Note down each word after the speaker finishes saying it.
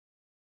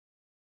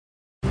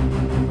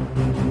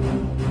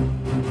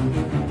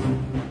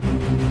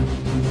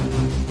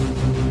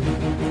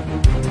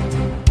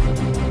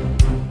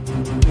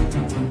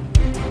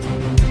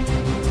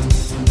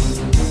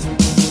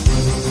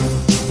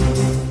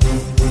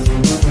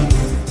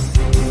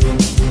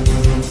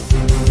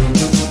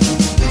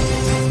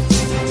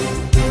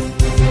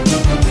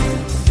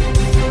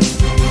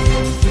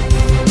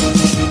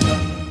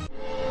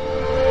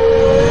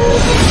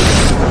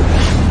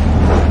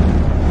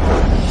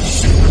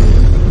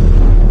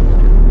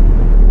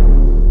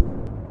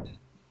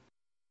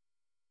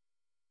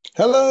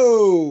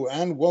Hello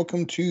and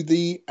welcome to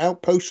the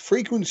Outpost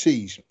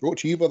Frequencies, brought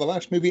to you by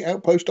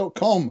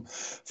thelastmovieoutpost.com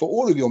for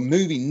all of your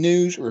movie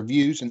news,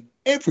 reviews, and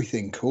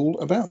everything cool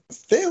about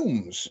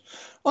films.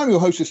 I'm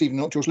your host this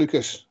evening, not George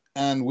Lucas,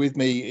 and with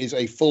me is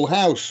a full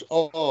house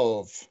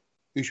of...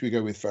 Who should we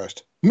go with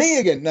first? Me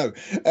again? No.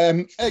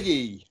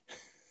 Eggy.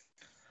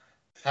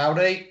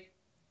 Howdy.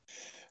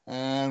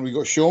 And we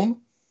got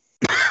Sean.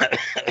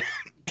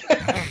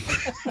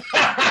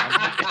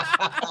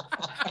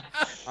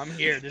 I'm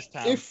here this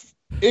time.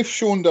 If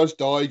Sean does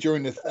die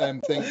during the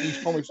thing, he's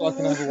promised I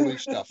can have all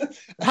his stuff.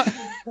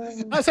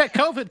 How's that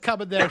COVID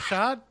coming there,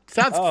 Sean?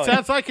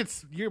 Sounds like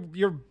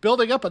you're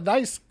building up a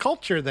nice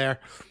culture there.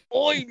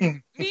 Oi,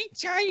 me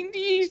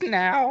Chinese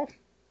now.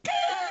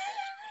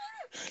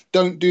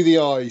 Don't do the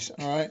eyes,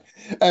 all right?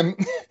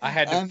 I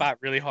had to fight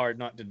really hard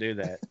not to do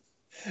that.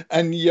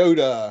 And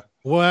Yoda.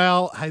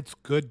 Well, it's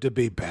good to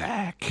be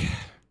back.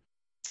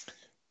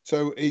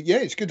 So, yeah,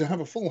 it's good to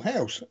have a full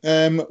house.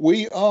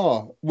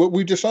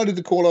 We decided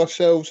to call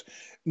ourselves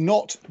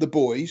not the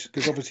boys,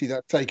 because obviously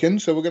that's taken,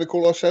 so we're going to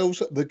call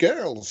ourselves the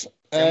girls.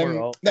 Sorry.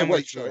 How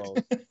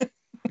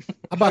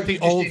about the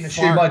old didn't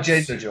assume my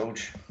gender,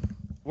 George?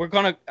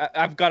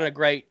 I've got a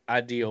great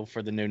idea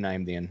for the new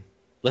name then.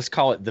 Let's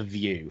call it The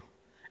View.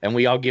 And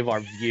we all give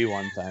our view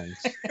on things.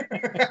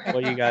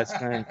 What do you guys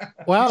think?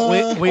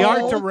 Well, we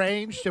are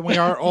deranged and we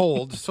are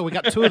old, so we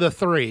got two of the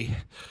three.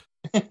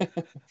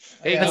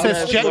 It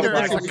says gender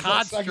as a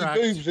construct.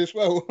 Boobs as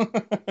well.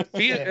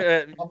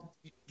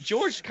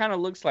 George kind of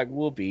looks like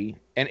Whoopi,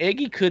 and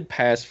Eggy could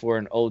pass for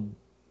an old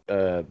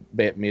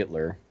Bette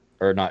Midler,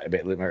 or not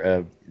Bette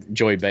Midler,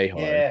 Joy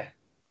Behar. Yeah.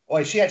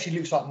 Well, she actually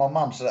looks like my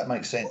mum, so that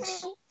makes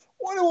sense.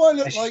 Why do I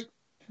look like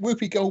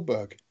Whoopi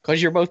Goldberg?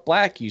 Because you're both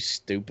black, you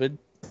stupid.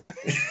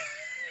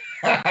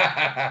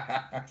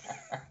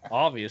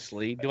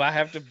 Obviously. Do I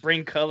have to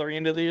bring color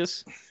into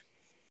this?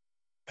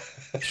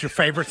 It's your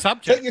favorite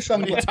subject. Take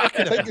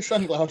your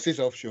sunglasses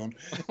off, Sean.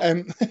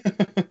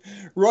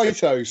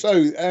 Righto. So,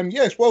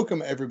 yes,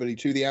 welcome everybody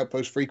to the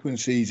Outpost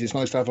Frequencies. It's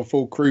nice to have a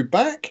full crew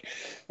back.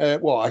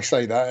 Well, I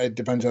say that. It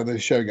depends how the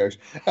show goes.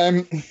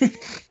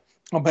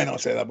 I may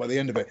not say that by the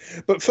end of it.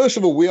 But first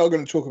of all, we are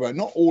going to talk about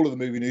not all of the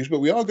movie news, but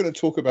we are going to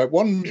talk about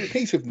one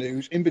piece of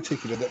news in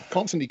particular that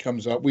constantly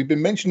comes up. We've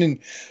been mentioning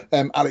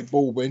Alec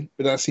Baldwin,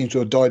 but that seems to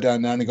have died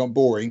down now and gone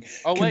boring.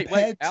 Oh,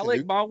 wait.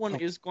 Alec Baldwin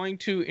is going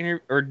to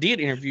did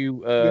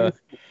interview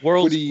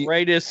world's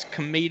greatest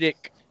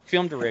comedic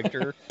film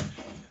director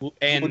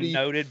and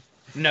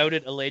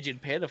noted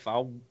alleged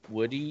pedophile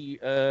Woody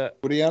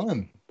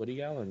Allen.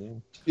 Woody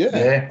Allen,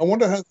 yeah. I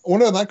wonder how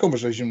that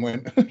conversation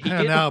went. I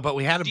don't know, but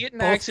we had him.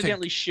 Didn't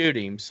accidentally shoot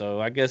him, so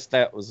I guess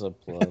that was a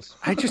plus.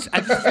 I just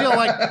feel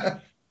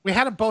like we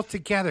had them both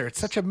together.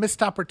 It's such a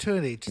missed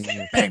opportunity. Just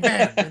bang,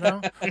 bang, you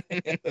know.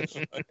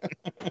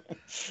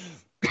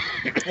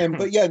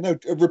 But yeah, no.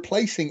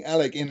 Replacing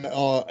Alec in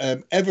our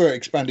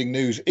ever-expanding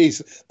news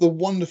is the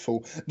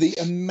wonderful, the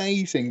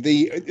amazing,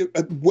 the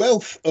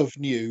wealth of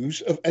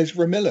news of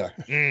Ezra Miller.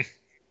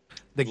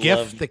 The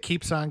gift that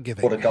keeps on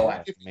giving. What a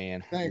guy,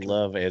 man! I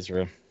love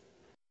Ezra.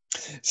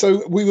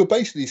 So we were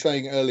basically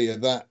saying earlier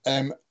that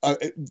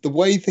the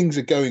way things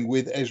are going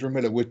with Ezra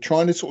Miller, we're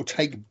trying to sort of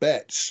take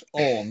bets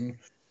on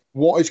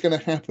what is going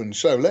to happen.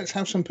 So let's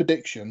have some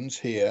predictions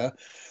here.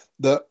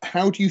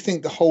 How do you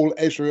think the whole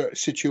Ezra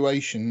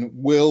situation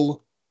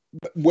will?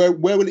 Where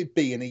will it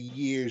be in a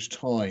year's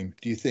time?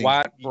 Do you think?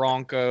 White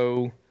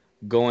Bronco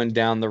going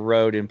down the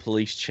road in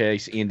police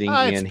chase, ending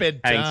in. It's been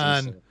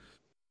done.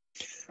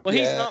 Well,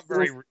 he's not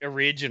very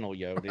original,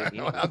 Yoda.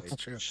 Anyway. That's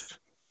true.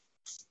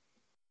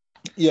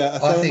 Yeah,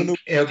 I think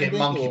he'll get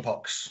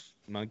monkeypox.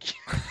 Monkey.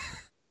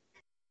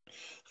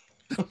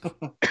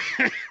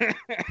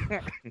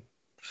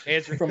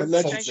 Ezra, From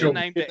a change the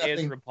name to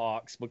Ezra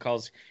Pox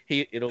because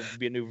it'll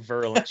be a new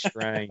virulent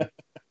strain.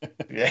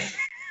 Yeah.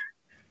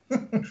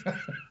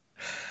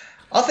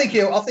 I think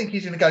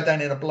he's going to go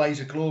down in a blaze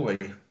of glory.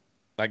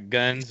 Like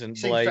guns and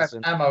Seems to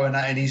blazing. have ammo and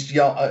that in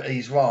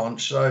his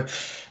ranch. So,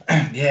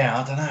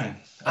 yeah, I don't know.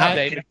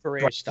 David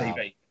Koresh style.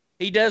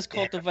 He does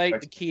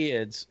cultivate the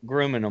kids,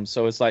 grooming them,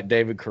 so it's like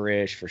David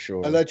Koresh for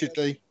sure.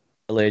 Allegedly,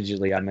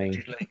 I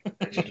mean.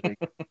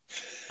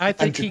 I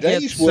think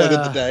today's word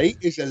of the day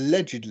is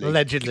allegedly.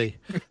 Allegedly,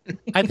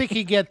 I think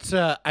he gets.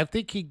 I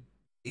think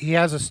he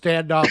has a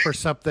standoff or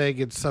something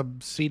in some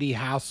seedy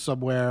house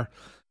somewhere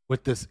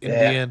with this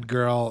Indian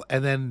girl,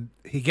 and then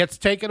he gets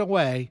taken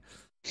away,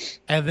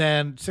 and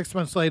then 6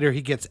 months later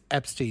he gets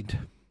Epsteined.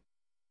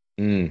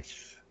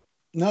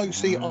 No,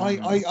 see,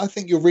 I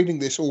think you're reading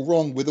this all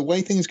wrong. With the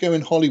way things go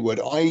in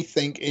Hollywood, I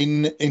think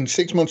in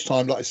 6 months'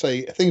 time, like I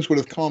say, things will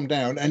have calmed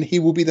down and he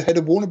will be the head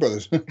of Warner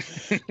Brothers.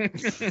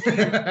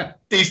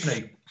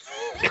 Disney.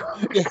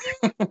 Yeah.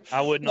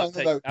 I would not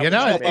take...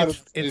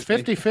 it's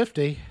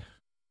 50-50.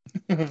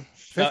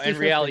 No, in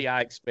reality,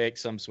 I expect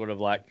some sort of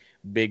like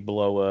big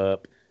blow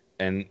up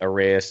and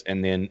arrest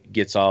and then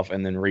gets off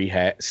and then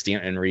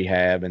stint in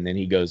rehab and then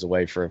he goes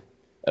away for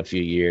a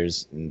few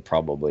years and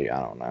probably, I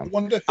don't know. I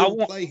wonder who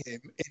will play him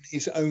in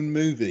his own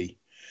movie.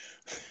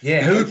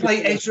 Yeah, who would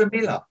play Ezra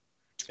Miller?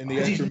 in the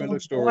Because he's Ezra not Miller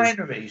story.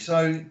 binary,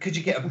 so could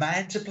you get a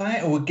man to play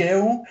it or a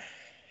girl?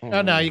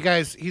 No, you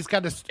guys. He's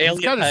got to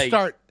Elliot Page.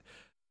 start.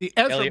 The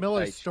Ezra Elliot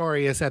Miller Page.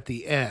 story is at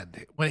the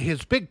end. When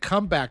his big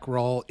comeback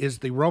role is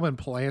the Roman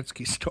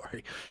Polanski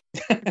story.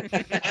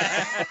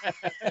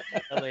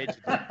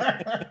 Allegedly.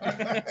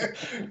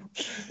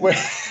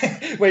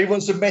 where he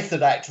wants to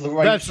method act the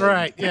rape That's scene.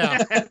 right.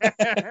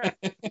 Yeah.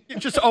 You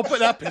just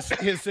open up his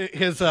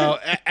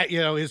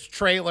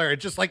trailer,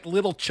 and just like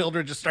little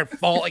children just start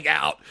falling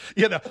out.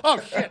 Oh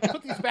shit!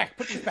 Put these back.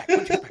 Put these back.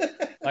 Put these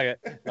back.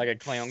 like a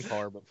clown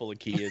car, but full of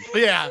kids.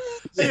 Yeah,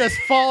 they're just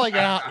falling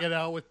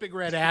out. With big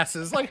red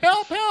asses. Like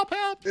help, help,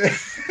 help. Well,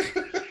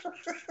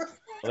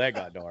 that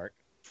got dark.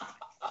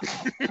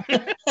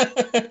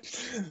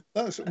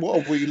 That's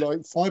what are we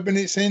like 5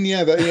 minutes in?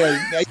 Yeah,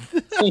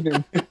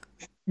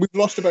 we've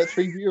lost about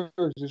 3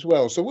 viewers as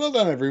well. So well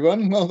done,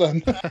 everyone. Well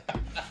done.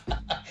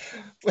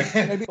 Well,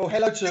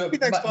 hello to maybe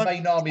next time-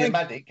 main army and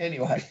Matic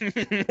anyway.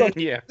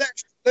 Yeah.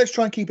 Let's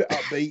try and keep it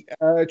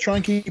upbeat. Try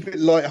and keep it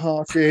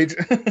light-hearted.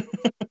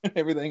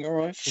 Everything all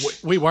right?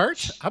 We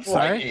weren't. I'm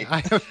sorry.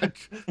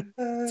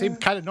 Right.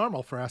 Seemed kind of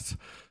normal for us.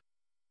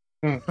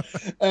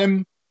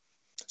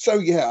 So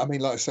yeah, I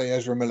mean, like I say,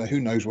 Ezra Miller. Who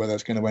knows where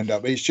that's going to end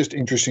up? It's just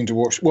interesting to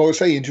watch. Well, I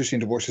say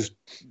interesting to watch this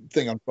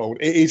thing unfold.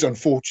 It is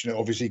unfortunate,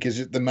 obviously,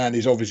 because the man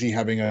is obviously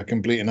having a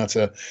complete and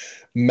utter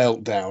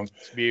meltdown.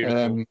 It's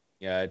beautiful.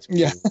 Yeah, it's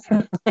Yeah.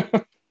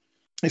 beautiful.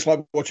 It's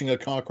like watching a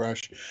car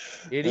crash.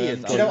 It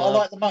is. Do you know what I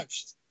like the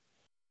most?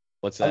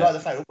 What's I that? like the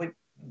fact that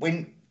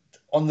when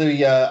on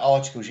the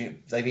articles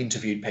they've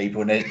interviewed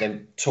people and they're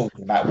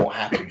talking about what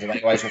happened, and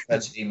they always refer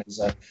to him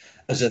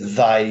as a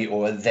they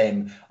or a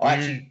them. I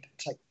actually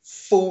take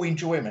full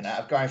enjoyment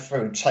out of going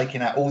through and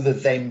taking out all the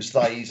thems,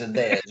 theys, and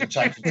theirs and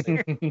changing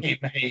to him,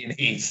 he, and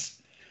his.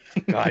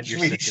 God, It's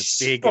you're really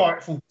such a big.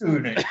 spiteful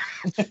doing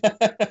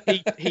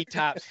it. He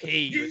types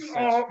he. with You such-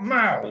 are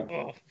Mal.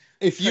 Oh.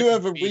 If you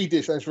ever read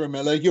this, Ezra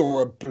Miller,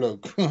 you're a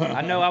plug.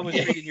 I know. I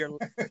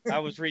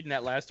was reading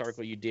that last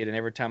article you did, and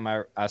every time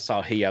I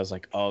saw he, I was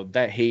like, oh,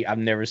 that he. I've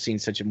never seen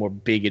such a more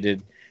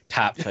bigoted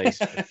typeface.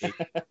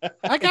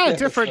 I got a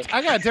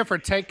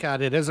different take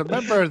on it. As a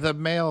member of the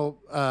male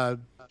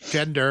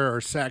gender or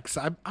sex,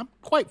 I'm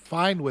quite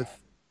fine with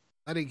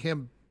letting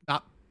him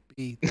not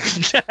be.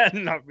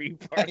 Not be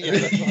part of Yeah,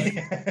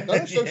 it.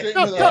 Don't associate with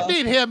Don't that.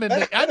 need him in the.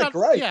 I That's don't.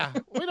 great. Yeah,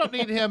 we don't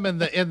need him in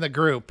the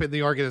group, in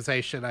the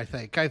organization. I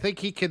think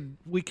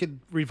we could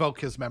revoke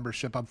his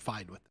membership. I'm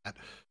fine with that.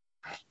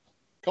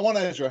 Come on,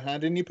 Ezra,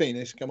 hand in your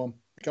penis. Come on.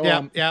 Come Yeah,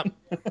 on. yeah.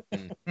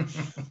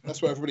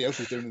 That's what everybody else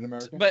is doing in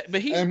America. But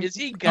he is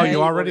he gay? Oh,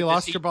 you already or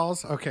lost does your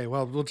balls? Okay,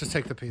 well, we'll just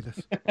take the penis.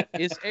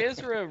 Is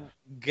Ezra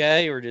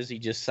gay, or does he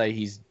just say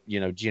he's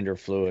gender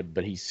fluid,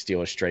 but he's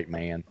still a straight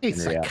man?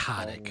 He's in reality?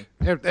 psychotic.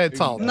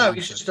 It's all. No,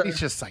 nonsense. he's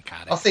just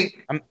psychotic. I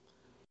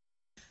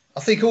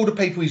think all the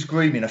people he's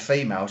grooming are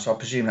female, so I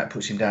presume that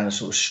puts him down as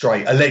sort of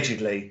straight,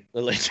 allegedly.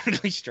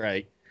 Allegedly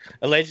straight.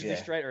 Allegedly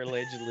Yeah. straight or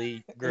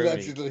allegedly grooming?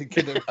 Allegedly,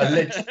 could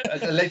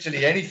have-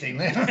 Allegedly anything.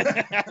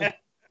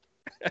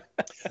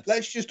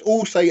 Let's just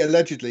all say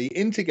allegedly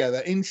in together,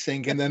 in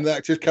sync, and then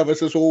that just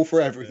covers us all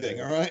for everything.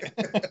 All right.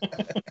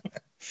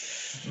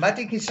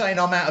 Maddie is saying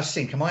I'm out of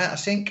sync. Am I out of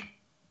sync?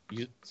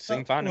 You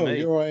seem fine to Oh, me.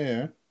 you're right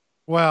here.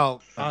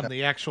 Well, on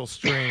the actual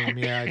stream,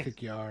 yeah, I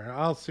think you are.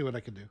 I'll see what I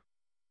can do.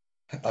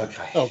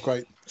 Okay. Oh,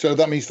 great. So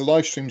that means the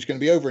live stream is going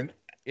to be over.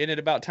 Isn't it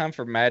about time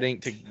for Matt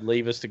Inc. to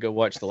leave us to go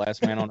watch The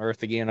Last Man on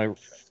Earth again?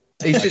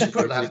 He's just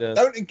put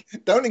that.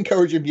 Don't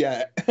encourage him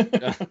yet.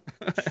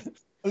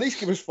 At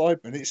least give us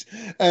 5 minutes.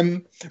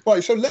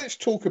 Right, so let's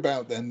talk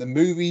about then the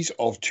movies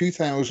of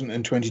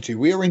 2022.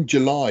 We are in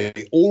July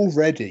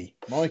already.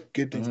 My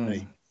goodness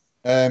me.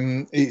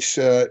 It's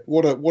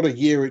what a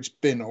year it's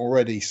been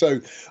already. So,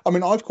 I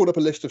mean, I've caught up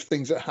a list of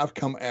things that have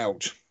come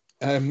out.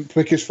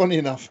 Because funny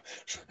enough,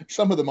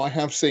 some of them I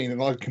have seen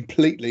and I've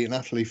completely and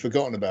utterly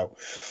forgotten about.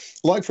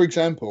 Like, for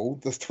example,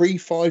 the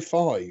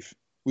 355,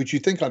 which you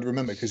think I'd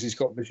remember because it's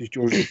got Mrs.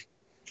 George,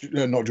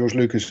 not George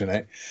Lucas in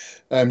it,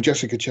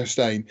 Jessica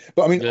Chastain.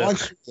 But I mean, Yeah. I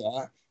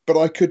saw that, but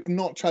I could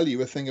not tell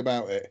you a thing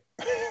about it.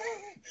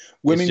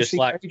 Women just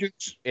secret like-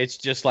 agents? It's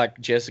just like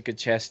Jessica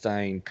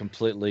Chastain,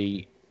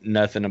 completely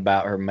nothing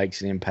about her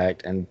makes an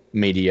impact and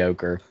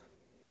mediocre.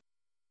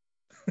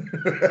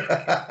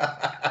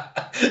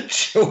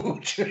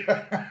 George.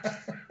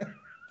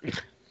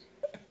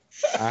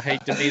 I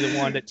hate to be the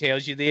one that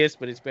tells you this,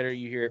 but it's better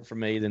you hear it from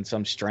me than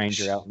some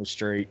stranger out in the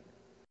street.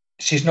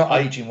 She's not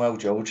aging well,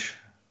 George.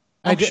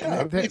 Oh, did- shut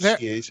up. there- Yes, there-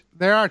 she is.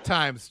 There are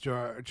times,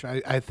 George,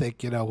 I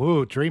think,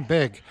 ooh, dream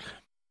big.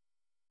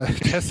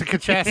 Jessica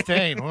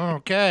Chastain, well,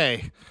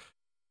 okay.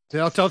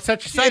 Don't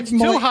set your sights It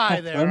too might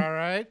high there, happen. all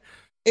right?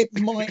 It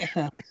might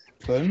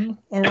happen,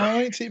 all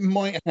right? It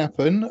might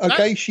happen.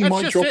 Okay, she that's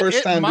might just drop it. her It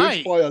standards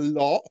might. by a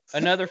lot.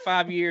 Another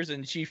 5 years,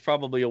 and she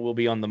probably will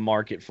be on the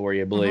market for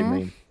you. Believe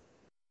Mhm. me.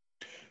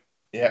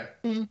 Yeah.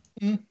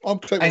 I'll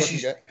take what And I can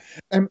she's- get.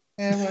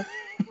 Yeah,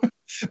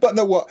 But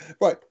no, what?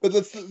 Right, but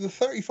the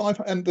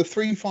 35 and the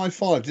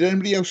 355. Did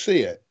anybody else see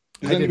it?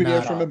 Does I did anybody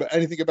else not. remember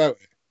anything about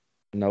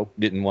it? Nope,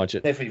 didn't watch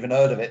it. Never even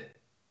heard of it.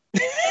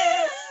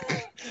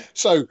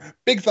 So,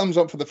 big thumbs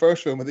up for the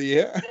first film of the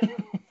year.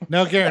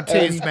 No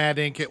guarantees, Mad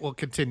Ink. It will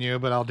continue,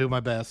 but I'll do my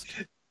best.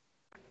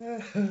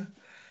 Okay,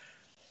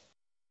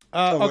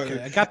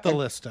 I got the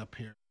list up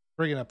here.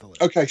 Bringing up the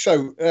list. Okay,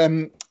 so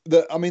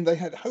they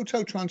had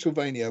Hotel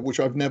Transylvania, which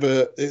I've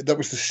never. That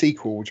was the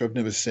sequel, which I've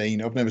never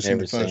seen. I've never seen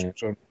the first one.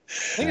 So. I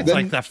think it's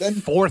like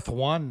the fourth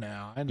one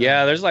now.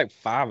 Yeah, there's like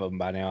 5 of them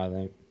by now, I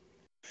think.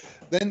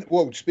 Then,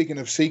 well, speaking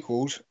of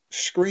sequels,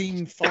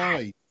 Scream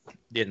 5.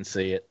 Didn't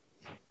see it.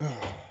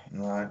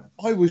 Right.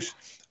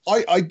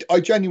 I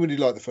genuinely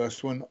like the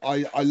first one.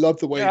 I love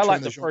the way I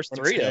like the first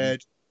 3 of them.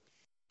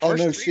 Oh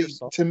no! See,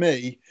 to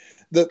me,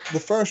 the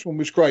first one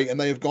was great, and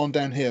they have gone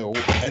downhill.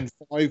 And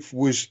 5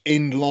 was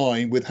in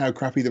line with how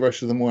crappy the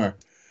rest of them were.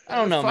 I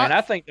don't know, man.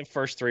 I think the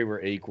first 3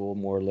 were equal,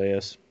 more or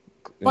less.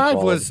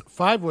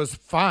 5 was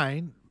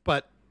fine,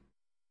 but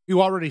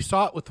you already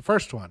saw it with the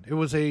first one. It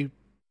was a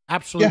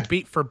absolute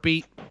beat for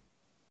beat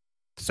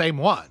same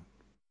one.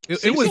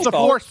 It was The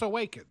Force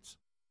Awakens.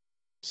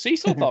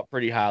 Cecil thought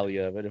pretty highly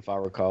of it, if I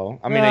recall.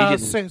 I mean,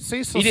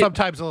 Cecil's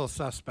sometimes a little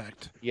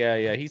suspect.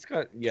 Yeah, he's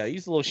a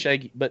little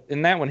shaky. But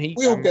in that one, we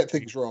all get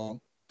things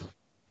wrong.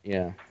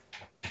 Yeah,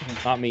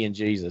 not me and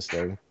Jesus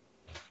though.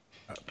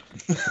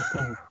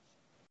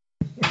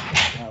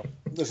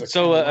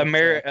 So,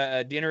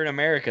 Dinner in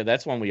America,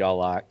 that's one we all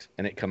liked,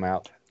 and it come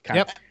out.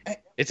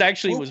 It's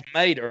actually was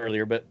made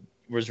earlier, but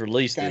was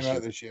released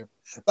this year.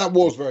 That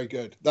was very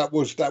good. That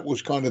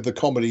was kind of the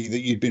comedy that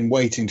you'd been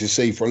waiting to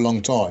see for a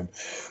long time,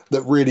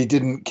 that really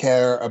didn't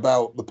care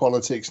about the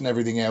politics and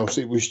everything else.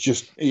 It was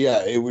just,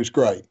 it was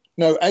great.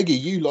 No, Aggie,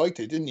 you liked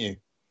it, didn't you?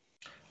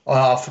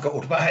 Oh, I forgot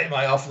all about it,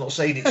 mate. I've not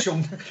seen it.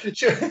 Sean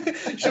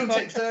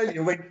texted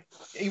earlier.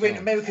 He went,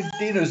 American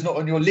Dinner's not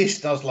on your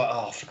list. I was like,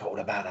 I forgot all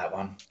about that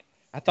one.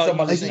 I thought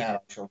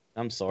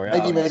I'm sorry.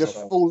 Aggie made a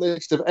full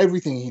list of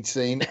everything he'd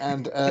seen,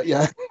 and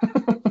I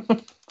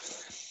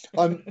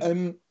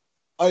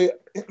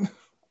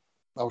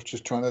was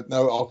just trying to.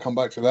 No, I'll come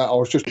back to that. I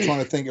was just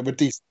trying to think of a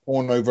decent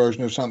porno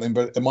version of something,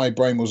 but my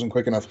brain wasn't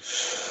quick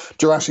enough.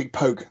 Jurassic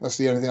Poke. That's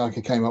the only thing I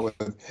came up with.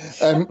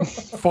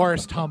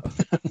 Forrest Hump.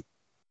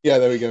 Yeah,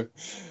 there we go.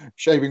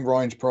 Shaving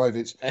Ryan's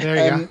privates.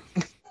 There you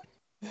go.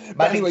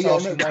 But anyway,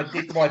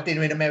 why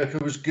Dinner in America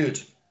was good.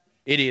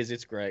 It is.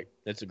 It's great.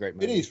 That's a great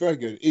movie. It is very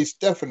good. It's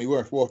definitely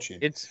worth watching.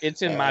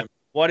 It's in my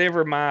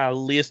whatever my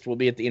list will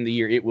be at the end of the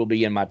year. It will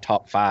be in my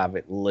top 5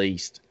 at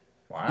least.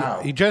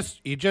 Wow. You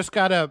just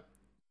gotta.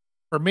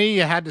 For me,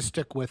 you had to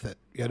stick with it.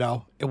 You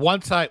know, and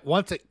once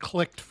it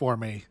clicked for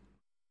me,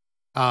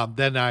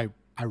 then I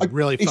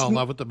really fell in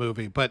love with the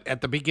movie. But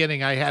at the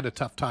beginning, I had a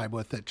tough time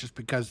with it just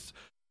because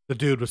the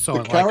dude was so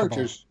unlikable.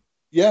 Characters.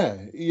 Yeah,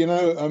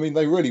 I mean,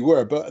 they really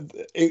were, but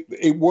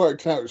it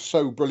worked out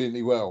so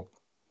brilliantly well.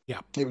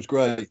 Yeah, it was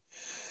great.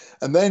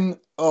 And then,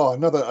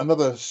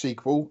 another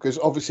sequel, because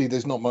obviously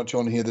there's not much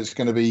on here that's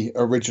going to be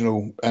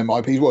original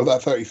IPs. Well,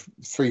 that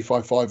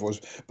 3355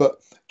 was, but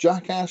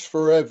Jackass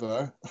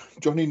Forever,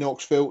 Johnny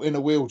Knoxville in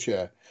a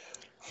wheelchair.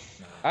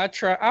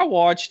 I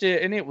watched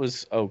it and it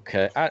was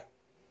okay. I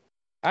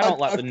didn't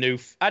like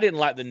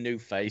the new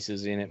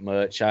faces in it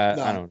much. I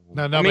don't know.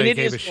 No, nobody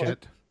gave a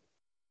shit.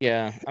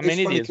 Yeah, I mean,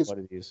 it is what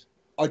it is.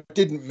 I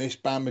didn't miss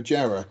Bam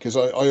Margera because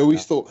I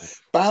always thought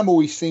Bam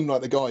always seemed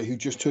like the guy who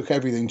just took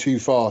everything too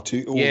far all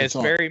the time. It's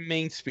very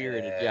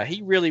mean-spirited. Yeah,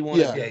 he really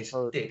wanted to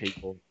hurt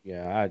people.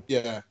 Yeah.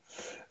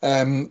 But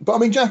I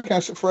mean,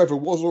 Jackass Forever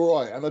was all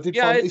right, and I did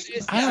find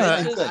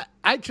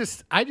I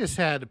just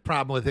had a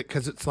problem with it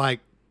because it's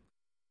like,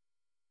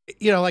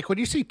 like when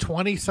you see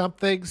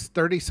 20-somethings,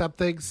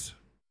 30-somethings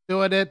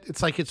doing it,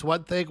 it's like it's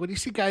one thing. When you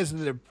see guys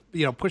that are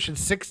pushing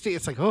 60,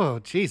 it's like, oh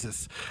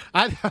Jesus,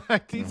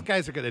 these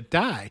guys are gonna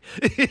die.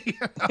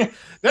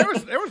 There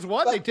was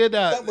one they did.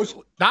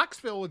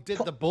 Knoxville did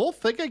the bull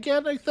thing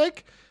again, I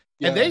think.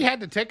 And they had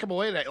to take him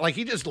away. Like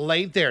he just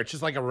laid there. It's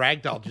just like a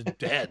rag doll, just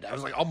dead. I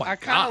was like, oh my god. I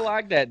kind of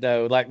like that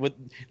though. Like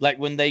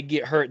when they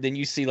get hurt, then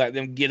you see like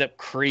them get up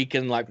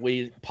creaking, like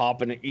we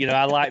popping it.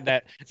 I like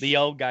that. The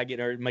old guy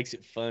getting hurt makes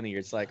it funnier.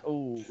 It's like,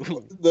 oh.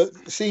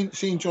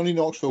 Seeing Johnny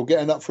Knoxville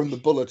getting up from the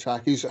bull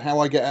attack is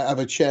how I get out of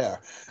a chair.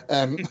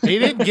 He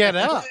didn't get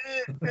up.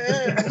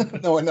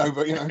 No, I know,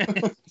 but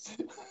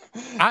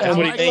that's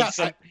what he thinks.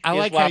 His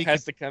wife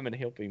has to come and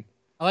help him.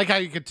 I like how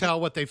you could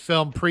tell what they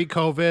filmed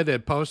pre-COVID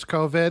and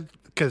post-COVID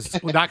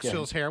because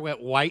Knoxville's hair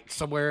went white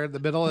somewhere in the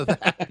middle of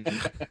that.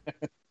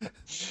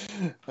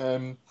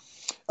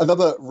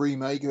 Another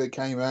remake that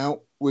came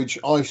out, which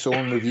I saw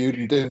and reviewed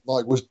and didn't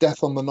like, was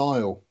Death on the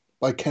Nile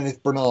by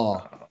Kenneth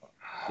Branagh.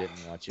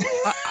 Didn't watch it.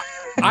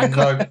 I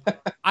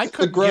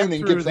couldn't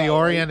get through the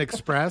Orient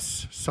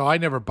Express, so I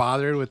never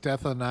bothered with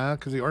Death on the Nile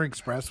because the Orient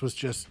Express was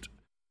just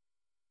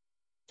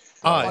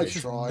it's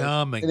just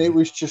numbing. And it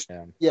was just,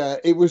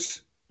 it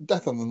was...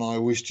 Death on the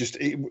Nile was just,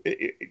 there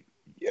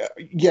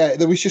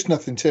was just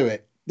nothing to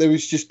it. There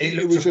was just,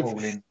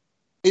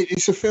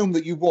 it's a film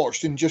that you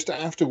watched and just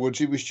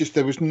afterwards, it was just,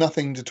 there was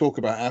nothing to talk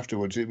about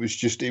afterwards. It was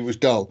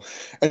dull.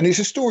 And it's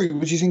a story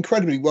which is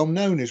incredibly well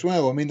known as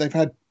well. I mean, they've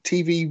had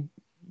TV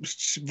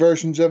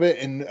versions of it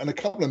and a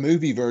couple of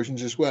movie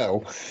versions as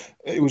well.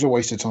 It was a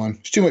waste of time.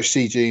 It's too much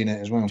CG in it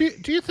as well.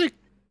 Do you think?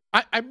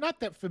 I'm not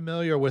that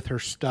familiar with her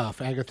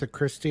stuff, Agatha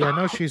Christie. I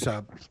know she's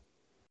a,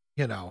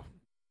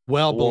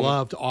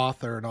 well-beloved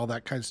author and all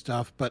that kind of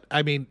stuff. But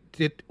I mean,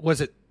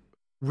 was it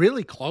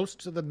really close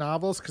to the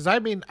novels? Because I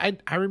mean,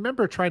 I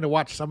remember trying to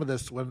watch some of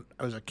this when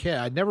I was a kid.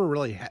 I never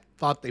really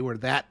thought they were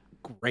that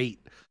great.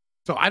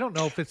 So I don't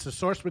know if it's the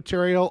source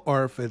material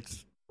or if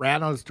it's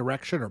Rano's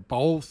direction or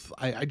both.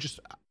 I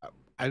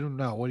don't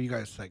know. What do you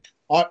guys think?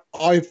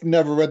 I've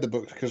never read the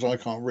book because I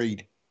can't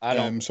read. I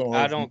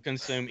don't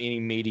consume any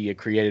media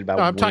created by.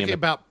 No, I'm women. talking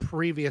about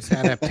previous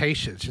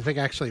adaptations. You think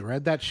I actually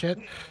read that shit?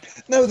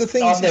 No, the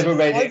thing I've never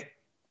read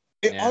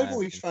it. I've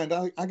always found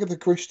Agatha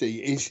Christie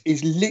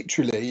is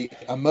literally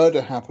a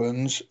murder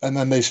happens and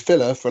then there's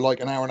filler for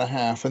like an hour and a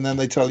half and then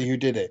they tell you who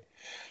did it.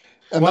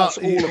 And that's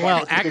all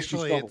about Agatha Christie's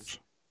actually, novels.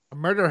 a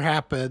murder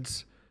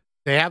happens.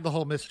 They have the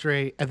whole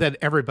mystery, and then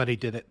everybody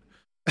did it.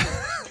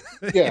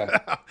 Yeah,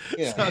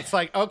 yeah. So it's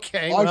like,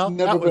 okay, I've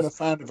never been a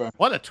fan of her.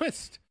 What a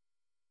twist!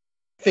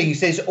 Thing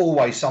is, there's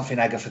always something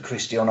Agatha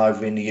Christie on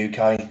over in the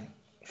UK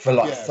for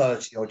like Yeah.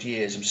 30 odd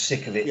years. I'm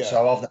sick of it. Yeah.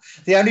 So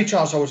the only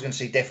chance I was going to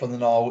see Death on the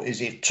Nile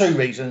is if two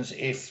reasons: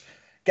 if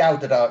Gal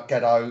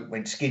Gadot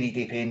went skinny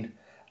dipping,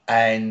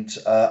 and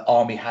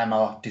Army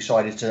Hammer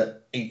decided to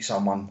eat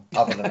someone.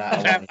 Other than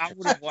that, I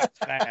would have watched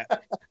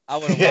that. I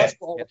would have Yeah.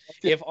 watched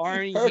it. If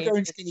Arnie Her Hammer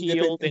going skinny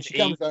dipping killed and and she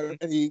comes out eaten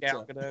and eats Gal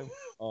her. Gadot,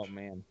 oh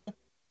man,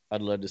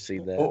 I'd love to see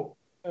that.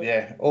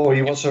 or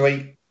he wants to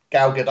eat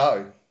Gal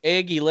Gadot.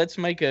 Eggy, let's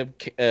make a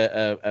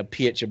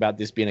pitch about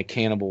this being a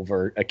cannibal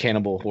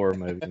horror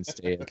movie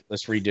instead.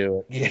 Let's redo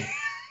it. Yeah,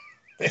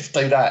 let's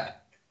do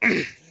that.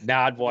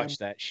 Now I'd watch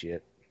that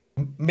shit.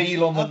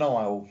 Meal on the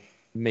Nile.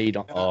 Me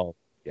don't. Oh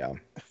yeah.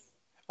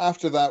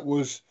 After that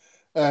was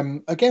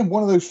again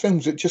one of those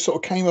films that just sort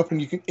of came up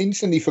and you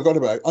instantly forgot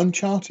about it,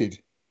 Uncharted,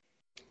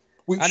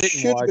 which I didn't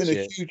should have watch been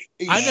it. should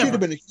have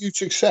been a huge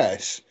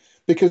success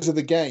because of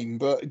the game,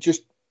 but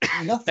just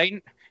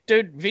nothing.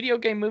 Dude, video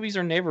game movies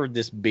are never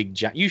this big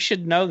giant. You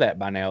should know that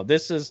by now.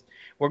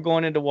 We're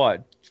going into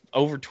what,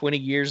 over 20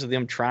 years of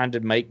them trying to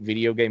make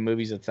video game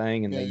movies a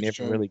thing, and Yeah, they it's never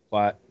true. really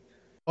quite.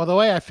 Well, the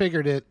way I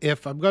figured it,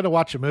 if I'm going to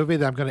watch a movie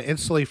that I'm going to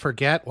instantly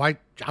forget,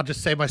 I'll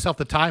just save myself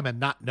the time and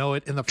not know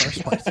it in the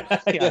first place.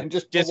 Yeah,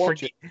 just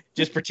watch it.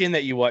 Just pretend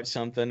that you watched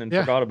something and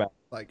Yeah. forgot about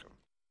it. Like,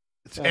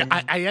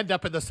 I end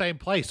up in the same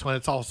place when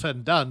it's all said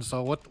and done.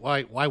 So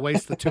why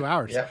waste the 2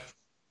 hours? Yeah.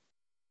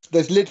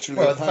 There's literally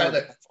Well, a the fact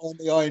paragraph on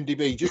the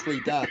IMDb. Just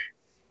read that.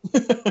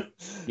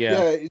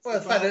 Yeah. it's Well,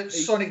 the fact that about-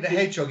 Sonic the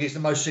Hedgehog is the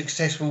most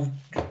successful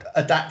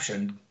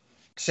adaptation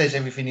says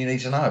everything you need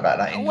to know about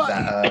that.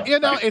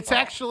 Well, it's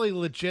actually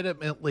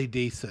legitimately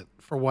decent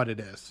for what it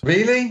is.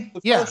 Really?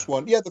 the yeah. first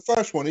one. Yeah, the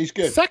first one is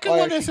good. Second I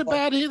one actually isn't quite-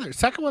 bad either.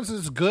 Second one's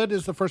as good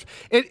as the first.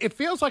 It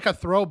feels like a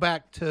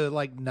throwback to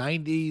like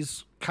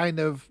 90s kind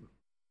of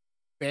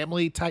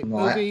family type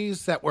Right.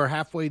 movies that were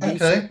halfway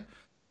decent. Okay.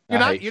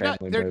 I hate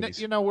family they're,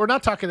 movies. we're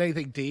not talking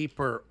anything deep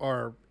or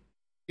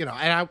and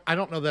I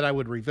don't know that I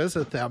would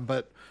revisit them,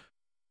 but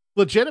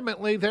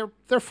legitimately they're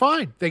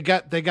fine. They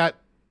got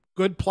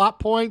good plot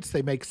points.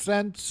 They make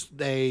sense.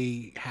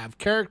 They have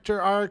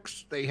character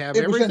arcs. They have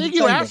It was everything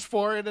you entertaining. asked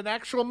for in an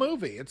actual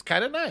movie. It's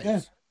kind of nice.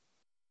 Yeah.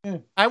 Yeah.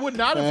 I would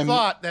not have Um,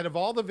 thought that of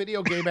all the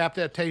video game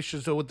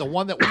adaptations, the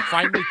one that would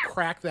finally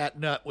crack that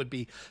nut would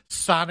be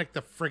Sonic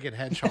the friggin'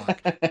 Hedgehog.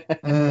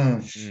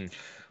 See,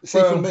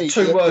 Well, for me,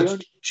 two the words: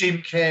 only- Jim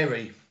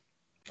Carrey.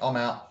 I'm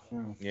out.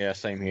 Yeah,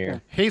 same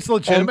here. He's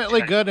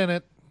legitimately good in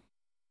it.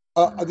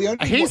 the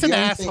only, He's the an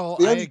only asshole.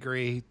 Thing, the I only,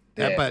 agree.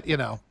 Yeah. But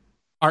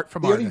art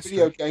from the only artistry.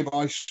 video game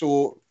I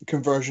saw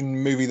conversion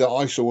movie that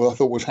I saw I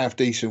thought was half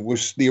decent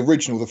was the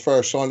original, the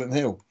first Silent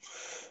Hill.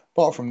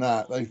 Apart from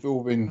that, they've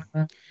all been.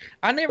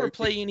 I never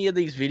play any of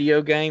these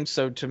video games,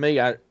 so to me,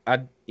 I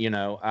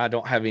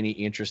don't have any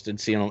interest in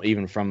seeing them,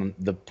 even from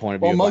the point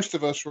of view. Well, of most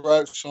of us were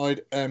outside,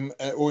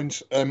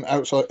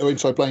 outside or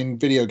inside playing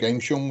video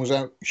games. Sean was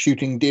out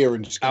shooting deer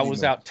and I skinning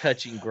was them. out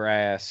touching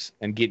grass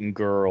and getting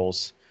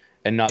girls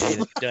and not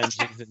getting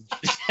dungeons. And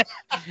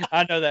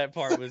I know that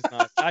part was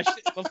not.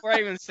 Before I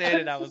even said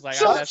it, I was like,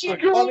 oh, that's Touching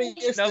fucking- girls?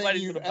 Funniest thing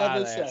nobody's you've gonna buy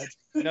ever that.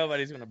 said.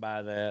 Nobody's gonna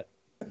buy that.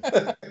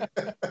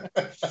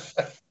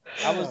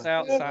 I was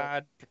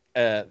outside,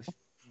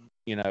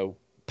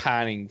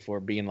 pining for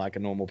being like a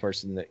normal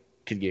person that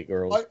could get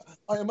girls.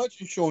 I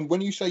imagine, Sean,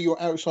 when you say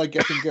you're outside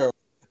getting girls,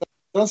 that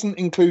doesn't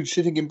include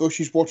sitting in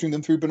bushes watching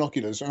them through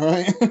binoculars, all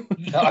right?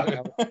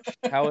 No.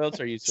 How else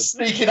are you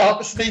supposed?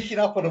 Sneaking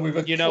up on him with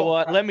a. You know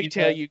what? Let me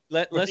claw. tell you.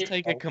 Let's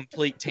take a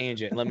complete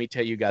tangent. Let me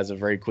tell you guys a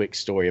very quick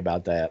story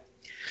about that.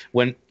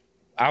 When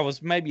I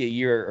was maybe a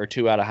year or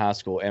two out of high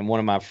school, and one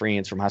of my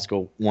friends from high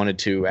school wanted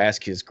to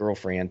ask his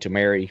girlfriend to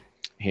marry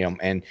him,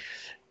 and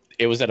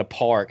it was at a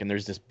park, and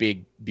there's this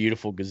big,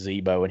 beautiful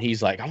gazebo, and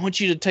he's like, "I want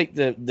you to take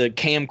the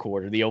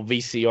camcorder, the old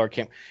VCR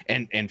cam,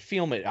 and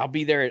film it. I'll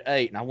be there at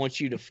 8, and I want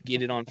you to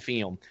get it on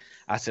film."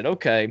 I said,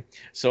 "Okay."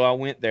 So I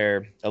went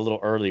there a little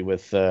early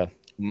with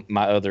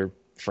my other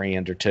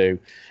friend or two,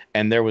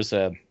 and there was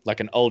an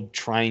old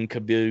train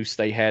caboose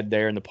they had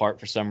there in the park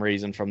for some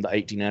reason from the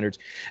 1800s.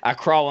 I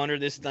crawl under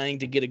this thing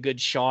to get a good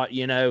shot,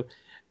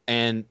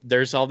 and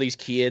there's all these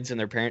kids and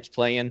their parents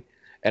playing,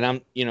 and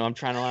I'm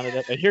trying to line it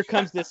up, and here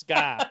comes this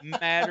guy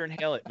madder than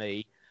hell at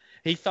me.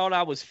 He thought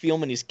I was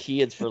filming his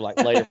kids for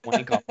later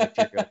wank-off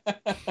material.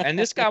 And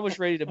this guy was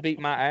ready to beat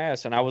my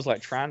ass, and I was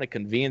trying to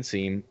convince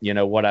him,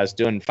 what I was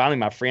doing. Finally,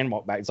 my friend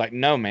walked back. He's like,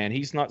 "No, man,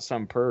 he's not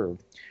some perv."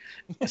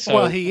 So,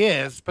 well, he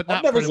is, but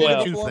not for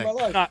what you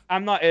think.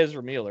 I'm not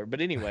Ezra Miller,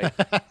 but anyway.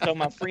 So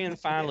my friend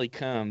finally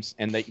comes,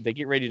 and they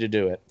get ready to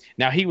do it.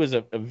 Now, he was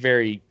a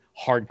very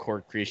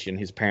hardcore Christian.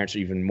 His parents are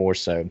even more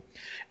so.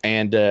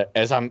 And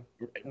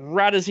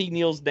right as he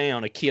kneels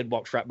down, a kid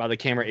walks right by the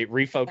camera. It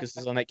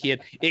refocuses on that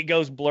kid. It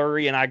goes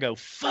blurry, and I go,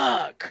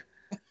 "Fuck."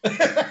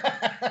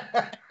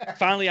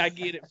 Finally, I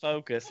get it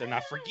focused, and I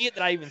forget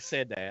that I even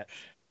said that.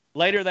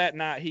 Later that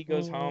night, he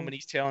goes home, and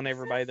he's telling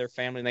everybody, their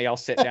family, and they all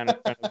sit down in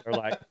front of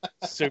their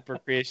super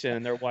Christian,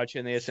 and they're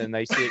watching this, and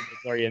they see it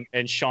blurry,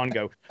 and Sean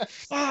go,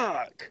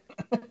 "Fuck."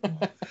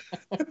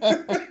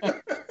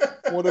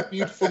 What a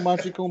beautiful,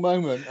 magical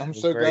moment! I'm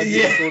so glad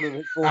you thought of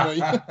it for me.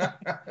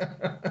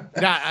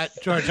 Now,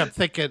 George, I'm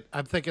thinking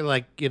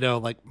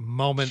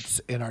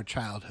moments in our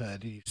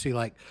childhood. You see,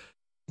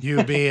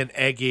 you, me, and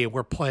Eggy, and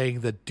we're playing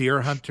the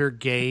deer hunter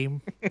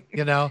game,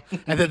 and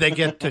then they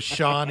get to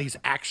Sean. He's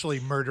actually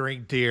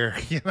murdering deer,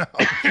 Yeah.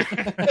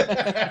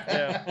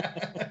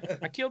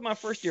 I killed my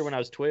first deer when I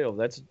was 12.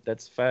 That's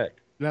a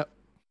fact. Yep.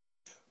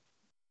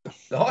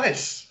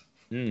 Nice.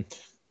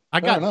 I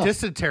got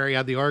dysentery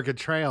on the Oregon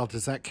Trail.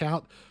 Does that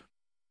count?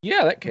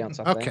 Yeah, that counts.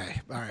 I think.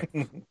 Okay. All right.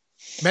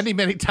 Many,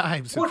 many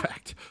times, in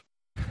fact.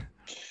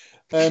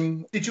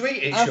 Did you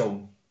eat it,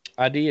 Sean?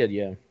 I did,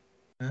 yeah.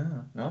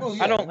 Oh,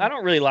 nice. I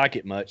don't really like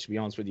it much, to be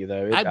honest with you,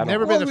 though. I've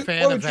never been a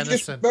fan of venison.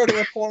 Just murder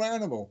a poor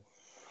animal?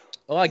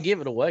 Well, I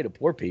give it away to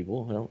poor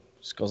people,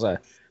 just because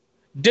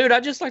Dude, I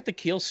just like to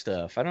kill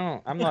stuff.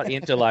 I'm not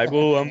into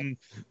I'm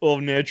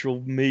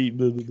natural meat.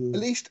 Blah, blah, blah.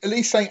 At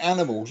least say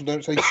animals and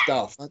don't say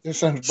stuff. That just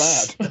sounds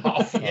bad.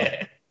 Stuff,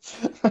 yeah.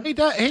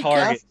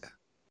 Target.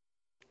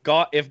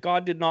 God, if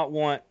God did not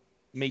want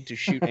me to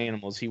shoot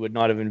animals, he would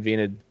not have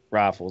invented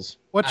rifles.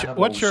 What's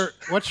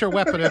your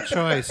weapon of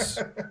choice?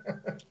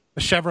 A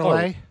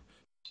Chevrolet?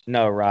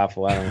 No,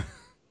 rifle.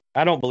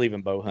 I don't believe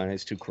in bow hunting.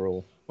 It's too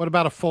cruel. What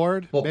about a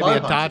Ford? Well, maybe a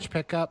Dodge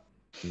pickup?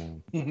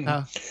 No. Little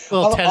I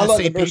like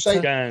Tennessee the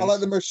pizza. I like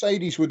the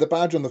Mercedes with the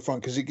badge on the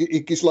front because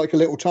it gives like a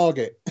little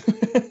target.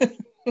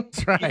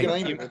 That's right. You can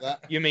aim it with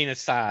that. You mean a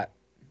sight,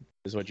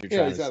 is what you're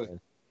trying to say.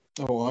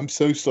 Oh, I'm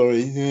so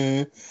sorry.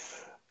 Yeah.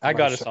 I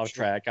got us off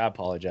track. I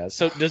apologize.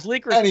 So does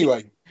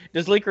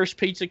Licorice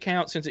Pizza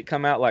count since it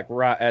come out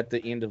right at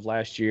the end of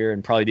last year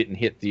and probably didn't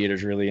hit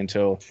theaters really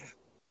until...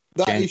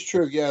 That is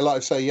true. Yeah, like I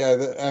say,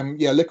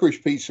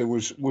 Licorice Pizza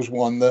was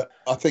one that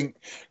I think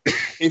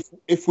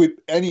if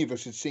any of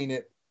us had seen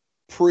it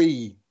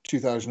pre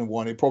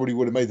 2001, it probably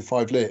would have made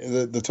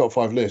the top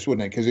 5 list,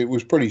 wouldn't it? Because it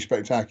was pretty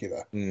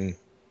spectacular. Mm.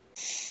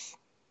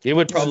 It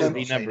would probably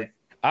be number.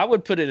 I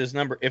would put it as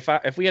number.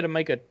 If we had to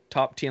make a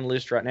top 10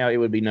 list right now, it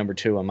would be number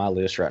 2 on my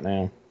list right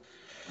now.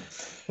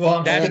 Well,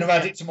 I'm going to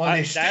add it to my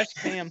list.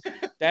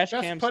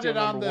 Dashcam still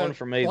number 1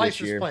 for me this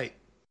year. Plate.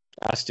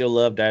 I still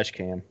love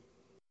Dashcam.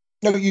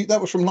 No, that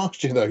was from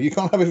last year, though. You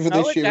can't have it for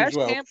this year as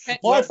well.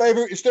 My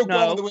favourite is still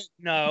Gone with the Wind.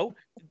 No,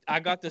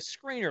 I got the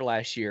screener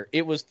last year.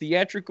 It was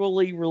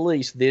theatrically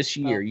released this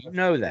year. You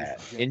know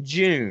that. In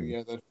June.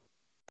 Yeah,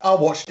 I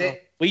watched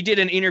it. We did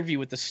an interview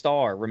with the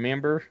star,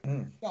 remember?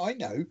 No, I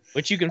know.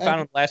 Which you can find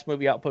on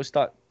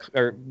lastmovieoutpost.com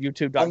or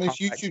YouTube.com. On this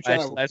YouTube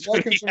channel.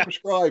 Like and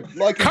subscribe.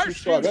 Like and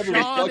subscribe.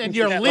 Sean and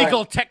your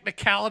legal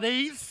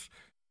technicalities.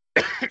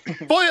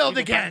 Foiled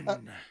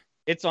again.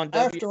 It's on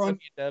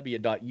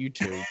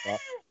www.youtube.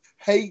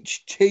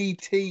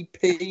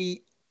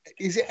 HTTP.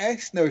 Is it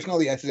S? No, it's not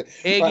the S. Is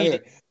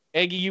it?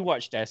 Eggy, you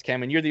watched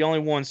Dashcam, and you're the only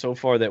one so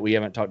far that we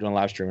haven't talked on a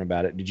live stream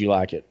about it. Did you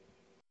like it?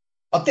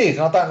 I did,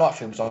 and I don't like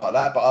films like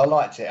that, but I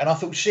liked it. And I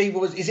thought she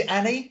was. Is it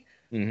Annie?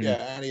 Mm-hmm. Yeah,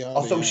 Annie. Hardy,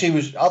 I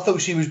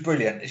thought she was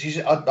brilliant.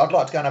 I'd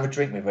like to go and have a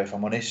drink with her if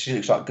I'm honest. She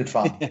looks like good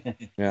fun.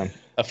 Yeah,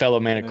 a fellow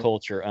man of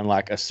culture,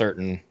 unlike a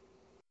certain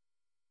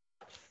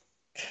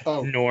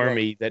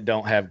normie that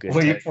don't have good.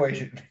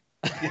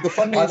 The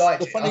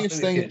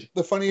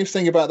funniest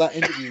thing about that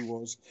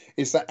interview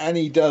is that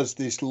Annie does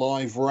this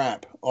live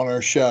rap on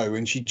her show,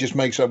 and she just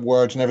makes up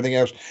words and everything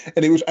else.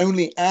 And it was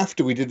only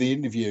after we did the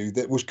interview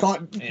that was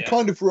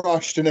kind of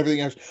rushed and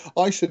everything else.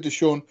 I said to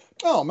Sean,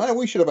 "Oh man,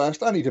 we should have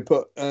asked Annie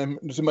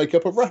to make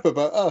up a rap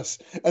about us."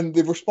 And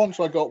the response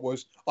I got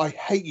was, "I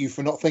hate you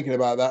for not thinking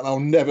about that, and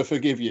I'll never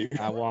forgive you."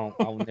 I won't.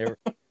 I'll never.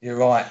 You're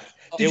right.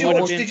 Did you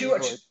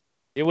watch?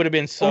 It would have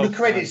been so. All the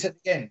credits at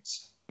the end.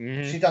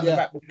 Mm-hmm. She done the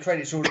rap with the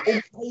credits all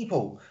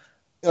people.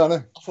 Yeah, I know.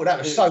 I thought that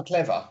was so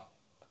clever.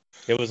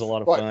 It was a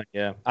lot of fun.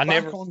 Yeah, I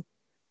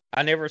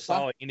never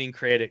saw an ending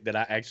credit that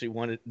I actually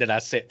wanted that I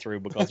sat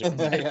through because it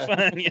was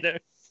fun.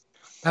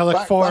 I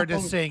look forward to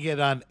seeing it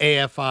on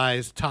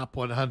AFI's top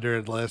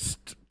 100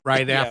 list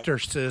right after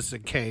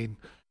Citizen Kane.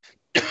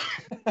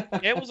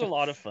 It was a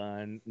lot of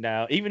fun.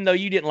 Now, even though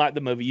you didn't like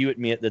the movie, you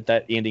admit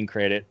that ending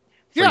credit.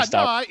 Yeah,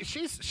 freestyle-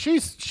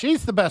 no,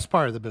 she's the best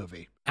part of the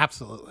movie,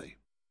 absolutely,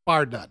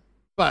 bar none.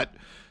 But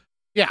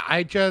yeah,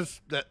 I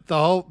just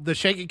the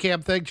shaky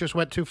cam thing just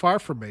went too far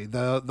for me.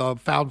 The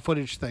found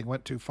footage thing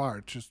went too far.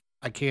 It's just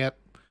I can't.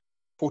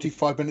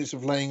 45 minutes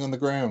of laying on the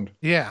ground.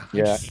 Yeah,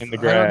 in the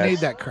I grass. don't need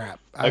that crap.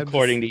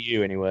 According to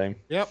you, anyway.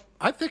 Yep,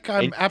 I think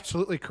I'm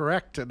absolutely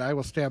correct, and I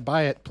will stand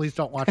by it. Please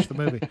don't watch the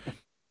movie.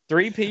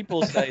 3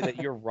 people say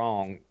that you're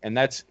wrong, and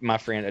that's, my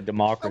friend, a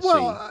democracy.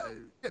 Well,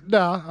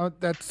 no,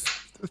 that's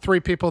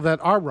 3 people that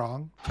are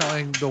wrong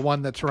telling the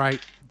one that's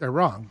right they're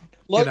wrong.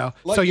 Like, you know,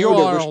 like so you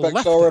Yoda are all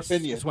respects our leftists,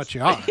 opinions. is what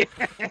you are.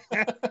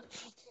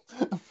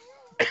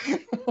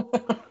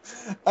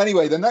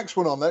 Anyway, the next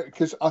one on there,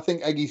 because I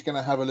think Eggie's going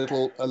to have a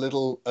little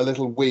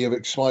wee of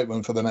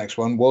excitement for the next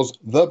one, was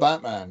The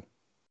Batman.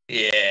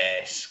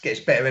 Yes, gets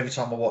better every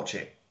time I watch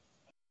it.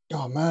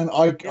 Oh man,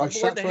 I bored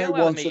sat the through it hell out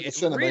of once me. at the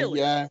cinema. Really?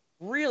 Yeah,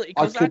 Really?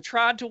 Because I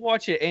tried to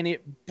watch it, and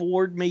it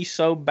bored me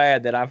so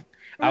bad that I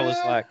was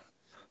like,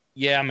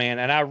 yeah, man.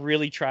 And I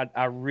really tried.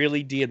 I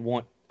really did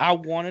want. I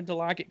wanted to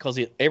like it because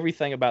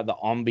everything about the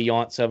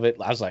ambiance of it.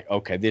 I was like,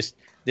 okay, this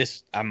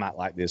I might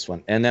like this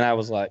one. And then I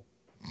was like,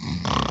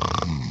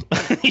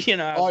 you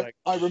know,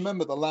 I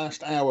remember the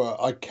last hour.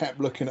 I kept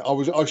looking.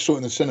 I saw it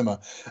in the cinema,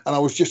 and I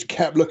was just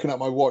kept looking at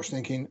my watch,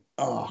 thinking,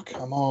 "Oh,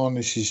 come on,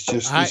 this is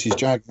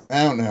dragging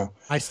out now."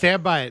 I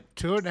stand by it.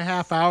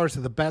 2.5 hours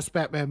of the best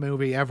Batman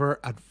movie ever.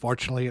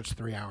 Unfortunately, it's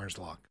 3 hours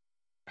long.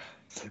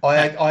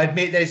 I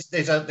admit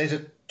there's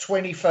a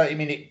 20-30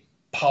 minute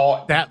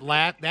part that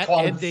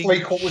ending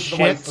 3/4 of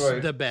the way shits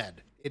through the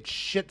bed. It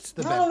shits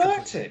the bed. I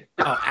liked it.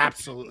 Oh,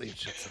 absolutely, it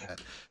shits the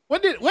bed. When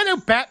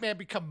did Batman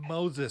become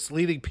Moses,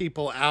 leading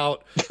people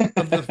out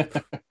of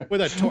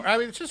with a torch? I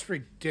mean, it's just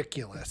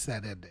ridiculous,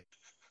 that ending.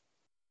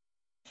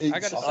 I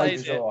gotta say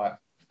that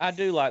I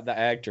do like the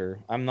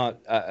actor. I'm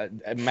not.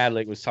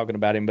 Madlick was talking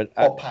about him, but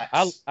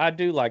I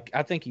do like.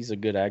 I think he's a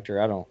good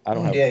actor. I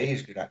don't have. Yeah,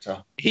 he's a good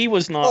actor. He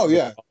was not. Oh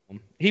yeah.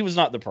 He was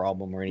not the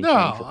problem or anything.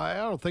 No, I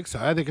don't think so.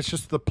 I think it's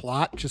just the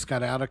plot just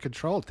got out of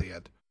control at the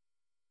end.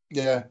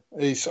 Yeah,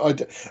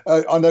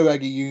 I know,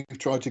 Aggie, you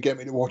tried to get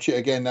me to watch it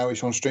again. Now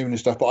it's on streaming and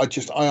stuff, but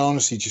I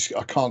honestly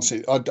I can't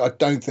see. I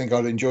don't think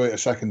I'd enjoy it a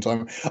second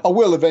time. I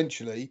will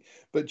eventually,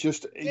 but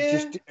just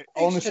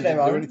honestly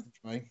didn't do anything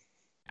for me.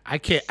 I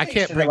can't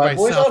bring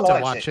myself to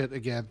watch it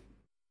again.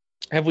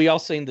 Have we all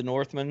seen The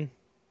Northman?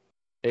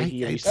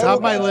 It's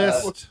on my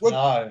list.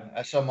 No,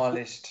 that's on my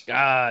list.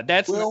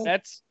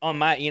 That's on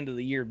my end of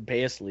the year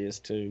best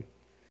list too.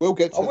 We'll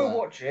get to I will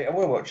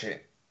watch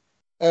it.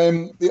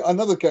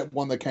 Another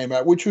one that came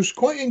out, which was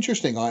quite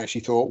interesting, I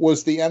actually thought,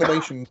 was the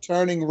animation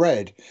Turning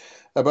Red,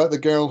 about the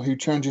girl who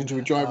turns into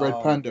a giant red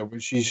panda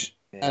when she's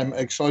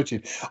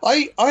excited.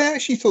 I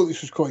actually thought this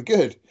was quite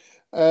good.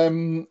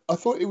 I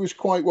thought it was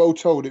quite well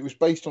told. It was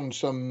based on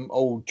some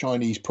old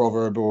Chinese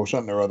proverb or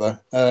something or other.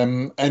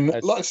 And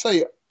like I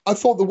say, I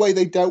thought the way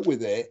they dealt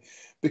with it,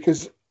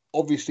 because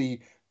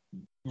obviously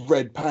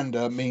red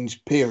panda means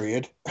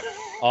period.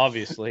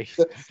 Obviously,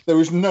 there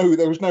was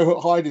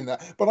no hiding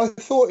that. But I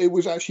thought it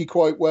was actually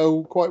quite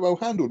well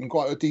handled and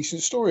quite a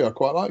decent story. I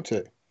quite liked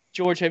it.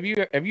 George, have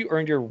you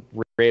earned your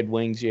Red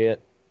Wings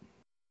yet?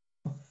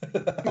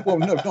 Well,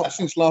 no, not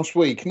since last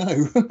week.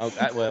 No.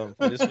 Okay, well,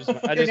 this was. You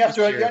only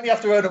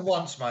have to earn them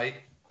once, mate.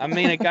 I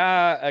mean, a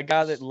guy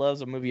that loves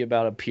a movie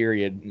about a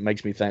period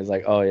makes me think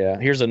like, oh yeah,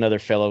 here's another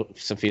fellow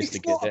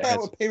sophisticate. It's not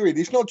about a period.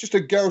 It's not just a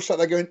girl sat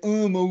there going,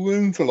 "Oh, my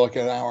room" for like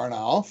an hour and a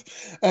half.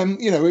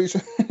 You know,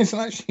 it's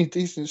actually a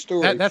decent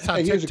story. That's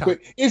on TikTok.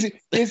 Here's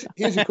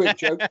a quick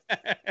joke.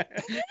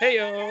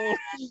 Hey-o.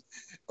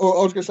 Or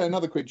I was going to say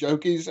another quick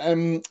joke is,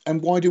 and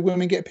why do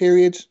women get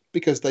periods?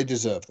 Because they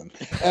deserve them.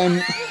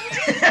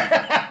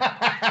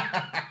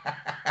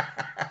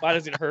 Why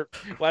does it hurt?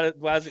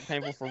 Why is it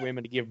painful for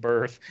women to give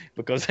birth?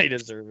 Because they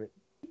deserve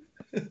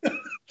it.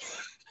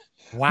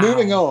 Wow.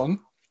 Moving on.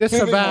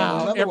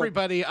 Disavow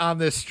everybody on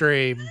this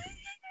stream,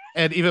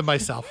 and even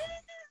myself.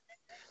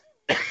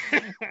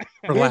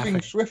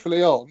 Moving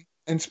swiftly on.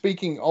 And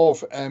speaking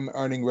of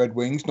earning Red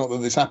Wings, not that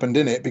this happened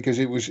in it because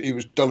it was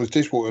dull as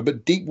dishwater,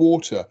 but Deep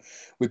Water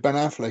with Ben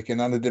Affleck and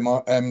Anna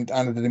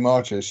de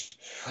Martis.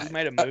 You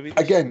made a movie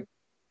again.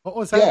 What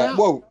was that? About?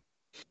 Well,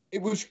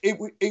 it was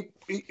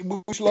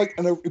like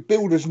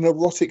billed as an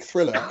erotic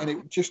thriller, and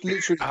it just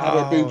literally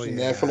had her boobs in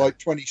there for like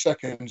 20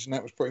 seconds, and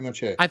that was pretty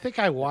much it. I think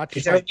I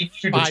watched like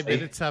 5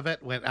 minutes of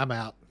it. When I'm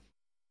out.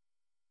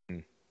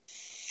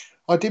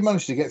 I did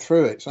manage to get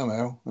through it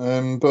somehow,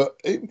 but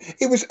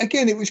it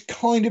was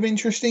kind of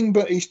interesting,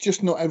 but it's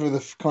just not ever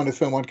the kind of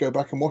film I'd go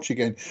back and watch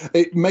again.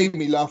 It made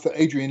me laugh that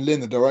Adrian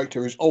Lyne, the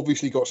director, has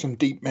obviously got some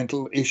deep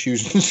mental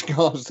issues and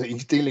scars that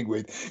he's dealing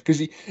with, because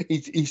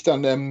he's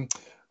done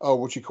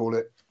what do you call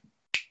it?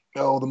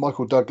 Oh, the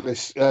Michael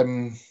Douglas.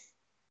 Come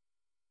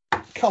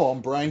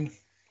on, brain.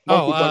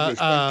 Michael Douglas,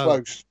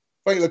 close.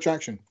 Fatal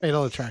Attraction.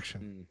 Fatal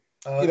Attraction.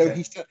 Oh, You know,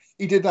 okay.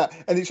 he did that,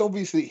 and it's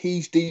obviously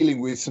he's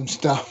dealing with some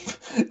stuff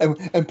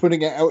and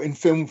putting it out in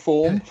film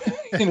form.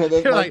 You know,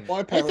 that You're like like, my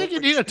I parents think you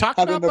need to talk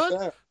had about, an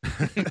bud.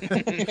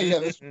 affair.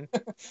 Yeah,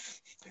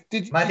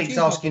 did Maddie's you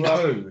have asking a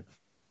rabbit? who.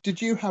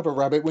 Did you have a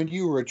rabbit when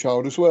you were a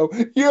child as well?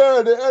 Yeah,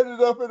 and it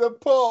ended up in a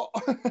pot.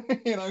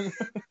 You know,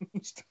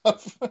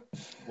 stuff.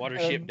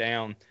 Watership Um,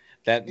 Down.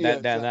 That yeah,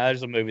 that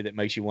is a movie that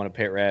makes you want to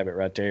pet rabbit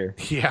right there.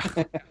 Yeah.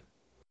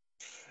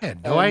 I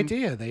had no Um,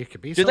 idea they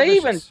could be do so they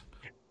even- vicious.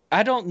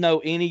 I don't know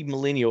any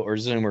millennial or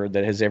Zoomer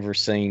that has ever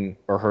seen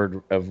or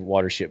heard of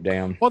Watership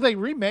Down. Well, they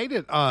remade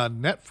it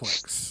on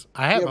Netflix.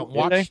 I haven't did they?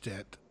 watched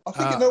it. I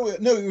think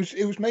no,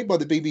 it was made by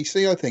the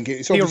BBC. I think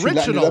it's The obviously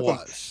letting it original up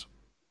on- was.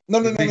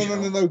 No. The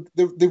original.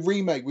 The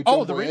remake with Oh,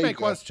 John the Boyega remake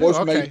was too,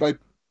 okay.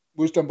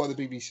 was done by the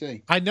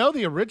BBC. I know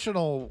the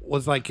original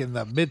was like in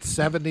the mid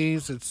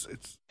 70s.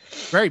 It's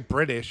very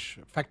British.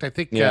 In fact, I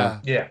think Yeah.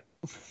 Yeah.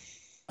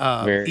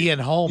 Very. Ian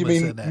Holm You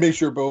is mean in it.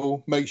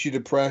 miserable, makes you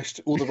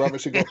depressed? All the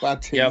rabbits have got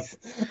bad teeth.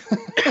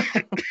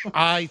 Yep.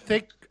 I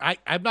think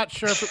I'm not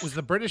sure if it was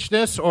the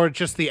Britishness or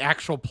just the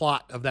actual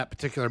plot of that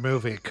particular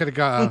movie. It could have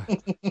gone.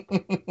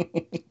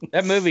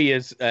 That movie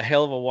is a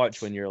hell of a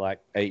watch when you're like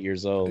 8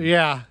 years old.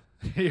 Yeah,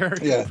 you're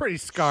Yeah. pretty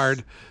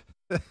scarred.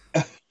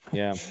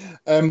 Yeah.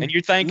 Um, And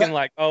you're thinking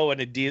like, oh,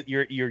 and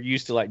you're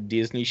used to like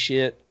Disney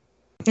shit,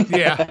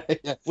 Yeah,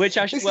 yeah. which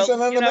I This well, is an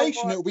you know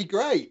animation. what? It'll be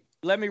great.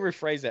 Let me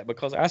rephrase that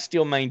because I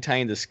still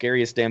maintain the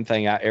scariest damn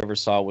thing I ever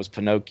saw was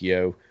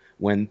Pinocchio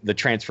when the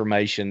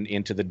transformation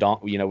into the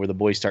where the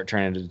boys start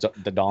turning into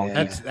the donkey.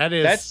 Yeah.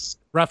 That's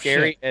rough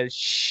scary shit. as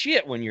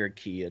shit when you're a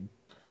kid.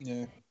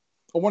 Yeah.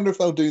 I wonder if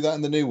they'll do that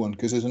in the new one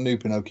because there's a new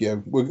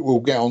Pinocchio. We'll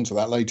get onto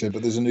that later,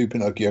 but there's a new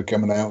Pinocchio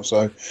coming out.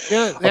 So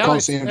Yeah, I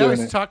can't see him they doing always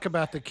it. talk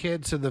about the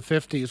kids in the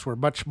 50s were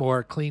much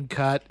more clean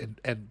cut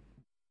and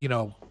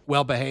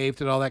well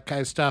behaved and all that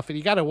kind of stuff. And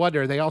you got to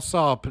wonder, they all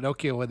saw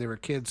Pinocchio when they were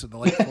kids in the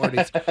late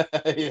 40s.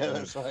 Yeah,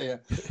 that's right. Yeah.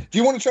 Do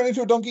you want to turn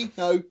into a donkey?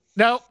 No,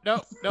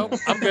 No,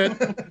 I'm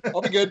good.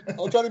 I'll be good.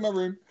 I'll turn in my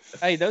room.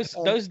 Hey,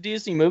 those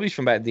Disney movies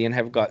from back then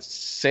have got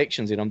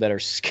sections in them that are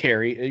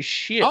scary as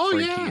shit Oh for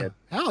a yeah, kid.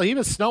 hell,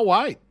 even Snow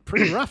White,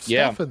 pretty rough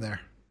Yeah. stuff in there.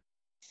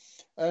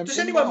 Does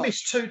in anyone March-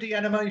 miss 2D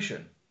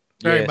animation?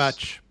 Very Yes.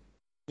 much.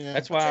 Yeah.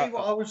 That's I'll tell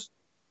why you what,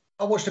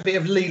 I watched a bit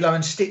of Lilo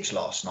and Stitch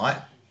last night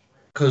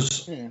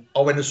because Yeah. I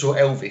went and saw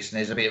Elvis, and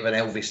there's a bit of an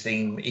Elvis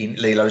theme in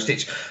Lilo and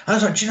Stitch. And I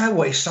was like, do you know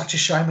what? It's such a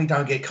shame we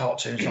don't get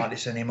cartoons like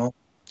this anymore.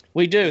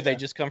 we do. They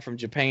just come from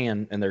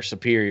Japan and they're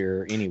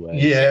superior anyway.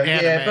 Yeah,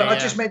 Anime, but I yeah.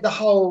 just meant the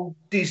whole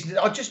Disney.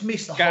 I just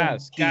missed the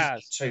Guys, whole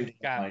guys, Disney 2D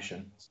guys.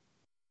 animation.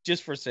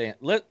 Just for a second,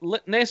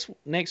 let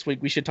next week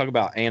we should talk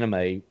about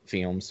anime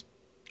films,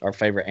 our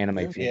favorite anime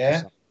films. or Yeah.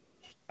 something.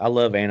 I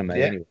love anime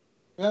Yeah. anyway.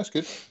 Yeah, that's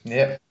good.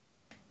 Yeah.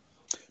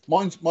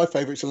 My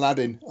favourite's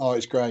Aladdin. Oh,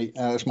 it's great.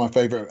 That's my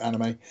favourite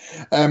anime.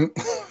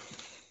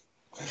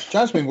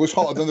 Jasmine was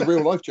hotter than the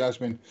real life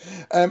Jasmine.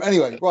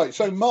 Anyway, right.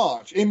 So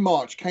in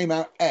March came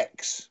out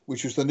X,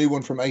 which was the new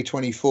one from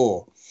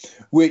A24,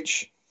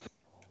 which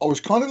I was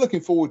kind of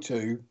looking forward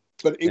to,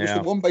 but it was Yeah.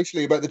 the one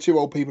basically about the two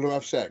old people who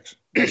have sex.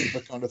 That's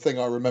the kind of thing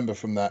I remember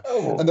from that.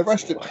 Oh, And the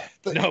rest of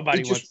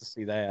Nobody it wants to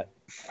see that.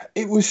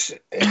 it was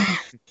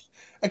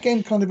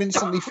again kind of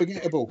instantly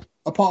forgettable.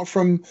 Apart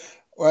from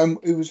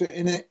who was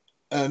in it?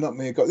 Not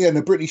me.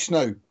 The Brittany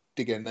Snow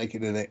did get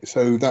naked in it,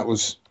 so that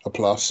was a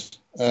plus.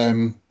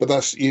 But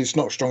it's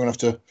not strong enough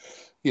to,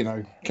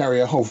 carry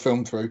a whole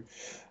film through.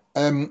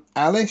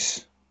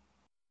 Alice,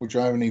 which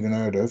I haven't even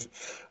heard of,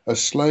 A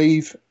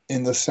Slave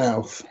in the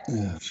South.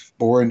 Ugh,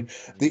 boring.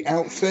 The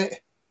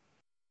Outfit.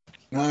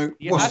 No.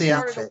 Yeah, What's I the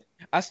started- outfit?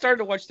 I started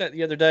to watch that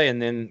the other day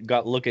and then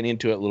got looking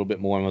into it a little bit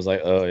more and was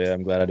like, oh yeah,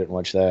 I'm glad I didn't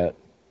watch that.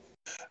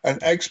 An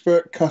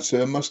expert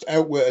cutter must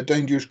outwit a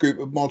dangerous group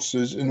of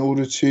monsters in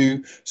order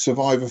to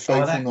survive a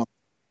fateful that- night.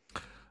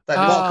 That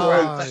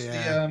Oh, that's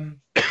yeah.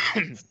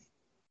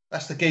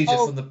 that's the geezer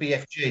Oh. from the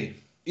BFG.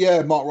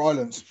 Yeah, Mark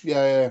Rylance.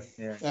 Yeah.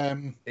 Yeah.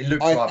 It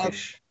looks I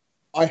rubbish.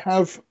 I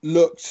have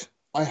looked.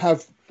 I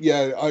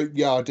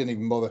didn't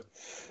even bother.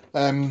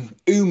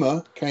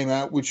 Uma came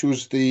out, which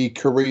was the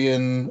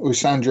Korean or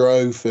Sandra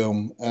Oh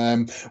film,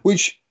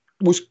 which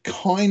was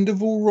kind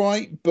of all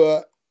right,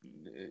 but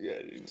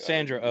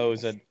Sandra Oh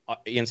is an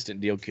instant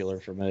deal killer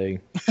for me.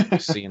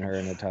 Seeing her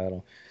in the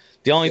title.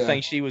 The only Yeah.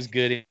 thing she was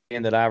good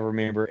in that I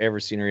remember ever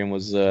seeing her in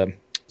was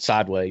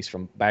Sideways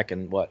from back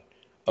in what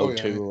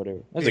 02 yeah. or whatever.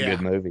 That's a Yeah.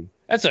 good movie.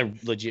 That's a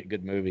legit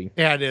good movie.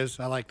 Yeah, it is.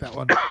 I like that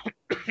one.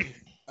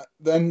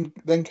 then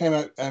came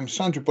out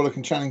Sandra Bullock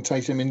and Channing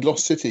Tatum in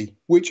Lost City,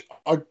 which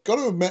I got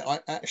to admit I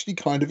actually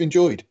kind of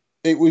enjoyed.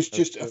 It was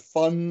just a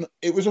fun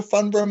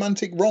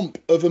romantic romp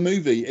of a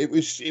movie. It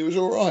was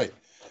all right.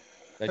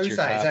 That's Who's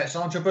that? Is that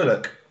Sandra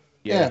Bullock?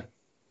 Yeah.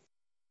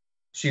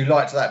 So you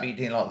liked that, but you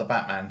didn't like the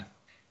Batman.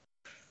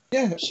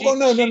 Yeah. She- Well,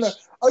 no.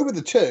 she's- Over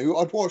the two,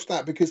 I'd watch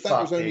that because that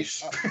Fuck was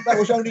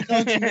only this.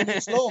 90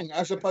 minutes long,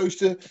 as opposed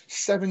to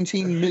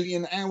 17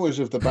 million hours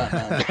of the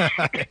Batman.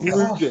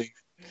 Brooding.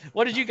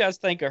 What did you guys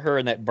think of her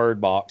in that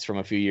Bird Box from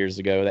a few years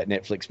ago? That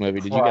Netflix movie?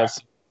 Did you guys?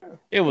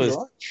 It was.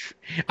 Right.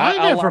 I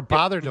never liked it.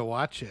 bothered to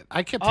watch it.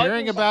 I kept I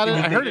hearing was- about it.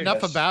 I heard Yes.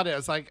 enough about it. I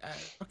was like,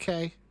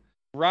 okay.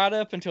 Right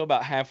up until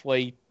about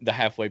the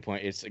halfway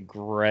point. It's a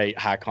great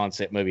high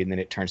concept movie, and then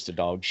it turns to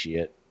dog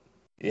shit.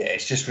 Yeah,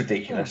 it's just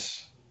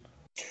ridiculous.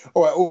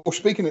 All right. Well,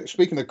 speaking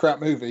of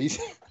crap movies,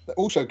 that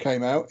also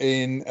came out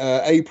in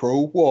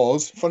April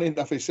was, funny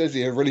enough, it says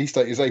here release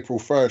date is April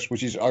 1st,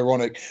 which is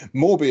ironic.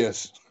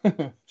 Morbius.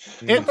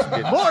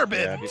 It's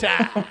morbid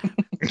time.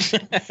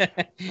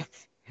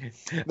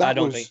 I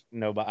don't think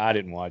but I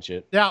didn't watch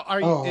it. Now, are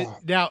you Oh.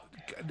 now?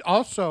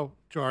 Also,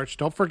 George,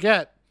 don't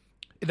forget,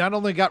 it not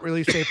only got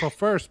released April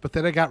 1st, but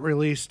then it got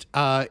released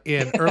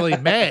in early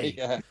May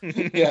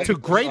yeah. to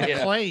great Yeah.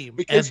 acclaim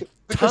Because and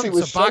it tons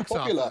was of so box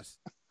popular. office.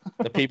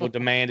 The people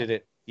demanded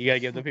it. You got to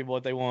give the people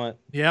what they want.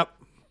 Yep.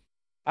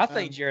 I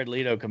think Jared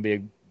Leto can be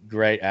a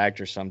great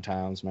actor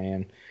sometimes,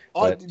 man.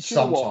 I, But do you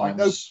know what?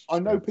 sometimes- I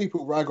know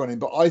people rag on him,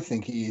 but I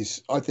think he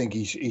is. I think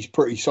he's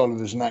pretty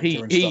solid as an actor.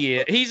 and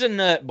stuff. He's a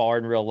nut bar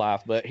in real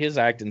life, but his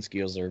acting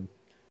skills are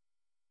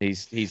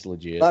he's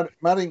legit.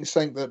 Matt Inks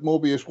think that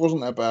Morbius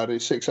wasn't that bad.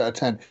 It's 6 out of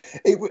 10.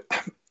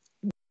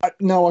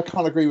 No, I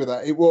can't agree with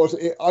that. It was.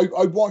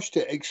 I watched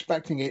it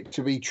expecting it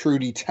to be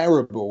truly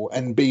terrible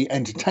and be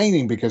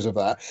entertaining because of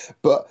that,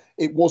 but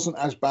it wasn't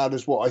as bad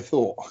as what I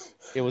thought.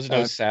 It was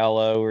no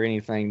Sallow or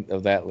anything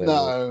of that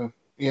level.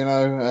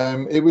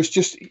 No, it was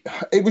just.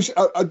 It was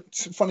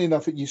funny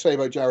enough that you say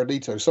about Jared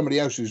Leto. Somebody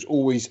else who's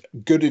always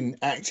good in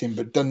acting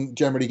but doesn't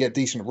generally get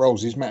decent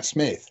roles is Matt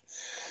Smith,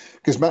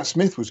 because Matt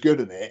Smith was good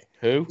in it.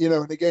 Who?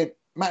 And again,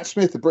 Matt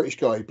Smith, the British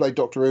guy, he played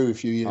Doctor Who a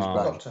few years back.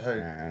 Doctor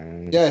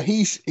Who. Yeah,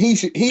 he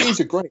is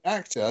a great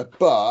actor,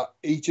 but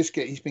he's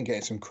been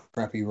getting some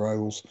crappy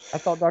roles. I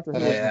thought Doctor Who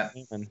Yeah.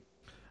 was human.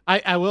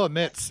 I will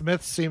admit,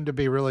 Smith seemed to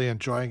be really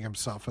enjoying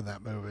himself in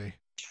that movie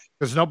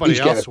because nobody He's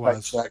getting else a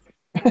was.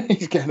 paycheck.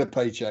 He's getting a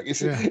paycheck.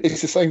 It's Yeah.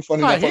 it's the same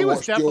funny Oh, enough. he I was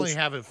watched definitely Jaws.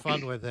 having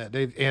fun with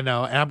it, and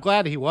I'm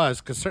glad he was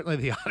because certainly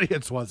the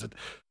audience wasn't.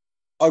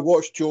 I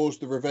watched Jaws: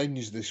 The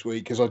Revenge this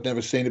week because I'd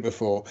never seen it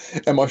before,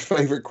 and my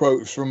favourite quote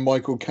was from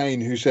Michael Caine,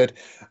 who said,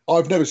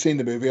 "I've never seen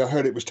the movie. I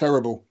heard it was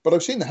terrible, but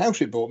I've seen the house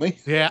it bought me."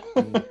 Yeah,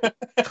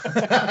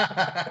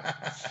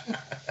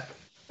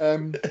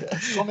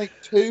 Sonic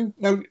 2.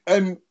 No,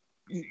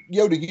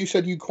 Yoda, you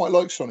said you quite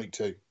like Sonic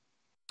 2.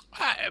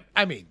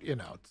 I mean,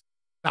 it's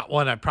not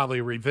one I'd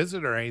probably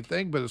revisit or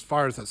anything, but as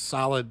far as a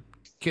solid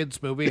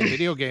kids movie and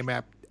video game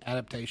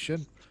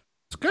adaptation,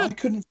 it's I good.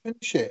 couldn't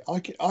finish it.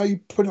 I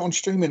put it on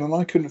streaming and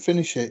I couldn't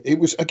finish it. It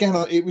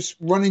was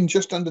running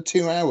just under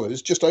 2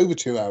 hours, just over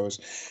 2 hours,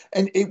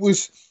 and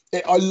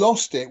I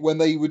lost it when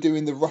they were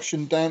doing the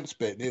Russian dance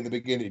bit near the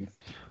beginning.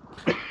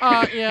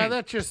 Yeah,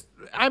 that just,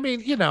 I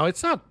mean,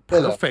 it's not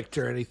perfect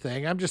or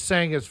anything. I'm just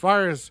saying, as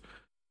far as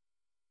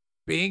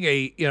being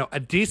a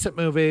decent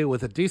movie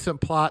with a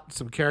decent plot,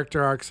 some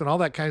character arcs, and all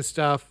that kind of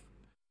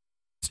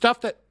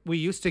stuff that we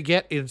used to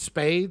get in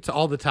spades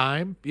all the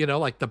time,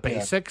 like the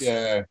basics.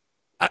 Yeah.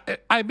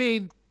 I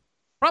mean,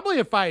 probably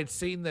if I had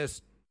seen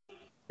this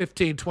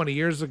 15, 20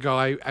 years ago,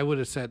 I would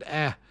have said,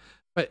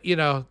 but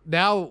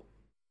now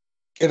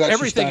It actually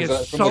everything stands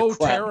out is from the so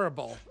crap.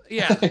 terrible.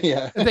 Yeah.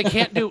 Yeah. They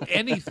can't do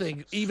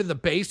anything, even the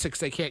basics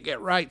they can't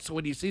get right. So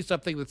when you see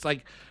something that's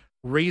like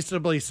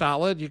reasonably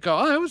solid, you go,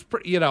 oh, it was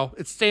pretty,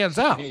 it stands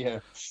out.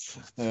 Yeah.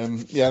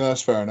 Yeah, no,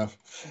 that's fair enough.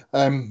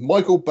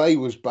 Michael Bay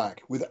was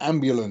back with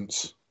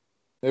Ambulance.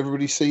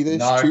 Everybody see this?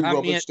 No. Two I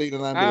Robert mean,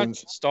 Steele I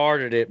Ambulance.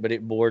 started it, but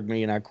it bored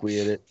me and I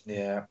quit it.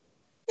 Yeah.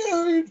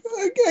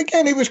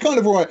 Again, it was kind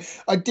of all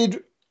right. I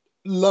did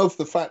love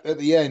the fact at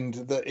the end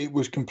that it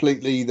was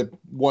completely the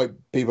white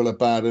people are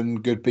bad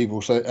and good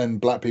people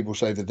and black people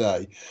save the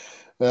day.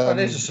 That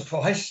is a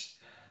surprise.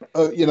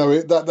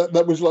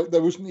 That was like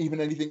there wasn't even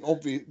anything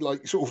obvious,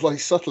 like sort of like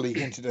subtly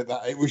hinted at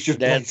that. It was just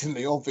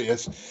blatantly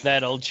obvious.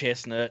 That old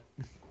chestnut.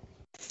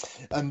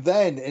 And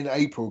then in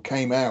April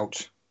came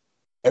out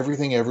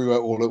Everything Everywhere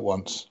All at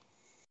Once.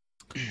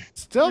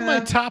 Still my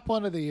Yeah. top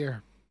one of the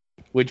year.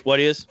 What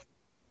is?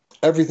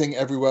 Everything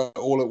Everywhere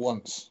All at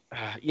Once.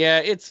 Yeah,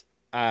 it's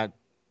all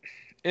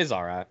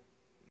right.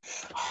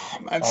 Oh,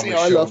 man, I'm see, with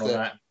I Sean loved on it.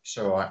 that. It's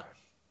all right.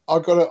 I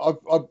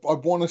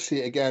want to see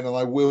it again, and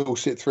I will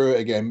sit through it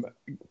again.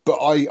 But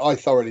I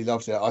thoroughly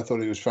loved it. I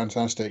thought it was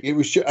fantastic. It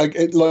was just,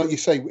 like you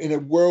say, in a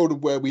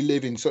world where we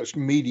live in such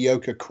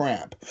mediocre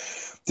crap,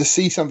 to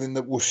see something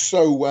that was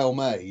so well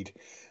made.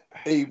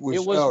 It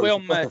was well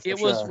made. made.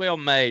 It was well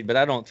made, but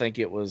I don't think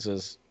it was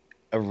as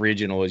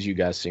original as you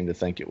guys seem to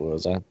think it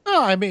was.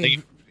 I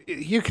mean,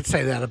 you could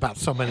say that about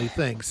so many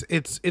things.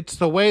 It's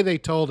the way they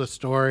told a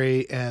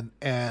story and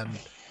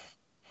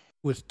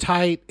was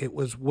tight. It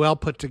was well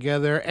put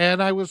together,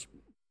 and I was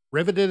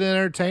riveted and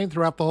entertained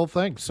throughout the whole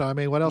thing. So, I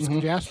mean, what else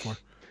could you ask for?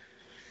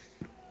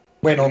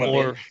 Went on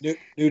More,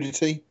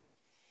 Nudity.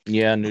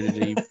 yeah,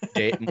 nudity,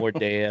 more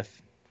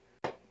death,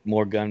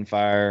 more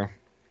gunfire,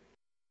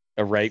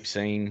 a rape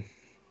scene,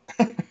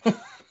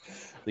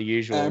 the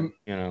usual,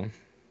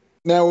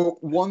 Now,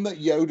 one that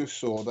Yoda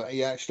saw that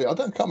he actually, I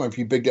can't remember if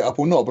you bigged it up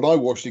or not, but I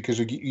watched it because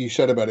you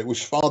said about it,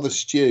 was Father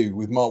Stew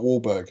with Mark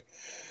Wahlberg,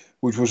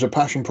 which was a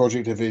passion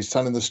project of his,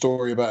 telling the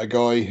story about a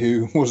guy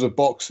who was a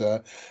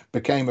boxer,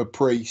 became a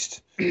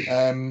priest,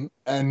 and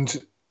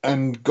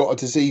got a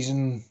disease,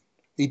 and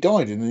he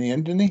died in the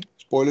end, didn't he?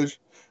 Spoilers.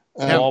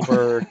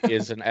 Wahlberg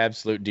is an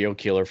absolute deal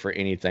killer for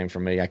anything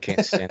for me. I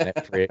can't stand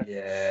that prick.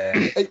 Yeah.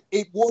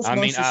 It was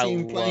nice to see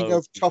him playing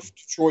a tough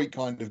Detroit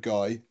kind of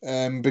guy,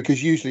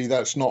 because usually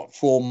that's not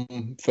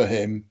form for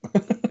him.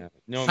 Yeah.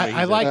 Normally,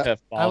 he's a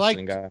tough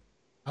Boston guy.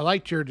 I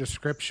liked your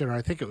description, or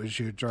I think it was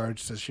you,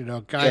 George. Says,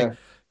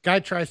 guy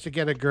tries to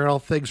get a girl,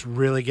 things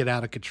really get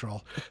out of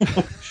control.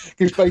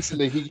 Because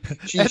basically,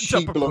 she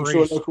belongs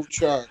to a local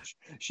church.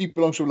 She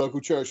belongs to a local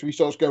church, so he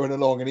starts going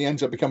along, and he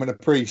ends up becoming a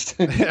priest.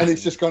 And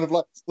it's just kind of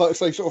like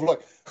say, sort of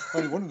like, I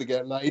only wanted to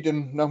get laid,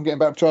 and now I'm getting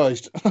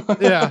baptized.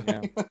 Yeah.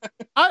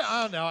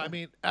 I don't know. I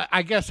mean,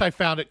 I guess I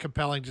found it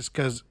compelling just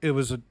because it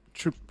was a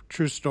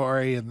true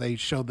story, and they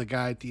showed the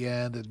guy at the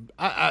end, and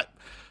I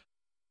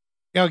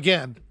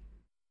again,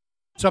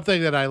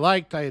 something that I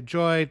liked, I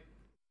enjoyed.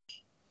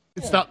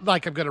 It's not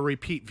like I'm going to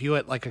repeat view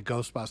it like a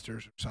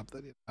Ghostbusters or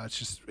something. You know,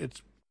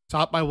 it's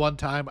out my one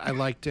time. I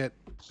liked it.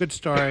 Good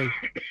story.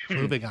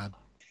 Moving on.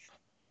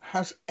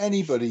 Has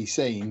anybody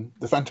seen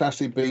the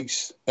Fantastic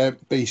Beasts,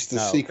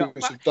 The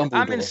Secrets of Dumbledore?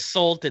 I'm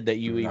insulted that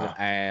you even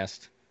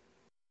asked.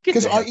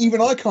 Because I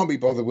can't be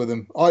bothered with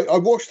them. I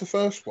watched the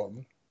first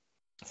one.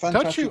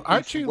 Fantastic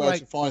Aren't you where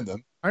to find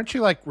them? Aren't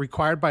you like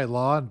required by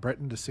law in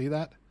Britain to see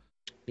that?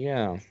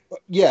 Yeah.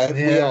 Yeah,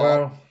 we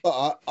are.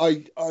 Well.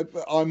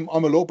 But I'm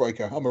a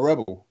lawbreaker. I'm a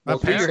rebel.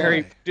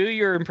 Do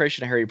your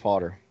impression of Harry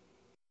Potter.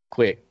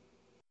 Quick.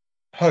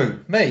 Who?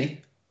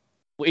 Me?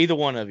 Well, either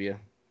one of you.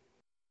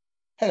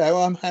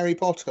 Hello, I'm Harry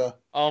Potter.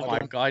 Oh my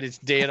God, it's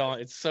dead on.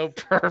 It's so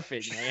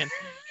perfect, man.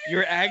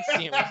 Your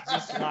accent was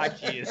just like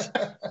his.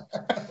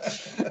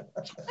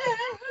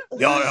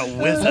 You're a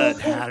wizard,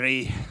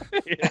 Harry.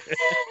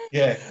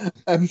 Yeah.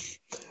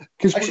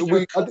 Because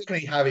we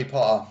Cockney Harry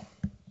Potter.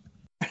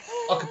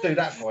 I could do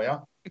that for you.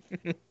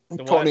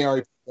 Cockney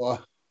Harry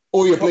Potter.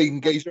 Or you're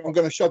bleeding geezer. I'm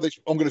going to shove this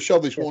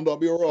wand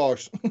up your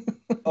arse.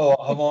 Oh,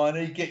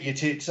 Hermione, get your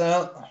tits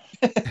out.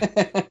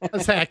 I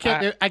say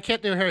I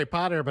can't do Harry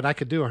Potter, but I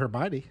could do a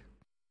Hermione.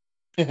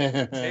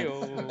 Hey.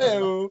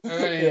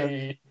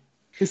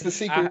 Because the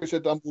Secrets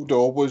of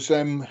Dumbledore was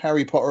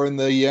Harry Potter and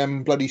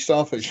the bloody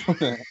starfish,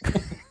 wasn't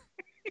it?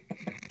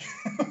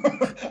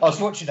 I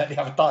was watching that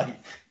the other day.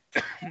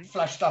 It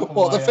flashed up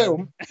on the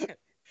film?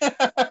 No,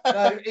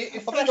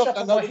 it flashed up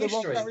on my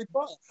history.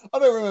 I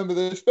don't remember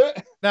this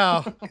bit.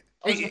 No.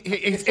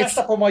 It flashed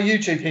up on my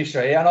YouTube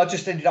history, and I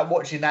just ended up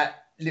watching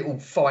that little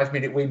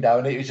 5-minute window,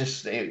 and it was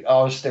just, I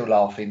was still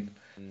laughing.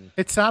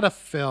 It's not a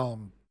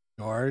film,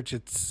 George.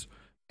 It's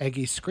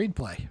Eggie's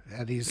screenplay,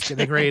 and he's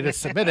getting ready to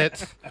submit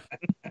it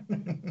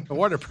to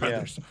Warner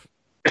Brothers.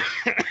 Yeah.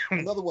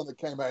 Another one that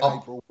came out in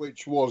April,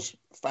 which was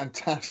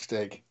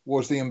fantastic,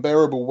 was The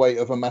Unbearable Weight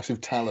of a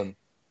Massive Talent.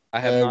 I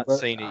have not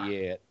seen it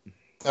yet.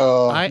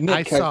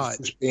 I saw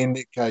it. Just being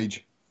Nick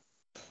Cage.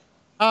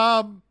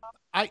 I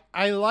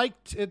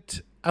liked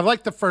it. I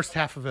liked the first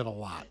half of it a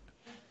lot.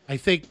 I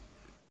think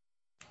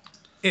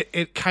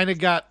it kind of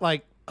got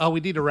like, oh, we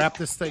need to wrap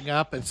this thing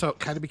up, and so it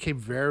kind of became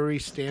very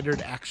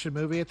standard action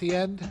movie at the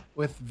end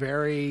with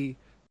very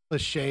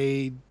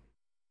cliched.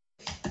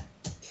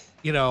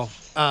 You know,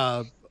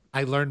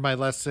 I learned my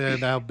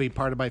lesson. I'll be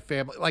part of my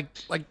family. Like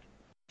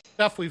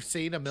stuff we've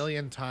seen a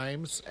million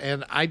times,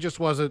 and I just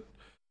wasn't.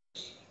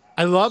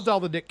 I loved all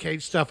the Nick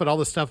Cage stuff and all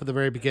the stuff at the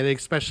very beginning,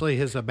 especially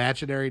his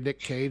imaginary Nick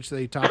Cage that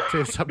he talked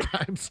to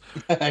sometimes.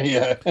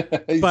 Yeah,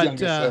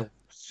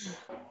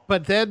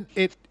 but then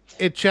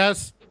it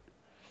just,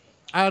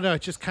 I don't know.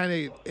 It just kind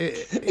of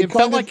it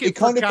felt like it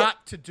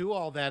forgot to do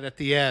all that at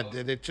the end,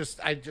 and I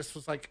just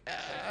was like,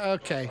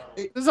 okay,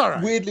 it's all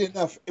right. Weirdly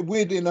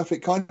enough,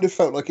 it kind of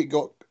felt like it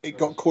got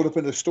caught up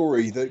in a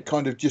story that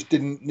kind of just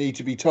didn't need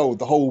to be told.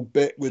 The whole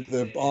bit with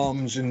the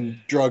arms and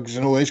drugs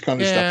and all this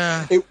kind of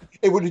stuff.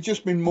 It would have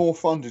just been more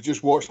fun to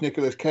just watch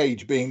Nicolas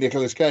Cage being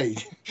Nicolas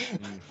Cage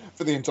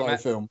for the entire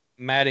film.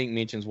 Matt Inc.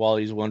 mentions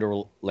Wally's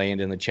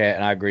Wonderland in the chat,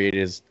 and I agree.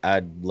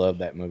 I love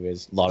that movie.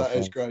 It's a lot of fun. That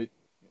is great.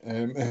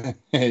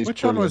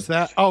 Which one was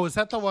that? Oh, is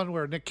that the one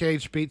where Nick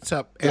Cage beats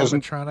up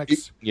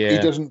animatronics? He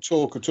doesn't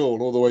talk at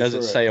all the way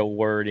doesn't through. Say a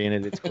word in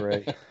it. It's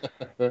great.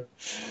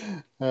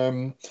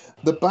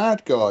 The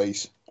Bad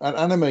Guys, an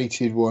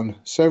animated one.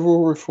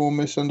 Several reformed,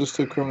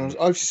 misunderstood criminals.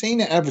 I've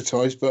seen it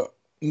advertised, but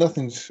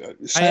nothing's.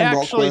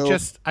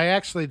 I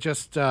actually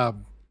just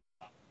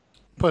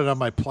put it on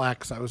my plaque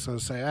because I was going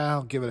to say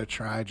I'll give it a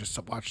try just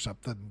to watch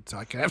something so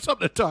I can have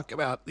something to talk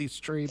about these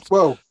streams.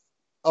 Well,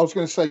 I was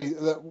going to say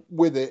that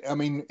with it, I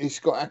mean, it's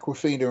got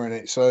Aquafina in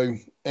it, so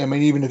I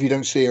mean, even if you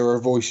don't see her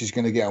voice is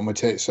going to get on my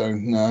tits. So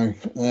no,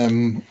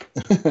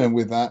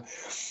 with that.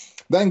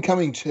 Then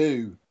coming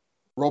to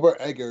Robert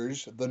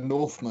Eggers, The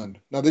Northman.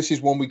 Now this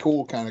is one we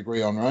all can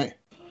agree on, right?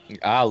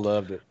 I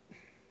loved it.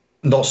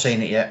 Not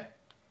seen it yet.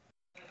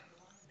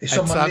 It's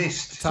on my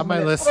list. It's on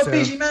my list. I'm a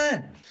busy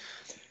man.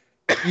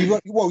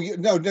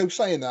 No,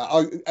 saying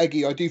that,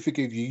 Eggy, I do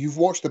forgive you. You've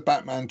watched the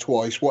Batman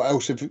twice. What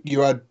else have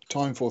you had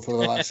time for the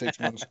last 6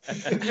 months?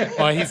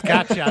 Well, he's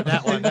got you on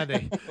that one,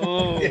 hasn't he?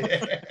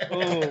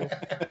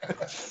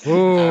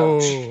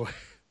 Oh,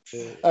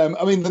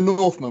 I mean, The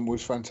Northman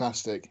was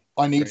fantastic.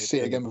 I need to see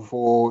it again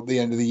before the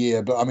end of the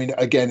year, but I mean,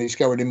 again, it's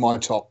going in my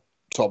top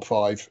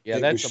 5. yeah,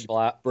 that's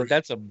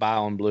a buy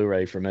on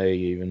Blu-ray for me,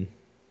 even.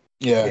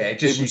 Yeah,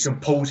 you can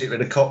pause it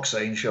with a cock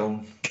scene,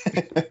 Sean.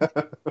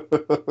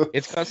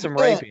 It's got some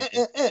rape in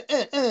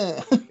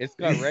it. It's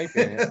got rape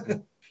in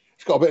it.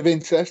 It's got a bit of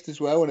incest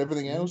as well and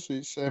everything else.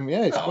 It's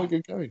it's quite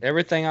good going.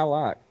 Everything I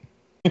like.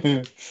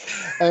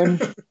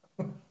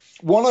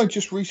 One I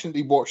just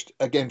recently watched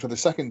again for the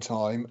second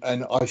time,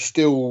 and I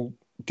still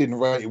didn't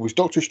rate it, was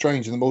Doctor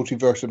Strange and the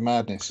Multiverse of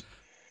Madness.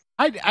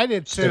 I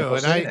did too,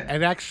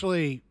 and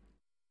actually,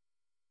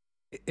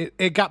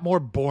 it got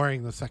more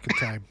boring the second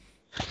time.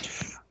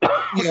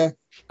 Yeah,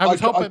 I was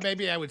hoping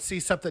maybe I would see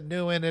something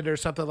new in it or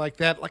something like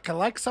that. Like I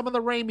like some of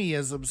the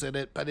Raimi-isms in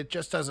it, but it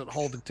just doesn't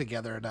hold it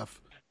together enough.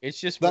 It's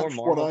just more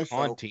Marvel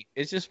content.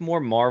 It's just more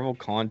Marvel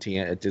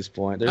content at this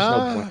point. There's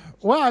no point.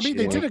 Well, I mean,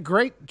 they did a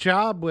great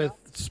job with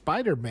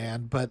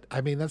Spider-Man, but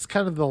I mean, that's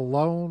kind of the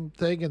lone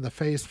thing in the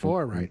Phase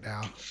 4 right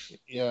now.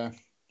 Yeah.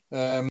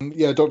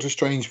 Doctor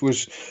Strange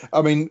was.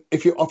 I mean,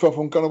 if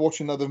I'm going to watch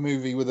another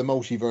movie with a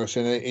multiverse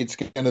in it, it's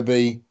going to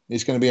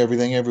be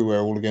everything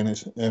everywhere all again.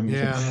 It's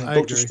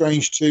Doctor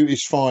Strange 2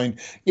 is fine.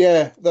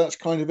 Yeah, that's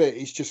kind of it.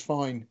 It's just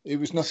fine. It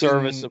was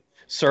nothing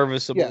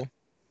serviceable. Yeah.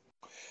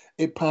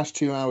 It passed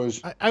 2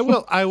 hours. I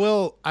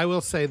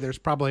will say there's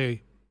probably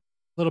a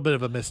little bit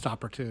of a missed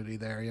opportunity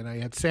there. You know, you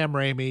had Sam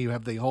Raimi, you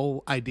have the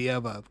whole idea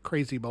of a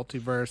crazy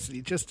multiverse, and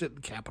you just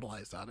didn't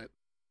capitalize on it.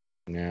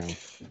 Yeah.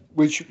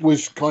 Which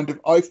was kind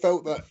of I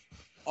felt that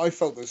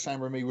Sam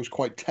Raimi was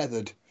quite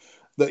tethered,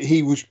 that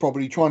he was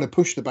probably trying to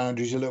push the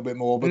boundaries a little bit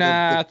more. But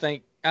I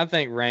think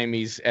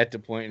Raimi's at the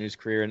point in his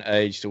career and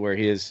age to where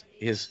his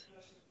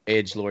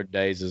edgelord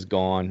days is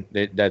gone.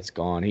 That's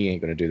gone. He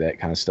ain't going to do that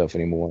kind of stuff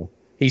anymore.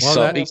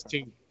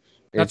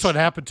 That's what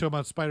happened to him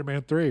on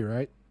Spider-Man 3,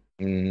 right?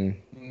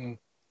 Mm-hmm.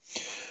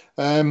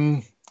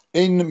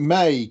 In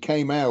May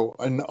came out,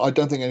 and I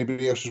don't think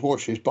anybody else has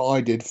watched this, but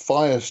I did,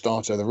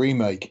 Firestarter, the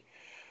remake.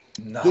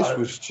 No. This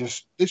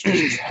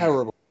was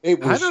terrible. I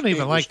don't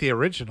even like the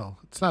original.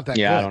 It's not that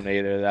good. Yeah, I don't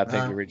either. I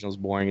think the original's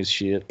boring as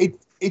shit.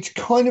 It's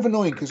kind of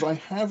annoying because I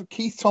have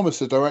Keith Thomas,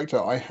 the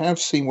director. I have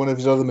seen one of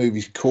his other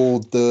movies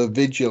called The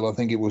Vigil, I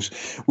think it was,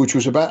 which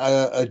was about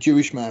a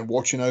Jewish man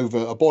watching over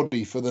a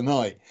body for the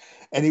night,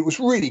 and it was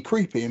really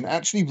creepy and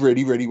actually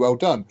really, really well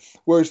done.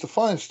 Whereas the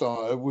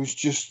Firestarter was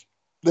just,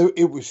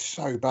 it was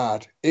so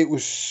bad. It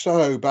was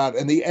so bad,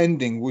 and the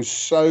ending was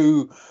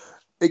so.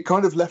 It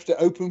kind of left it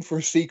open for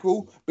a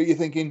sequel, but you're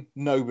thinking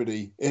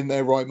nobody in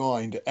their right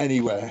mind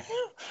anywhere,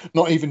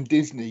 not even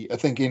Disney, are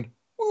thinking,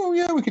 well,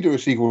 yeah, we could do a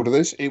sequel to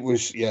this. It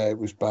was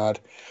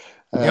bad.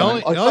 The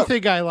only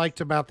thing I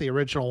liked about the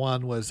original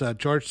one was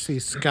George C.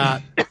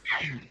 Scott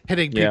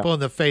hitting people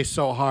in the face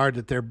so hard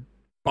that their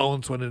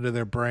bones went into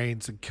their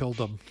brains and killed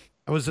them.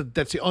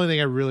 That's the only thing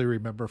I really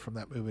remember from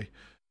that movie.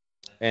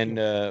 And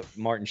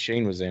Martin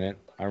Sheen was in it.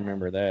 I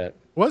remember that.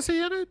 Was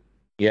he in it?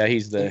 Yeah,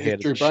 he's the head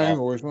of the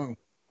shop. As well.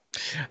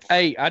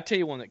 Hey, I tell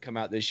you one that came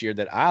out this year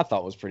that I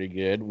thought was pretty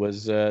good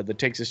was the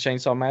Texas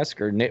Chainsaw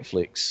Massacre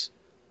Netflix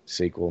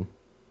sequel.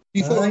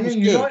 You thought it was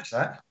good? Liked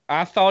that?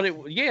 I thought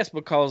yes,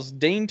 because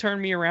Dean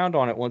turned me around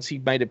on it once he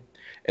made it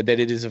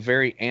that it is a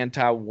very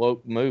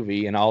anti-woke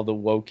movie and all the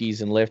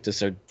wokies and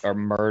leftists are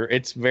murder.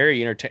 It's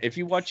very entertaining. If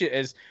you watch it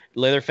as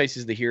Leatherface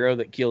is the hero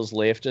that kills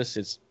leftists,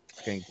 it's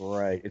fucking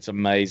great. It's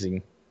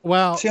amazing.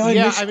 Well,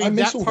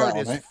 that part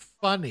is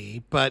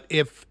funny, but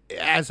if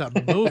as a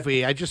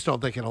movie, I just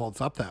don't think it holds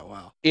up that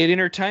well. It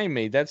entertained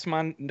me. That's the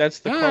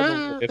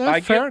cardinal. If I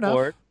get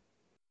bored,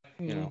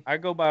 I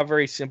go by a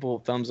very simple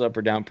thumbs up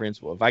or down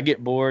principle. If I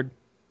get bored,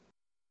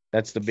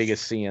 that's the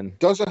biggest sin.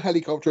 Does a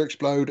helicopter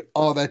explode?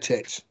 Are there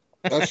tits?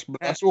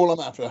 That's all I'm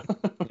after.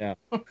 Yeah.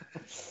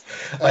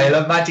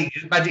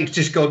 Magic's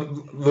just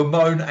gone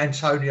Ramon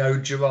Antonio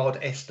Gerard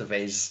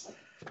Estevez.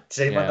 Does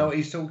anyone know what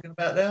he's talking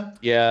about there?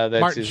 Yeah,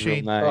 that's Martin his real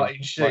name.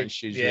 Martin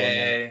Sheen.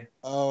 Yeah.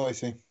 Oh, I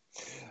see.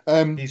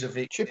 He's a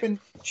victim.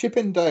 Chip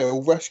and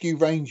Dale Rescue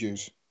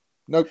Rangers.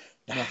 Nope,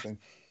 nothing.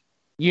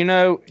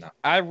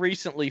 I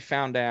recently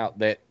found out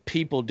that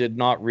people did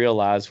not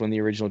realize when the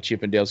original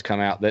Chip and Dale's come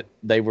out that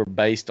they were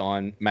based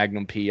on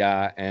Magnum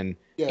P.I. and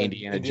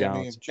Indiana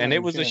Jones. And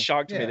it was a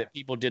shock to me that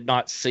people did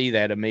not see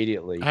that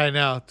immediately. I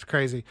know, it's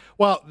crazy.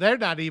 Well, they're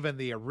not even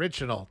the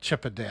original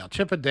Chip and Dale.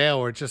 Chip and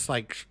Dale were just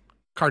like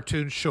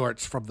cartoon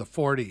shorts from the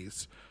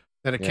 40s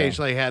that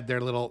occasionally had their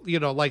little,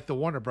 like the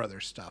Warner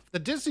Brothers stuff. The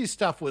Disney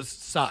stuff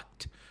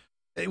sucked.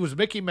 It was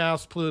Mickey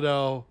Mouse,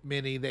 Pluto,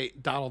 Minnie,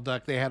 Donald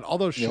Duck. They had all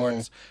those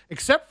shorts,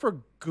 except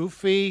for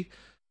Goofy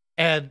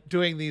and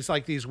doing these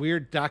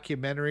weird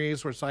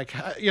documentaries where it's like,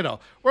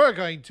 we're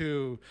going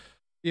to,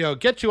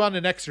 get you on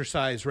an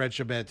exercise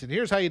regiment, and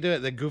here's how you do it.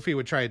 Then Goofy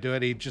would try to do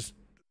it. He'd just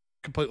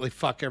completely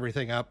fuck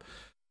everything up.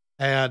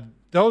 And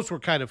those were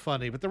kind of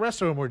funny, but the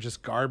rest of them were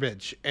just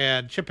garbage.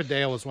 And Chip and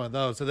Dale was one of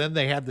those. And then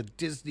they had the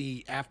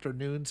Disney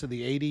afternoons in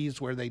the 80s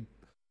where they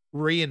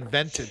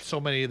reinvented so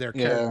many of their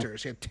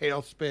characters. You had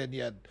Tailspin,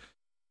 you had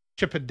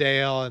Chip and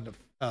Dale, and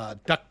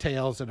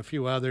DuckTales, and a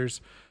few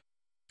others.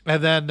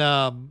 And then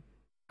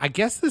I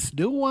guess this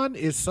new one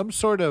is some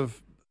sort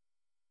of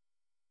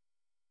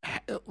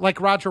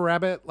like Roger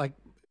Rabbit, like.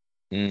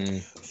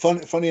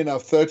 Funny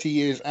enough, 30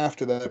 years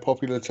after their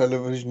popular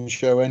television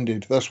show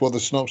ended. That's what the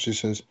synopsis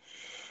says.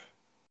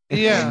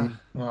 Yeah.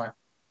 Right.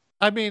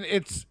 I mean,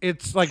 it's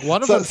like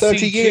one of them 30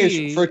 CG,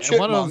 years for a and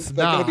one of chipmunk, them's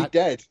they're going to be not.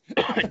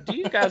 dead. Do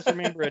you guys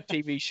remember a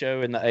TV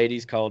show in the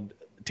 80s called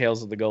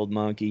Tales of the Gold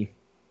Monkey?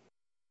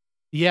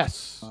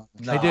 Yes,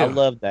 No. I do. I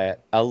love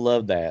that. I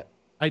love that.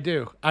 I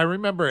do. I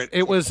remember it.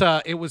 It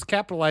was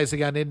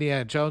capitalizing on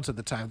Indiana Jones at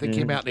the time. They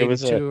came out in It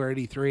was 82 or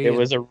 83. It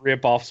was a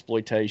rip-off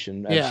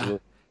exploitation. Yeah. Absolutely.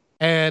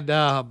 And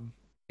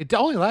it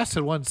only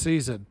lasted one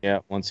season. Yeah.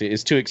 Once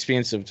it's too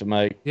expensive to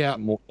make. Yeah.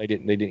 They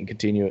didn't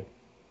continue it.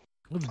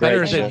 It was better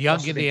Great than show. Young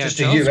Must have been Indiana just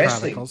a Jones US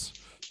thing. Chronicles.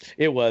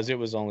 It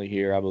was only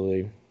here, I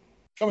believe.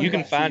 Coming You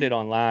can back find to- it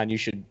online. You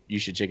should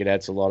check it out.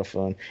 It's a lot of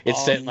fun. It's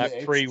Oh, set in yeah, like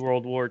it's-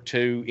 pre-World War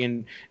II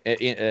in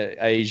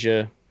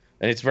Asia,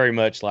 and it's very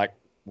much like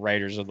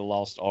Raiders of the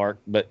Lost Ark,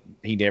 but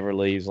he never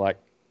leaves like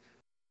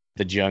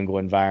the jungle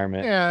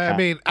environment. Yeah, I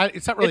mean,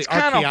 it's not really It's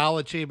kind of-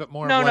 archaeology, but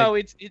more No, of no,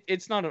 like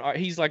it's not an art.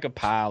 He's like a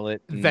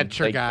pilot, and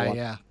adventure they go guy. on-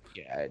 Yeah.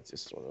 Yeah, it's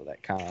just sort of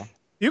that kind of.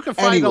 You can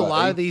find a Anyway.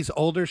 lot of these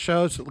older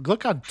shows.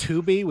 Look on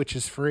Tubi, which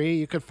is free.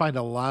 You can find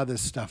a lot of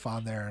this stuff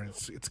on there.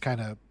 It's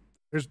kind of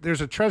there's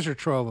a treasure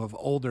trove of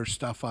older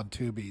stuff on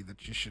Tubi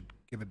that you should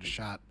give it a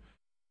shot.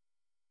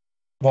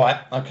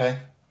 Right. Okay.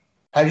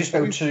 How do you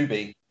spell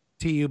Tubi?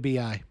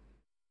 TUBI.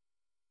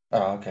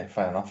 Oh, okay.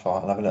 Fair enough. All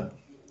right, I'll have a look.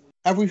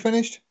 Have we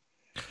finished?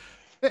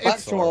 Back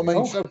It's, to our main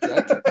Oh.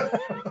 subject.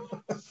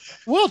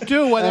 we'll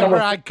do whatever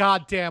I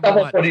goddamn want,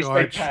 Everybody's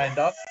big George.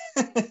 panda.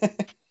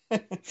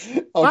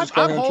 I'll just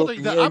carry I'm on holding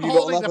talking the here, I'm and you lot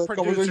holding will the have a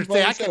producer's conversation by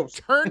thing. I can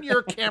yourselves. turn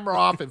your camera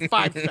off in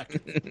 5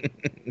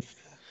 seconds.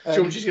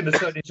 George is going to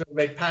turn into a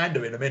red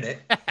panda in a minute.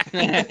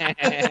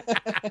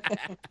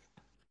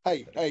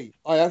 Hey,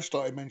 I have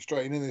started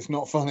menstruating and it's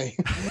not funny.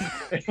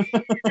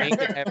 Men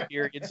can have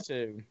periods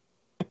too.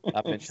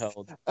 I've been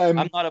told. Um,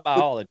 I'm not a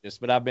biologist,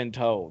 but I've been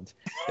told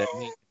that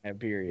men can have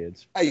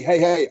periods.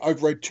 hey,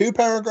 I've read 2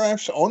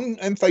 paragraphs on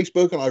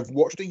Facebook and I've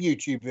watched a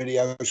YouTube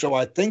video, so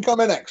I think I'm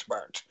an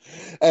expert.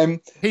 He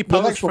The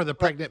posed next for one- the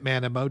pregnant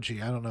man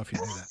emoji. I don't know if you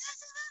knew that.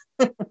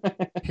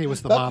 He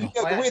was the That- model.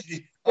 yeah,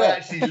 I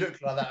actually look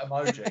like that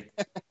emoji.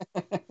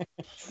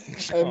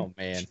 Oh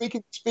man.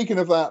 Speaking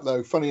of that,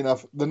 though, funny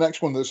enough, the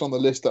next one that's on the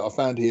list that I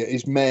found here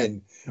is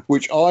Men,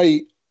 which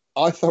I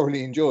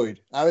thoroughly enjoyed.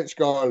 Alex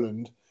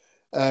Garland,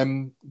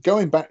 going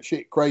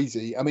batshit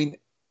crazy. I mean,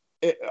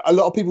 a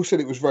lot of people said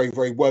it was very,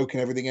 very woke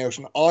and everything else,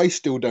 and I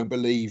still don't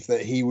believe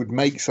that he would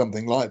make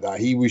something like that.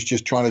 He was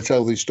just trying to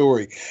tell this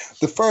story.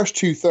 The first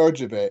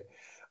 2/3 of it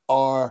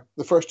are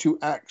the first 2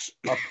 acts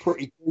are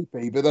pretty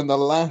creepy, but then the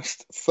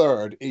last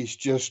third is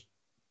just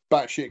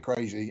batshit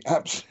crazy.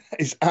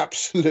 It's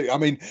absolute. I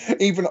mean,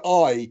 even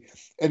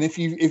and if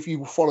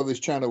you follow this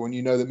channel and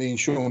you know that me and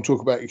Sean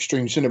talk about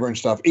extreme cinema and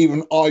stuff,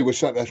 even I was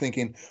sat there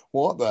thinking,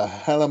 what the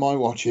hell am I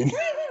watching?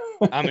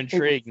 I'm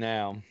intrigued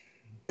now.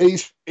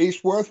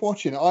 It's worth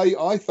watching.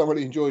 I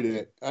thoroughly enjoyed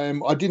it. I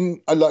like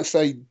to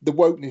say the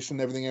wokeness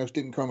and everything else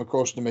didn't come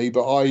across to me,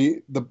 but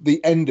the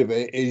end of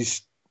it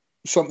is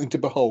something to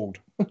behold.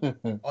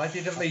 I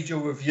didn't read your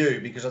review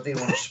because I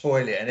didn't want to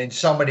spoil it, and then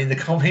someone in the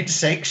comment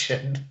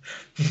section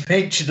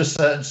mentioned a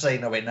certain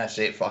scene. I went, "That's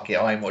it, fuck it,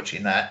 I ain't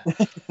watching that."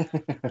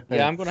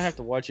 Yeah, I'm gonna have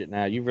to watch it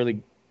now. You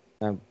really.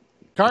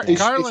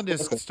 Garland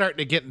is starting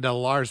to get into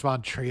Lars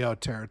von Trier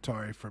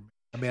territory for me.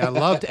 I mean, I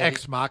loved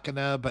Ex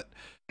Machina, but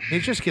it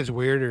just gets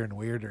weirder and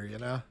weirder, you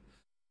know?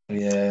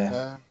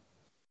 Yeah.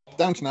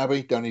 Downton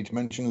Abbey, don't need to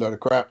mention, a load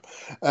of crap.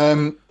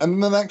 And then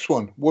the next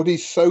one, what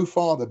is so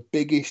far the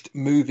biggest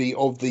movie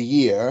of the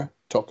year?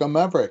 Top Gun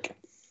Maverick.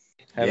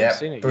 Haven't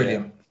seen it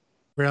Brilliant.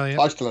 Brilliant.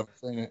 I still haven't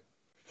seen it.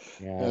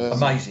 yet. Yeah.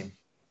 Amazing.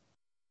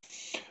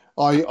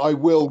 I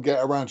will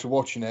get around to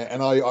watching it,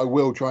 and I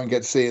will try and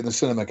get to see it in the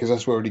cinema because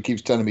that's where he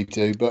keeps telling me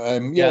to. But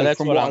Yeah, that's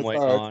from what I'm I've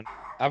waiting heard, on.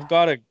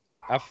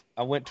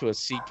 I went to a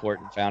seaport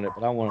and found it,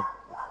 but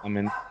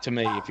to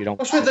me, if you don't,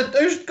 What's with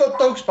who's got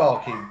dogs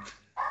barking?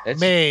 it's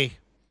Me.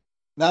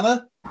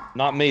 Nana.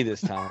 not me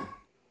this time.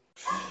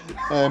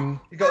 You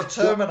got a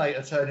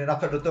Terminator turning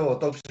up at the door.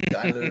 Dogs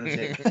are going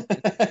lunatic.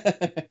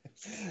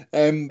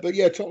 But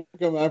yeah, Top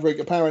Gun Maverick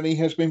apparently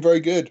has been very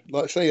good.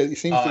 Like I say, it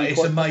seems to be It's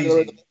quite popular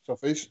at the amazing.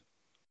 box office.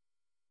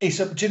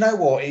 Do you know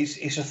what?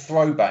 It's a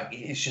throwback.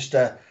 It's just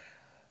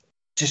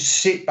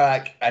sit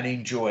back and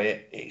enjoy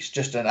it. It's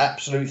just an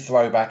absolute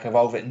throwback of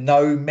all of it.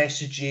 No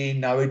messaging,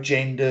 no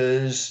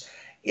agendas.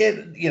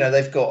 Yeah, you know,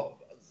 they've got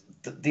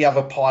the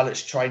other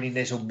pilots training.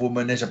 There's a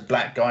woman, there's a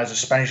black guy, there's a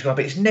Spanish guy,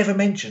 but it's never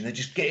mentioned. They're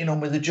just getting on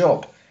with the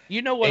job.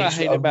 You know what It's I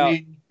hate a about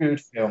really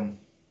good film.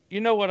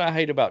 You know what I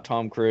hate about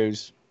Tom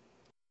Cruise?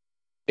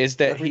 is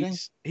that Everything?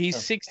 he's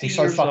 60 He's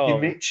so years fucking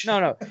old. rich.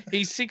 No,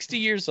 he's 60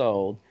 years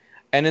old,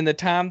 and in the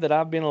time that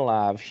I've been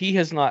alive, he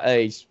has not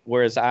aged.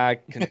 Whereas I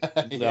can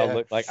Yeah.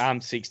 look like I'm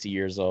 60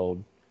 years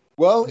old.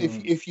 Well,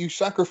 if you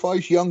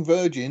sacrifice young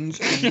virgins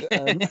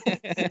and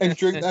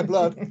drink their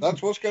blood,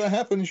 that's what's going to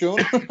happen, Sean.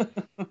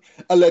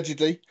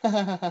 Allegedly.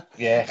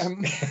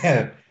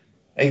 Yeah.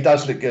 He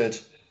does look good.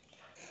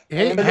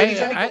 Hey, But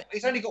hey,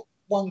 he's only got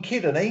one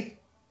kid, hasn't he?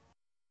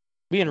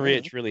 Being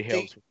rich really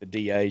helps with the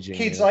de-aging.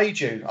 Kids you know?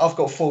 age you. I've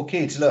got 4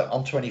 kids. Look,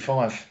 I'm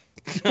 25.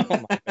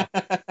 Oh my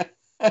God.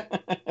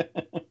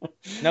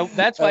 No,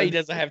 that's why he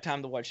doesn't have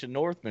time to watch The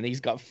Northman.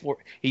 He's got 4.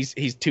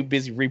 He's too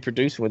busy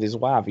reproducing with his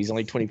wife. He's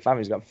only 25.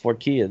 He's got 4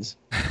 kids.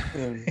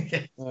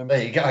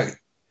 There you go.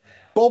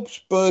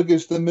 Bob's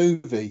Burgers, the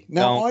movie.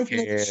 Now, Don't I've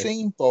never care.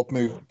 seen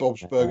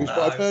Bob's Burgers, but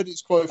I've heard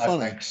it's quite No,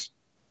 funny. thanks.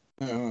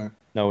 Oh,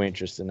 No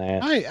interest in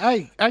that.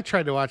 I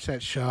tried to watch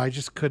that show. I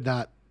just could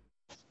not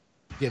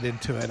get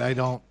into it. I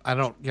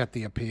don't get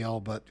the appeal,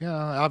 but you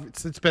know,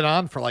 it's been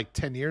on for like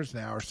 10 years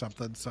now or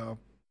something. So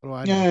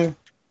what do I know?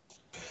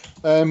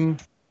 yeah.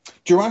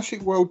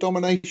 Jurassic World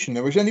Domination.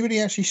 Now, has anybody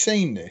actually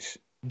seen this?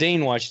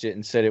 Dean watched it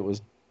and said it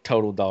was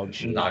total dog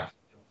shit. No.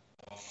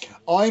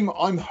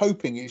 I'm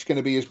hoping it's going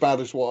to be as bad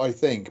as what I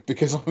think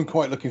because I'm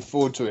quite looking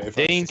forward to it. If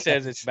Dean that's the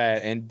says case. it's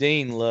bad, and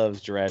Dean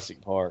loves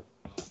Jurassic Park,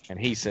 and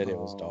he said it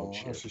was dog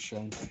shit. That's a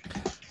shame.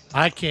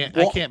 I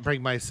can't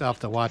bring myself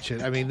to watch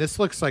it. I mean, this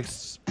looks like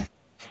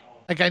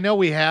I know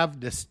we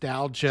have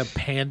nostalgia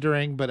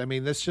pandering, but I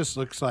mean, this just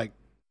looks like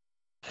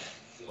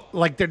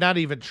they're not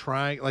even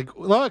trying. Like,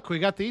 look, we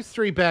got these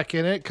 3 back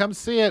in it. Come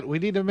see it. We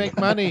need to make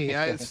money.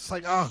 It's just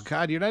like, oh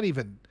God, you're not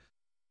even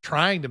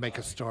trying to make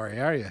a story,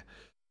 are you?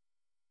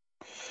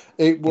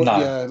 It was No.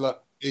 yeah,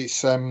 look,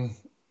 it's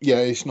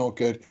it's not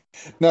good.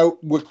 Now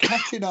we're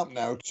catching up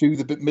now to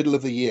the middle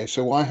of the year,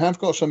 so I have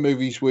got some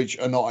movies which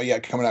are not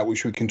yet coming out,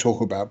 which we can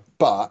talk about.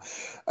 But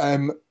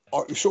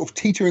sort of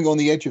teetering on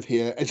the edge of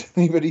here. Has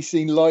anybody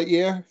seen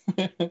Lightyear?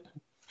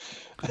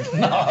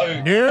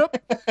 No. Nope.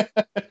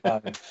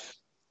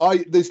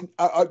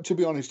 To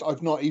be honest,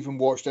 I've not even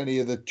watched any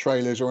of the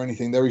trailers or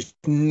anything. There is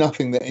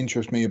nothing that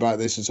interests me about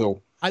this at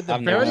all. The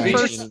I've never very seen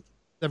first it.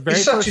 The very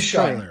It's such first a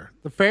shame. trailer.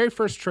 The very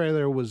first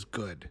trailer was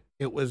good.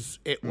 It was.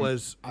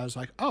 I was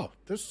like, oh,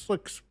 this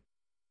looks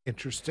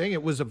interesting.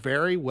 It was a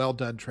very well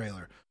done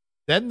trailer.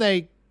 Then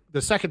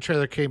the second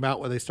trailer came out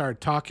where they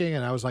started talking,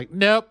 and I was like,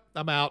 nope,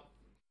 I'm out.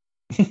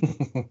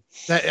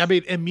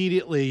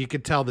 Immediately you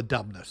could tell the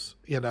dumbness,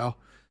 you know,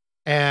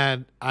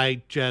 and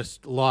I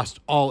just lost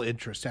all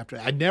interest after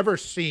that. I'd never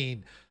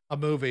seen a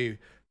movie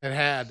that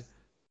had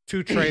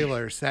 2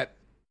 trailers that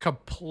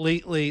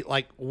completely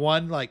oh,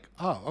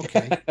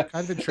 okay,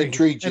 kind of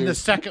intrigued, and the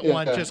second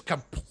one just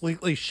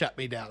completely shut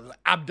me down. Like,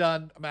 I'm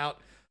done, I'm out.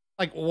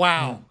 Like,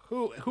 wow,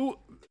 who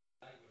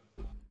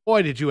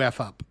boy, did you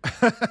F up.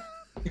 I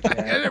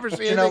never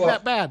see anything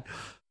that bad.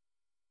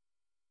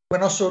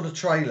 When I saw the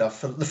trailer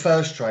for the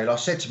first trailer, I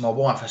said to my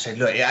wife, I said,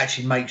 look, it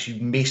actually makes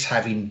you miss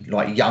having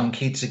like young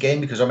kids again,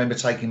 because I remember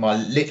taking my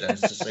little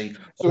ones to see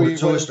all the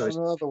Toy Stories.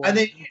 And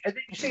then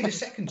you see the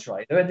second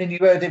trailer, and then you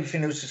heard everything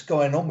that was just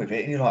going on with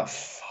it, and you're like,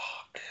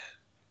 fuck.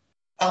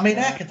 I mean,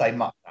 how could they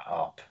muck that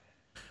up?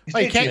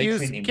 Well, you can't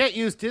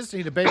use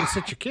Disney to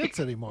babysit your kids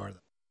anymore.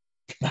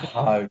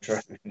 No, true.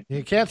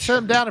 You can't sit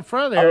them down in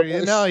front of there.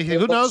 You know,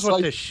 who knows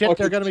what the shit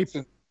they're going to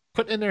be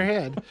putting in their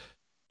head.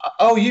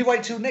 Oh, you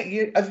wait till next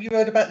year. Have you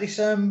heard about this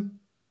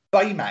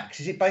Baymax?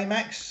 Is it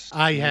Baymax?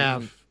 I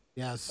have.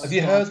 Yes. Have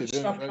you heard the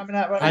stuff coming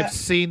out right now?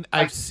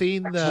 I've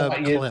seen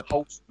the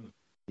clip.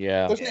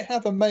 Yeah. Doesn't it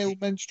have a male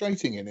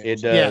menstruating in it?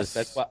 It does. Yes.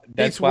 That's why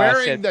He's I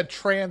wearing said, the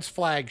trans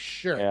flag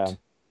shirt. Yeah.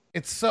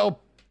 It's so.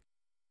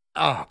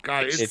 Oh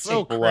God, it's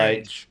so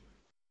blatant. cringe.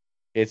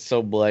 It's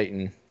so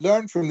blatant.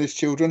 Learn from this,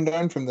 children.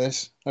 Learn from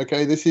this.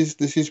 Okay, this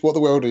is what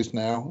the world is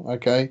now.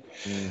 Okay.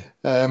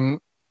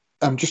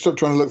 I'm just trying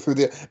to look through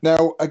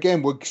now.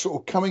 Again, we're sort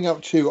of coming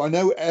up to. I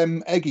know,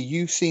 Eggy,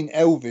 you've seen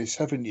Elvis,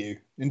 haven't you?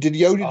 And did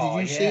Yoda?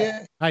 Did you see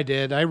it? I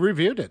did. I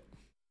reviewed it.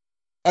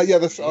 Yeah, I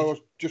was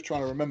just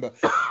trying to remember.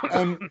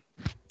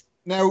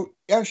 Now,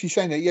 actually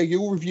saying that, yeah,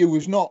 your review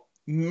was not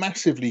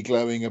massively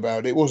glowing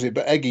about it, was it?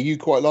 But Eggy, you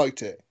quite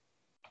liked it.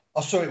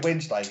 I saw it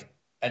Wednesday,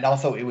 and I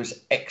thought it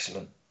was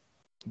excellent.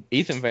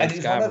 Ethan Van And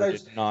it's one of Sciver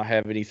those- did not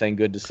have anything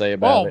good to say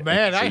about it. Oh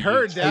man, I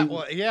heard that Who-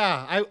 one.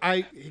 Yeah,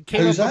 I it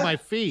came Who's up on that? my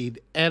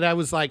feed, and I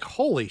was like,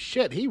 "Holy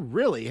shit, he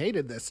really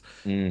hated this."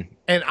 Mm.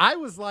 And I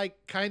was like,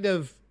 kind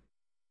of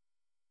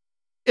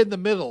in the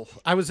middle.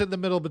 I was in the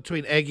middle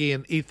between Eggy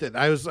and Ethan.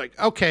 I was like,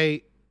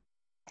 okay,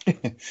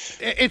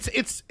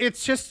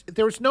 it's just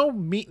there was no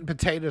meat and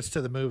potatoes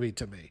to the movie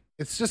to me.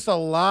 It's just a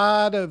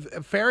lot of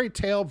a fairy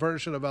tale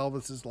version of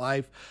Elvis's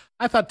life.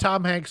 I thought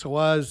Tom Hanks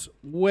was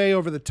way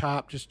over the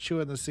top, just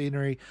chewing the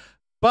scenery.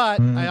 But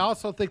I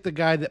also think the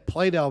guy that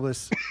played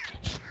Elvis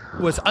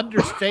was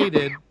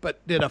understated,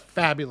 but did a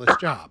fabulous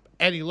job,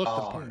 and he looked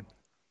the part.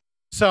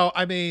 So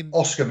I mean,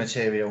 Oscar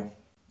material.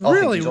 I think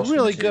really, he's Oscar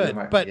really material, good.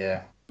 mate. But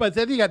yeah. but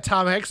then you got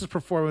Tom Hanks'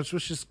 performance,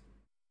 which is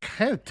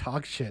kind of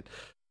dog shit.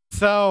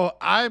 So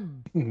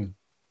I'm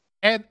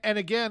And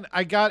again,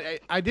 I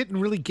didn't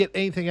really get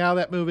anything out of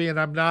that movie, and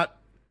I'm not.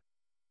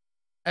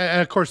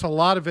 And of course, a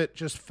lot of it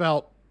just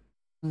felt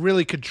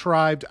really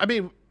contrived. I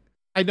mean,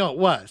 I know it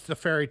was the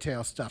fairy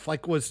tale stuff.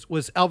 Like, was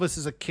Elvis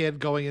as a kid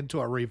going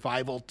into a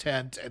revival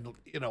tent and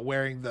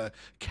wearing the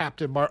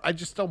Captain Marvel? I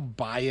just don't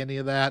buy any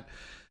of that.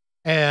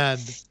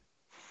 And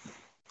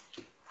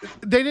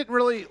they didn't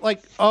really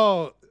like.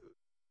 Oh,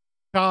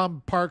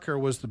 Tom Parker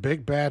was the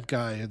big bad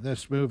guy in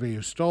this movie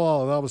who stole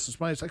all of Elvis's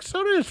money. It's like,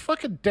 so did his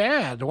fucking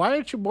dad. Why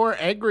aren't you more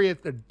angry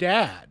at the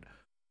dad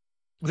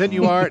than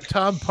you are at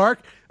Tom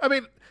Parker? I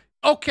mean,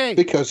 okay,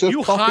 because of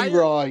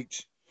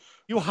copyright.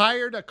 You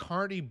hired a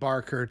Carney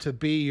Barker to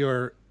be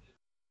your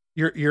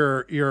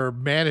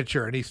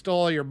manager, and he stole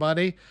all your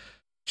money.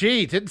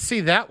 Gee, didn't see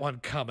that one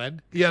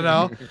coming,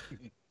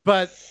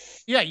 But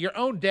yeah, your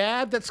own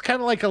dad. That's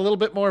kind of like a little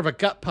bit more of a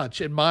gut punch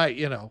in my,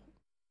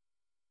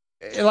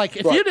 Like,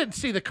 if you didn't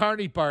see the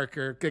Carney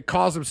Barker that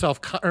calls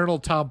himself Colonel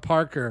Tom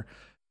Parker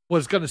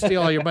was going to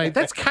steal all your money,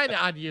 that's kind of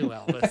on you,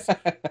 Elvis.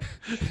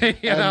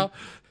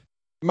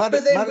 But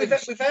then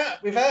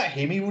without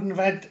him, he wouldn't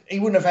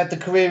have had the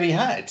career he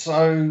had.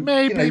 So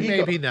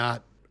maybe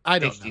not. I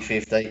don't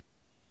 50-50.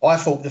 I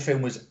thought the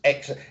film was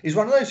excellent. It's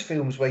one of those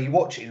films where you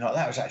watch it and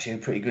that was actually a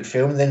pretty good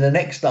film, and then the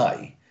next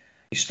day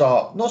you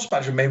start not so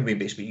much remembering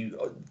bits, but you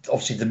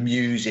obviously the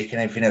music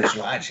and everything else.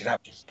 You're like, actually,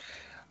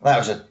 that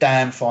was a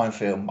damn fine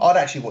film. I'd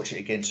actually watch it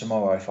again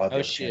tomorrow if I had the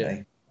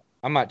opportunity.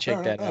 I might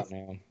check that out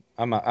now.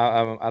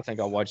 I think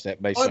I'll watch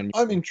that based on.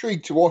 I'm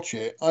intrigued to watch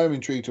it. Now,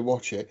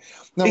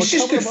 it's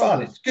just good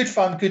fun. It's good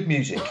fun, good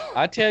music.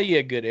 I tell you,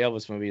 a good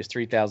Elvis movie is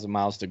 3,000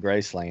 Miles to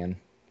Graceland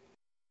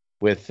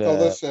with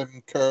that's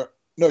Kurt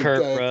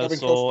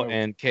Russell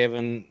and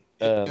Kevin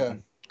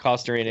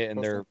Costner in it,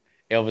 and they're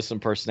Elvis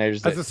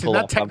impersonators that pull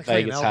off on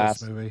Vegas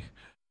Heist. Movie.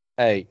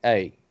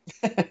 Hey.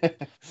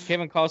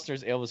 Kevin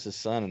Costner's Elvis's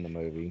son in the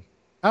movie.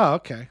 Oh,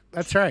 okay,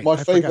 that's right. My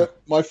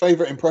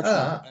favorite impression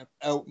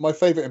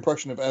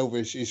of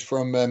Elvis is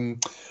from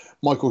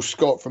Michael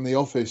Scott from The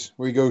Office,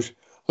 where he goes,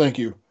 "Thank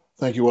you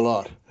a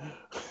lot."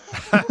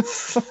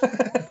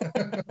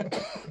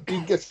 He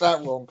gets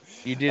that wrong.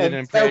 You did an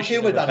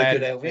impression. Val Kilmer done a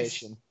good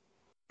Elvis.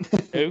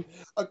 Who?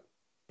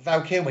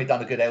 Val Kilmer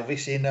done a good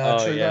Elvis in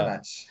True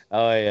Romance.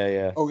 Oh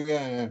yeah. Oh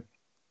yeah.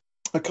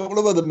 A couple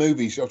of other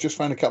movies. I've just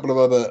found a couple of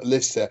other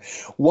lists there.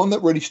 One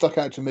that really stuck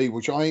out to me,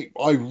 which I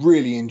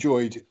really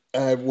enjoyed,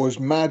 was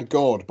Mad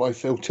God by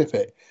Phil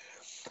Tippett.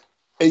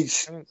 I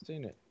haven't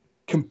seen it.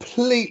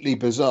 Completely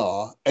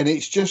bizarre, and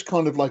it's just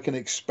kind of like an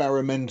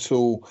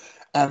experimental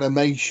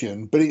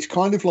animation, but it's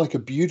kind of like a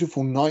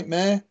beautiful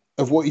nightmare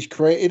of what he's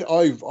created.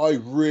 I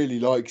really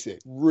liked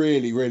it.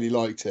 Really, really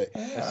liked it.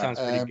 That sounds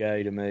pretty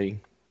gay to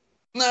me.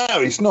 No,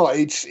 it's not.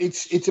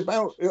 It's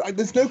about.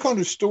 There's no kind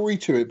of story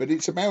to it, but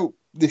it's about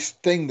this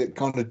thing that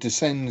kind of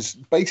descends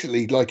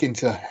basically like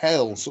into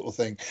hell, sort of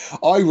thing.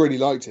 I really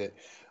liked it.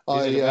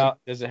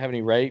 Does it have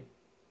any rape?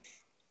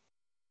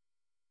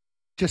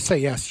 Just say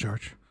yes,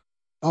 George.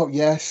 Oh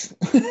yes.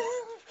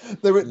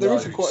 There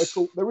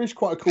is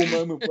quite a cool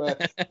moment where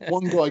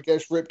one guy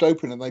gets ripped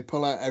open and they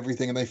pull out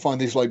everything and they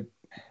find this like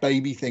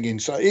baby thing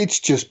inside. It's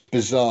just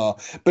bizarre,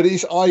 but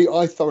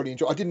I thoroughly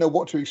enjoy. I didn't know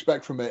what to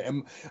expect from it,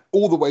 and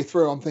all the way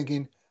through, I'm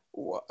thinking,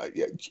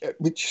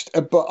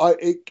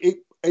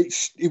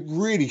 it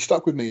really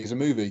stuck with me as a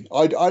movie.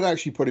 I'd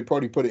actually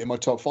probably put it in my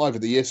top 5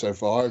 of the year so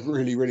far. I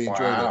really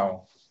enjoyed it.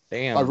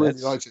 Damn, I really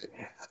liked it.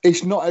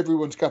 It's not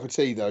everyone's cup of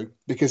tea though,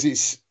 because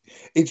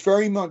it's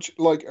very much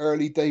like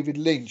early David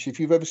Lynch. If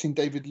you've ever seen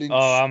David Lynch,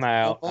 I'm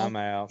out.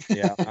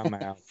 Yeah, I'm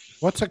out.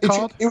 What's it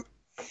called?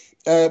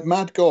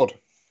 Mad God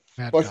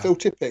by Phil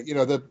Tippett.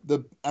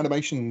 The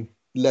animation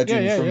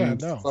legend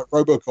from like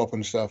RoboCop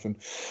and stuff, and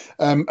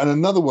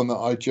another one that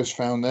I just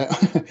found there.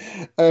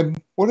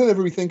 What did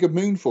everybody think of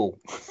Moonfall?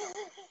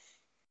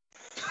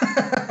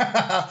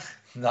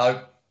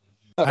 No,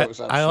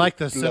 I like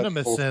the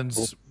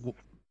CinemaSins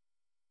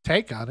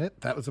take on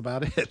it. That was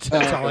about it.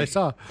 That's all I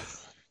saw.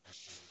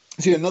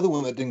 See, another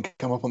one that didn't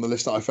come up on the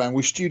list that I found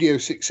was Studio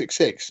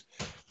 666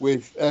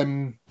 with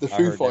the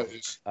Foo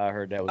Fighters. I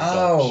heard that was.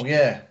 Oh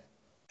yeah.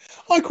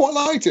 I quite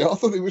liked it. I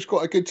thought it was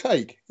quite a good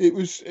take. It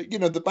was,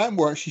 the band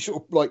were actually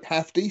sort of like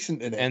half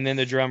decent in it. And then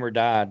the drummer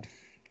died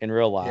in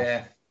real life.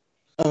 Yeah.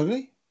 Oh,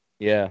 really?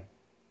 Yeah.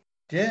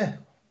 Yeah.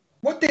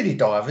 What did he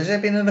die of? Has there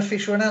been an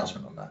official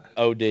announcement on that?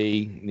 OD,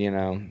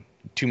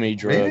 too many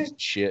drugs. Really?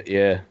 Shit,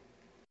 yeah.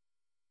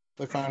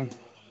 They found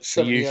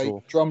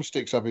 78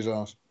 drumsticks up his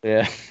ass.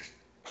 Yeah.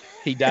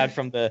 He died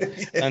from the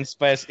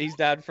He's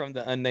died from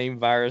the unnamed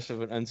virus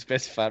of an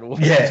unspecified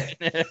origin.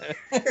 Yeah.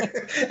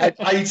 And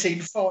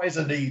 18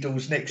 Pfizer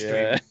needles next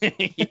to him.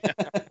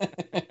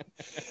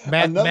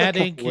 Matt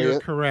Ink, you're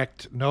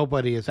correct.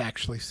 Nobody has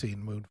actually seen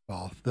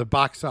Moonfall. The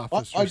box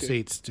office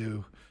receipts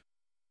do.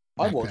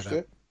 I watched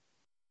it.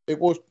 It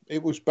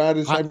was bad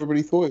as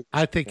everybody thought.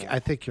 I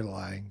think you're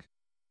lying.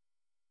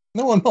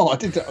 No, I'm not. I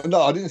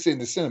didn't see it in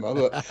the cinema.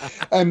 But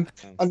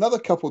another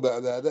couple that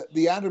are there,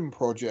 the Adam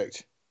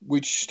Project,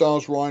 which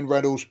stars Ryan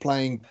Reynolds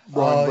playing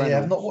Ryan Reynolds. Yeah,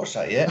 I've not watched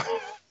that yet.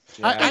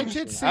 I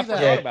did see that. I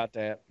forgot about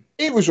that.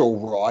 it was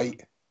all right.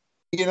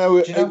 You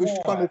know, Do you know it was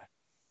why? kind of.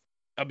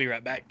 I'll be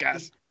right back,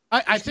 guys.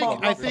 I It's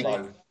Mark think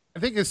Ruffalo.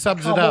 it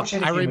sums can't it up. watch I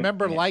anything with-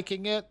 remember yeah.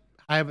 liking it.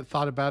 I haven't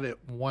thought about it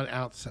 1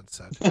 ounce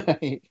since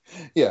then.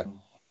 Yeah.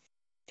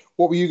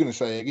 What were you going to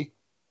say, Iggy?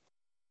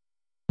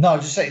 No,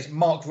 just say it's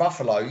Mark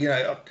Ruffalo. You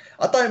know,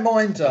 I don't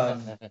mind.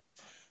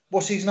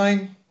 What's his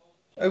name?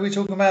 Who are we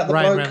talking about? The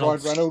Ryan bloke?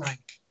 Reynolds. Ryan Reynolds.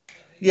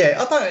 Yeah,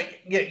 I don't.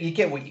 Yeah, you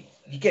get what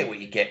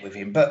you get with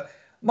him, but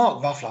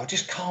Mark Ruffalo, I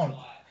just can't.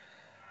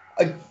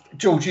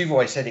 George, you've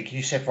always said it. Can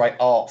you separate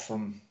art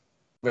from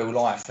real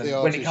life? And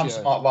The when it artist, comes yeah.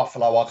 to Mark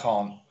Ruffalo, I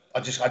can't. I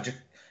just.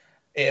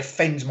 It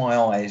offends my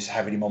eyes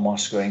having him on my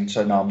screen.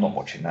 So no, I'm not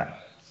watching that.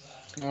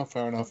 Oh,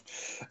 fair enough.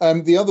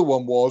 The other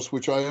one was,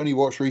 which I only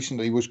watched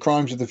recently, was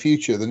Crimes of the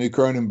Future, the new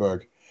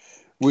Cronenberg,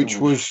 which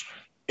was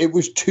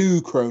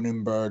too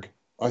Cronenberg.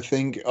 I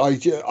think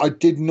I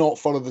did not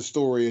follow the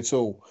story at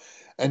all,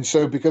 and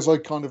so because I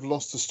kind of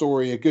lost the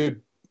story a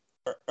good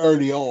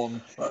early on,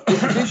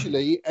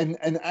 visually and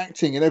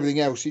acting and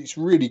everything else, it's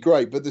really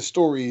great, but the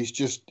story is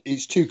just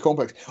it's too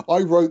complex.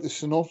 I wrote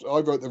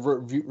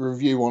the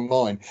review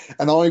online,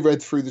 and I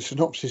read through the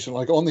synopsis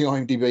like on the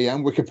IMDb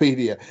and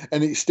Wikipedia,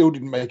 and it still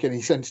didn't make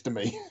any sense to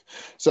me.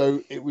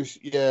 So it was,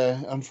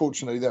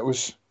 unfortunately, that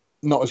was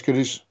not as good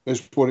as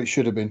what it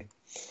should have been.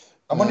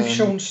 I wonder if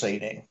Sean's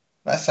seen it.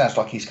 That sounds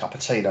like his cup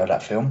of tea, though.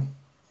 That film.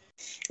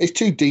 It's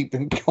too deep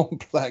and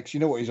complex. You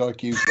know what his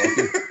IQ's like.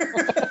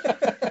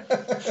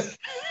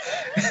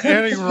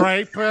 Any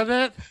rape in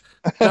it?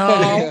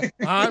 No,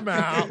 I'm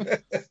out.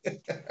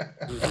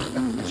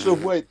 So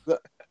wait,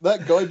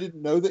 that guy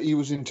didn't know that he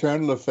was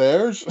Internal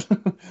Affairs?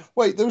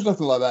 Wait, there was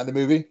nothing like that in the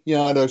movie.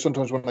 Yeah, I know.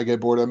 Sometimes when I get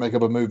bored, I make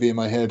up a movie in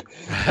my head.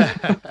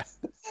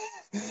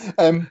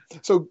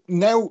 So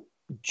now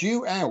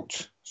due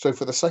out. So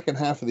for the second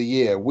half of the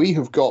year, we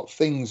have got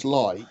things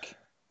like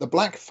The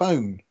Black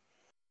Phone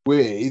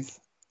with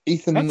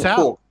Ethan That's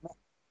Hawke. out.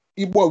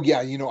 Well,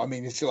 yeah, you know what I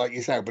mean. It's like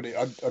it's out, but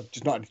I've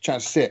just not had a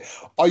chance to see it.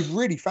 I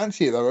really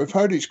fancy it though. I've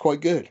heard it's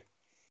quite good.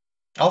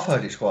 I've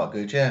heard it's quite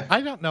good. Yeah. I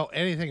don't know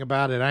anything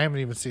about it. I haven't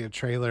even seen a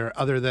trailer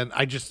other than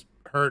I just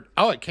heard,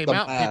 it came The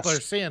out. Mask. People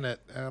are seeing it.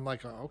 And I'm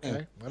like, oh,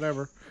 okay,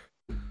 whatever.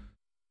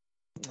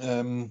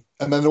 And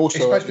then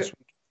also, It's supposed to-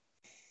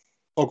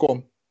 oh, go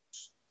on.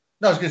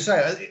 No, I was going to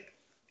say.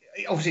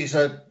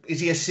 Obviously,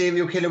 is he a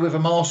serial killer with a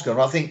mask on?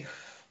 I think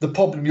the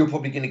problem you're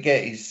probably going to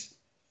get is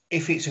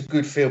if it's a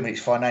good film and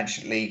it's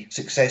financially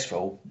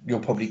successful,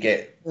 you'll probably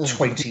get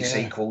 20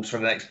 sequels for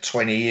the next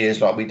 20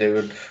 years, like we do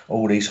in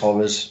all these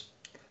horrors.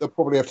 They'll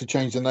probably have to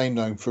change the name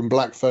now from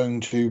Black Phone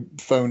to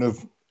Phone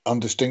of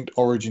Undistinct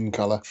Origin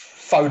Color.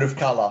 Phone of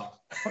colour.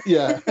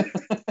 Yeah.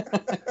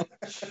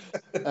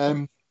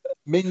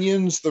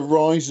 Minions: The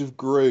Rise of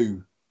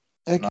Gru.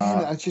 Again,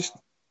 No.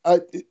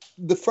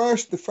 the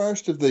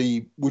first of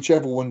the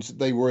whichever ones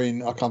they were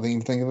in, I can't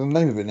even think of the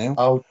name of it now.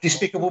 Oh,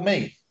 Despicable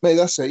Me. Mate,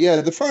 that's it.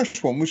 Yeah, the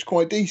first one was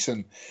quite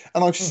decent,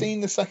 and I've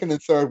seen the second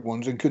and third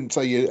ones and couldn't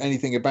tell you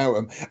anything about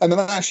them. And then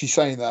actually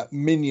saying that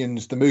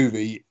Minions the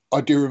movie,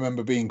 I do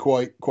remember being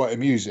quite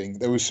amusing.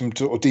 There was some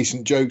sort of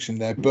decent jokes in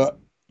there, but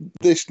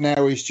this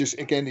now is just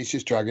it's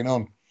just dragging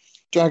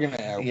it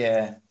out.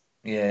 Yeah,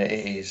 it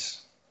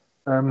is.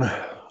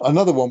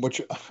 Another one which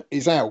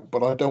is out,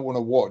 but I don't want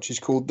to watch, is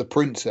called The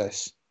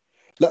Princess.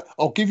 Look,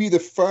 I'll give you the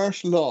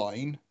first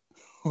line.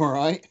 All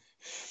right.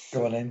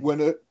 Go on in.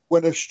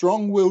 When a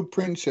strong-willed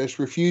princess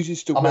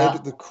refuses to I'm wed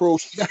out. the cruel...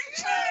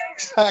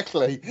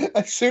 Exactly.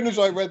 As soon as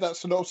I read that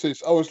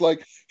synopsis, I was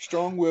like,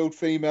 strong-willed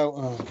female...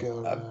 Oh,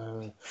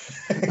 God.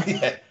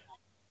 Yeah.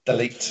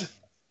 Delete.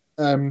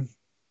 The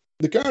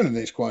girl in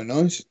it's quite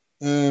nice,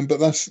 but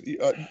that's...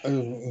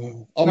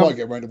 I might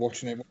get around to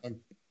watching it.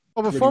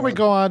 Well, before we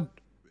go on,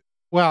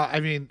 well,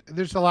 I mean,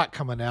 there's a lot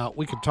coming out.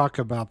 We could talk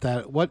about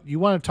that. What you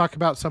want to talk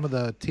about? Some of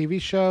the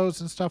TV shows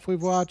and stuff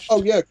we've watched.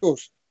 Oh, yeah, of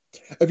course.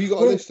 Have you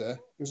got a list there?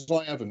 Because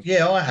I haven't.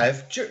 Yeah, I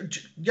have.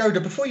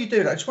 Yoda, before you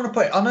do that, I just want to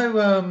put. I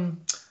know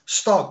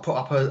Stark put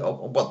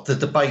up the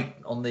debate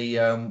on the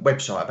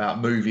website about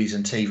movies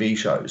and TV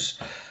shows.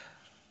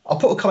 I'll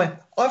put a comment.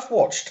 I've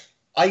watched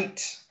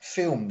 8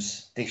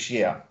 films this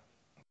year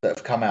that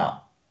have come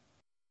out.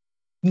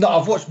 No,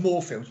 I've watched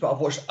more films, but I've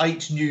watched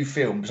 8 new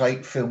films.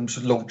 8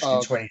 films launched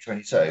in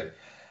 2022,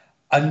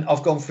 and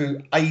I've gone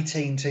through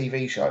 18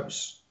 TV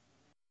shows.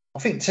 I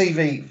think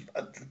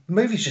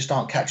movies just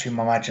aren't capturing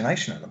my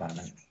imagination at the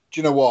moment. Do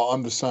you know what?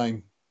 I'm the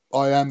same.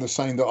 I am the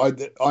same.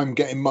 That I'm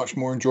getting much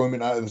more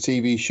enjoyment out of the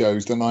TV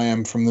shows than I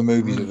am from the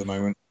movies at the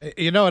moment.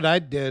 You know what I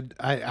did?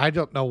 I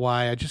don't know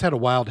why. I just had a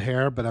wild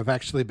hair, but I've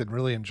actually been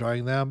really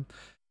enjoying them.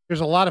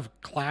 There's a lot of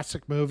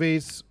classic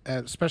movies,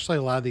 especially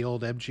a lot of the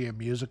old MGM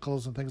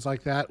musicals and things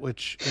like that,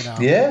 which,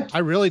 I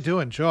really do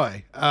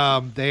enjoy.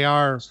 They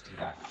are,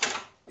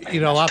 a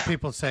lot of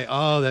people say,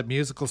 oh, that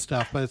musical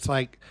stuff, but it's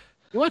like,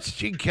 you watch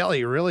Gene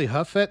Kelly really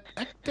hoof it.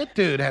 That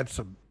dude had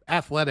some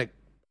athletic.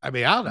 I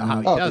mean, I don't know how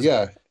he does.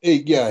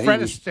 Yeah,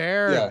 Fred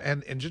Astaire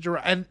and Ginger,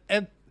 and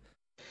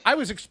I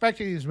was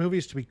expecting these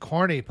movies to be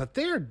corny, but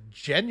they're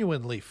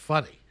genuinely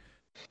funny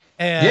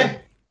and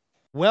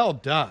well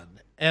done.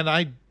 And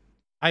I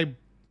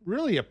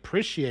really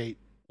appreciate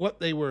what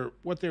they were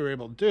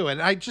able to do. And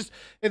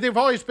they've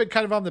always been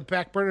kind of on the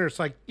back burner. It's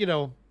like,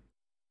 you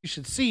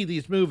should see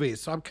these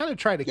movies. So I'm kind of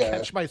trying to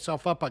catch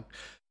myself up on.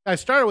 I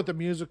started with the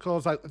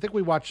musicals. I think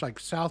we watched like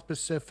South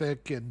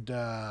Pacific and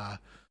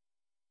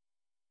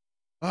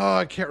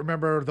I can't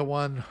remember the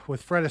one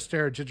with Fred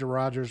Astaire and Ginger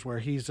Rogers where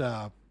he's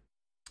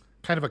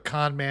kind of a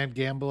con man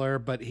gambler,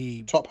 but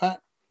Top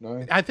Hat?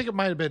 No. I think it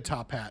might have been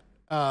Top Hat.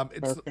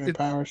 American in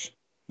Paris?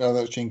 No,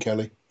 that was Gene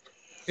Kelly.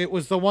 It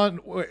was the one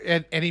where,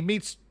 and he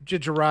meets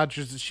Ginger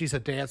Rogers and she's a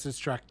dance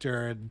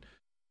instructor and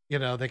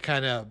they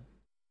kind of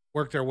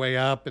work their way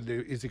up and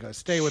is he going to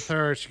stay with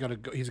her? He's going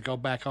to go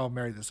back home,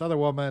 marry this other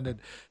woman. And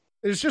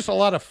there's just a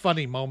lot of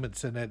funny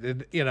moments in it.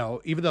 And,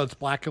 even though it's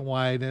black and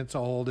white and it's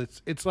old,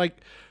 it's like,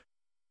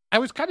 I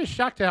was kind of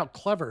shocked at how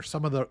clever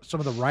some of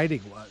the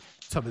writing was.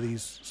 Some of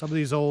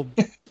these old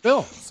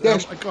films.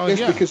 Yes,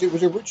 yeah. Because it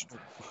was original.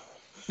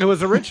 It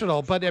was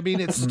original, but I mean,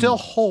 it still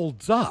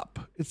holds up.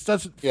 It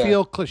doesn't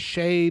feel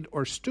cliched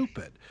or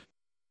stupid.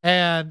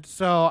 And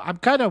so I'm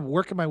kind of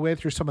working my way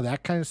through some of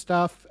that kind of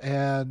stuff.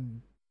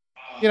 And,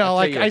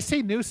 I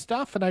see new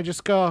stuff and I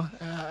just go,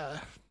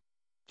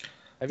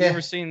 Have you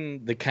ever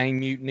seen The Cane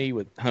Mutiny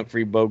with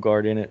Humphrey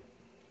Bogart in it?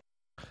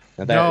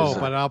 No,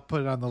 but I'll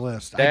put it on the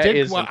list. I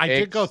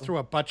did go through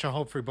a bunch of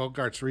Humphrey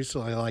Bogarts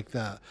recently, like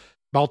the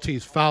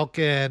Maltese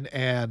Falcon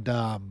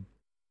and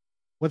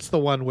what's the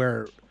one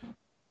where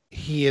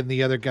he and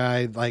the other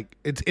guy, like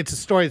it's a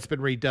story that's been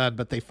redone,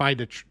 but they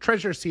find a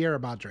treasure Sierra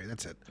Madre.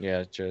 That's it.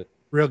 Yeah, true.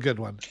 Real good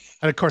one.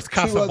 And of course,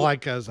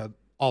 Casablanca is an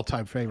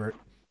all-time favorite.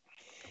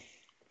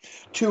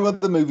 Two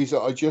other movies that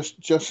I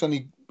just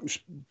suddenly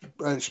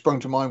sprung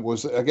to mind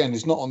was, again,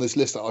 it's not on this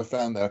list that I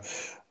found there.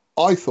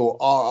 I thought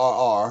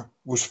RRR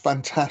was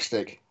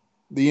fantastic.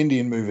 The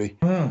Indian movie.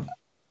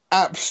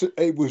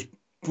 It was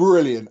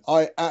brilliant.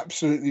 I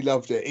absolutely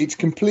loved it. It's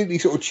completely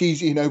sort of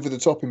cheesy and over the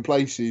top in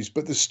places,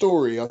 but the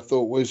story I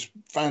thought was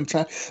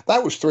fantastic.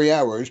 That was 3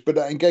 hours, but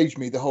that engaged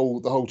me the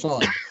whole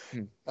time.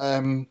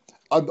 I'm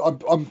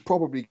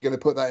probably going to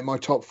put that in my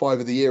top 5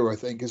 of the year, I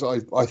think, because I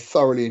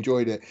thoroughly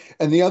enjoyed it.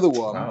 And the other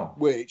one,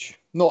 which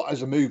not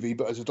as a movie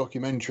but as a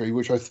documentary,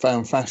 which I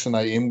found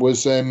fascinating,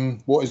 was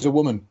What Is a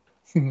Woman?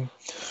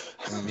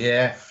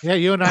 Yeah,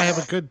 you and I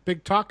have a good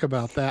big talk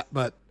about that,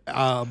 but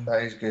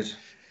that is good.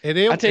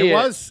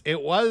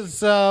 It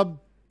was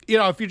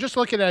if you're just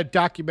looking at a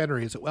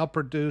documentary, is it well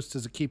produced?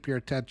 Does it keep your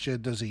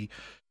attention? Does he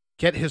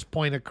get his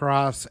point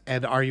across?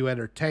 And are you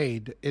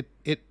entertained? It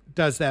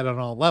does that on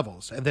all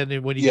levels. And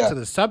then when you get to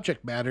the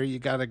subject matter, you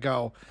got to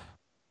go,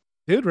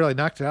 dude really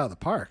knocked it out of the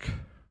park.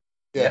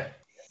 Yeah.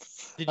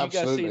 Did you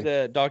guys see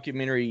the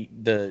documentary,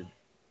 the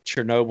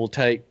Chernobyl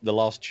tape, the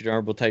lost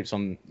Chernobyl tapes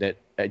on that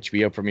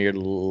HBO premiered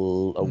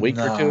a week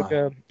or two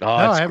ago? Oh,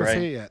 I haven't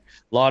seen it yet.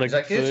 A lot of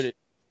good footage.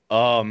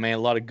 Oh man, a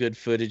lot of good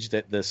footage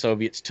that the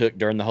Soviets took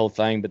during the whole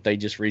thing, but they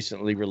just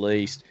recently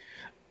released.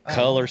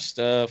 Color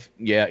stuff,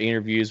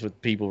 interviews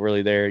with people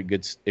really there.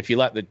 Good. If you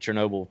like the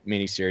Chernobyl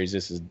miniseries,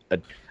 this is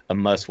a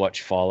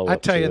must-watch follow-up. I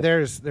tell you,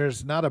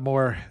 there's not a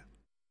more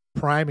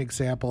prime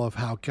example of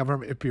how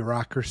government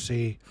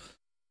bureaucracy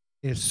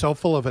is so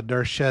full of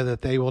inertia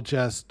that they will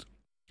just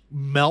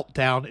melt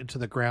down into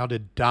the ground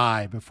and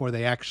die before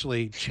they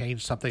actually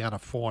change something on a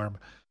form.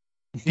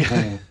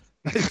 Yeah.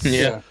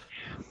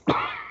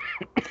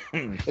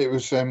 It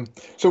was so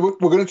we're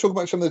going to talk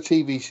about some of the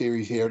TV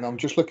series here, and I'm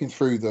just looking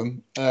through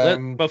them.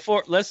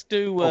 Let's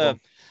do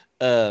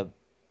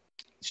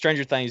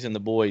Stranger Things and The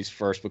Boys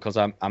first, because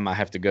I might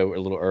have to go a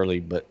little early.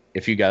 But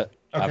if you got,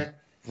 I've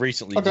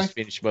recently just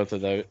finished both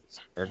of those,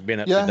 or been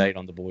up to date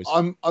on The Boys.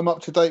 I'm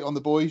up to date on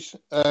The Boys.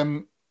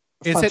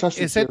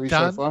 Is it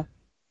done? So far.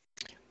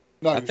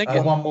 No, I think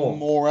one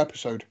more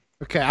episode.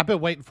 Okay, I've been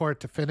waiting for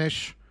it to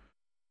finish.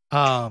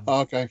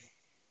 Okay.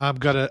 I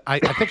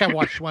think I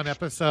watched one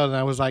episode and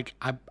I was like,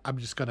 I'm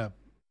just gonna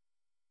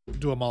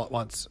do them all at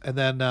once. And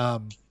then,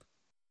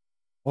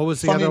 what was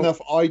the Funny other?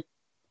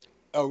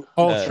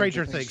 enough,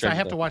 Stranger Things. I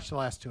have to watch the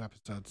last 2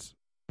 episodes.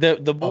 The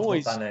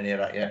Boys. I've not done any of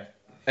that yet.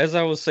 As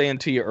I was saying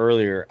to you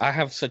earlier, I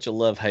have such a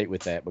love-hate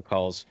with that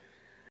because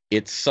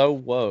it's so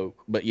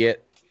woke, but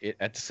yet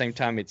at the same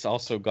time, it's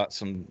also got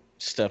some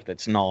stuff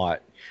that's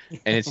not,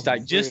 and it's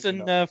like just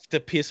enough to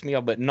piss me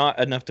off, but not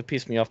enough to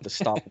piss me off to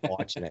stop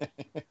watching it.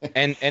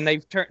 And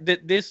they've turned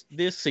this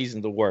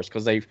season the worst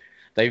because they've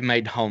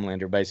made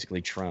Homelander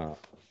basically Trump.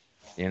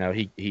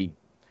 He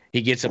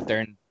gets up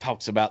there and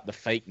talks about the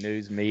fake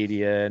news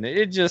media, and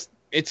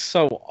it's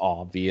so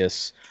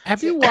obvious.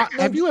 Have you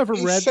ever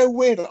read? It's so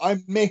weird. I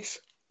miss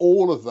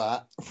all of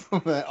that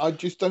from it. I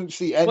just don't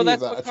see any of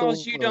that at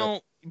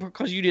all.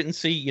 Because you didn't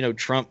see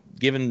Trump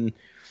giving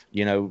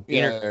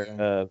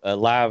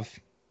live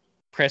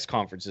press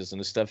conferences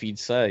and the stuff he'd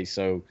say.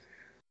 So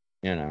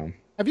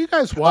have you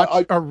guys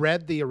watched or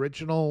read the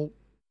original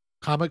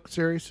comic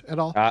series at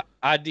all?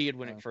 I did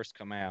when it first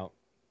came out.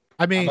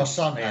 I mean, my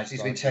son has.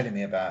 He's been telling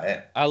me about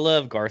it. I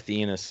love Garth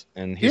Ennis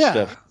and his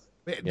stuff.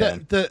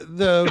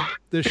 The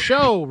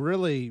show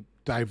really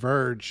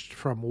diverged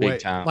from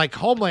like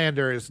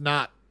Homelander is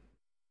not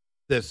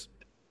this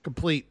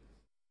complete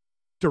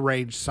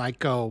deranged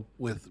psycho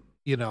with,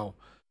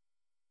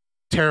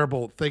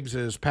 terrible things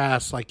in his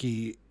past like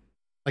he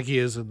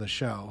is in the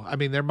show. I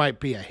mean, there might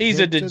be He's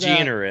a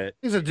degenerate.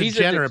 He's a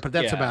degenerate, but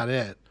that's about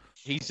it.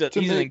 He's an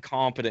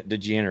incompetent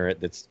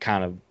degenerate that's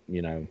kind of,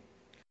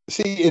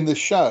 See, in the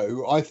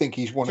show, I think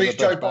he's one of the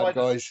best bad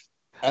guys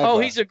ever. Oh,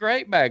 he's a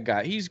great bad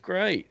guy. He's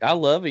great. I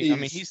love him. I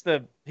mean, he's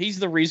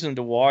the reason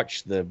to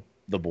watch the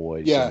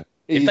boys. Yeah.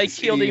 If they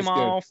killed him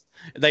off,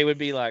 they would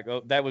be like,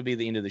 oh, that would be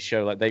the end of the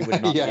show. Like they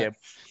would not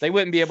they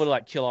wouldn't be able to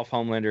like kill off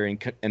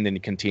Homelander and then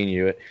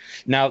continue it.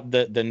 Now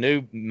the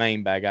new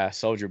main bad guy,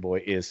 Soldier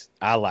Boy,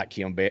 I like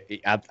him.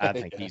 I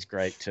think he's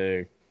great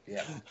too.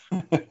 Yeah,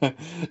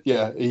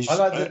 yeah. I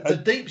like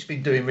the Deep's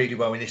been doing really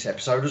well in this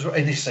episode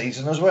in this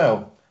season as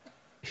well.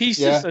 He's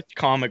just a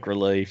comic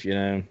relief,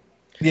 Yeah.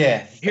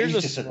 Here's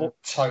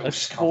a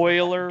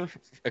spoiler,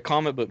 a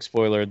comic book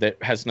spoiler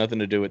that has nothing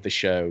to do with the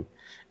show.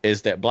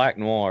 Is that Black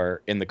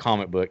Noir in the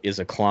comic book is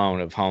a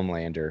clone of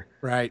Homelander,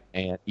 right?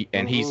 And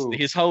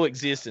his whole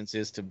existence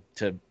is to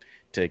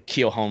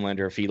kill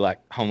Homelander if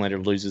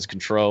Homelander loses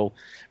control,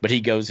 but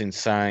he goes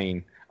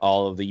insane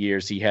all of the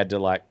years he had to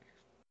like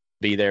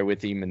be there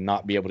with him and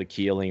not be able to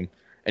kill him,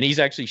 and he's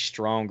actually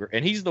stronger,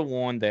 and he's the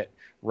one that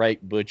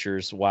raped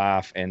Butcher's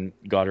wife and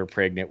got her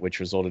pregnant, which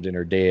resulted in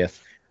her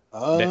death.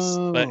 But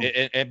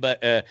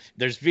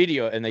there's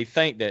video, and they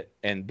think that,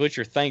 and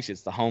Butcher thinks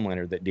it's the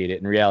Homelander that did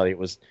it. In reality, it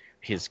was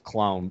his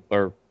clone,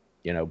 or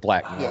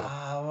Black Noir.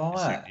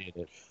 Right.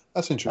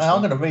 That's interesting. I'm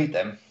going to read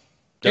them.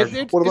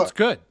 It's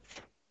good.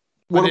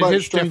 What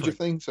about Stranger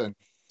Things then?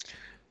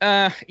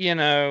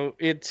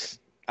 It's.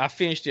 I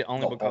finished it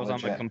only because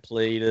I'm a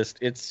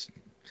completist.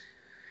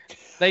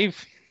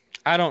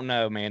 I don't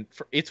know, man.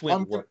 It's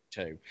Wentworth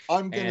too.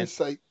 I'm going to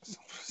say,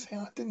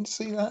 I didn't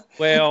see that.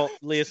 Well,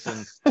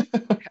 listen.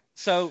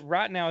 So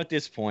right now at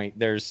this point,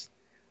 there's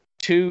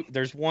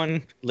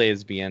one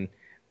lesbian.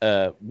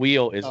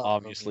 Will is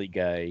obviously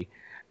gay.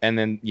 And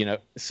then,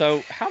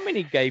 so how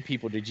many gay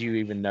people did you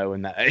even know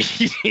in the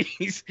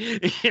 80s?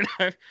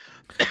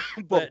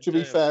 Well, to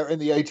be fair, in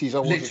the 80s, I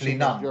wasn't literally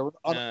none.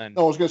 I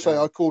was going to say,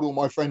 I called all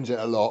my friends it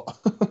a lot.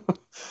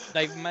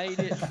 They've made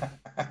it,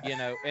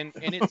 and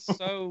it's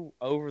so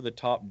over the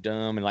top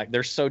dumb, and like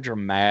they're so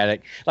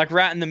dramatic. Like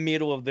right in the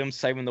middle of them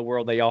saving the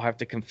world, they all have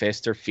to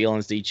confess their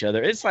feelings to each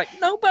other. It's like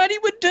nobody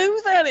would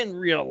do that in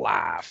real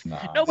life. No.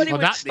 Nobody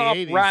would stop.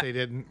 In the 80s, they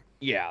didn't.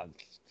 Yeah.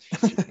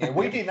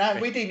 We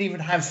didn't even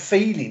have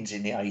feelings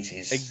in the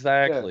 80s.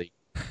 Exactly.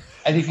 Yeah.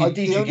 And if you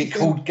did, you get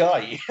called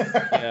gay.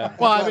 Yeah.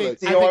 Well, I mean,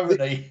 the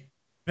irony.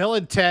 Bill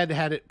and Ted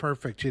had it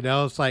perfect.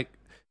 It's like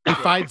he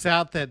finds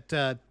out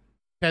that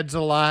Ted's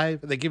alive,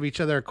 and they give each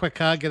other a quick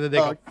hug, and then they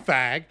go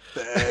fag.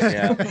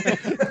 Yeah.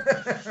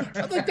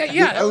 I think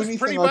that was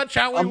pretty much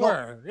how we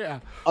were.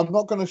 Yeah. I'm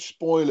not going to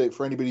spoil it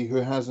for anybody who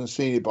hasn't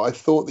seen it, but I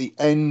thought the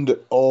end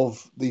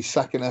of the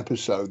second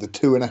episode, the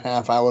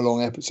 2.5 hour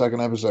long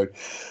second episode,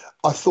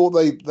 I thought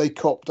they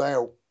copped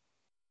out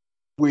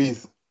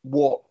with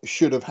what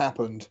should have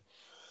happened,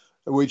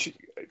 which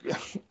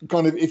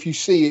kind of, if you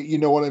see it, you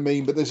know what I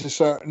mean. But there's a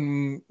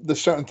certain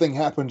thing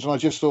happens, and I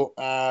just thought,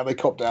 they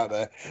copped out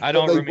there. I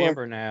don't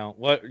remember now.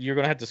 What you're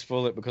gonna have to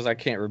spoil it because I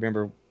can't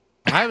remember.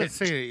 I haven't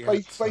seen it yet.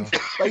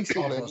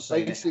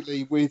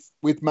 Basically,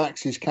 with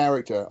Max's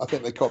character, I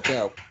think they copped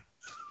out.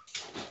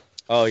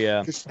 Oh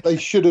yeah, they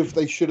should have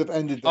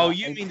ended. Oh,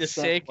 you mean the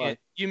second?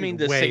 You mean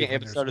the second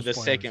episode of the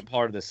second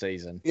part of the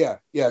season? Yeah.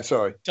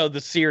 Sorry. So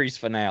the series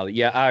finale.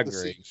 Yeah, I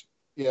agree.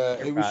 Yeah,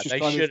 it was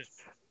just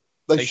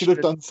they should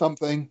have done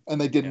something, and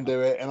they didn't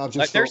do it. And I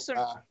just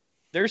thought,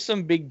 there's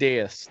some big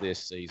deaths this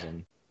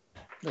season.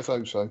 Let's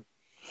hope so.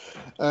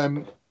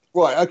 Right.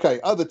 Okay.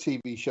 Other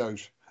TV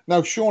shows.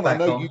 Now, Sean, I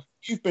know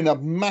you've been a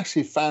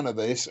massive fan of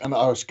this, and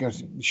I was going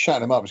to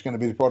shut him up. It's going to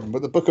be the problem,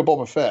 but the Book of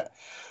Boba Fett.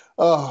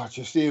 Oh,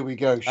 just here we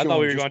go. Sean, I thought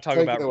we were going to talk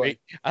about.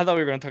 I thought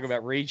we were going to talk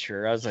about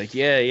Reacher. I was like,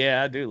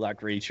 yeah, I do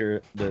like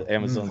Reacher, the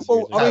Amazon series.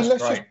 Well, I mean,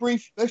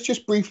 let's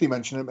just briefly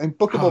mention it. I mean,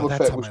 Book of Boba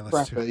Fett was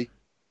crappy.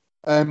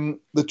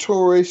 The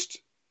Tourist,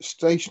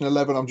 Station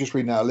 11. I'm just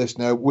reading out a list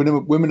now.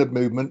 Women of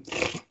Movement.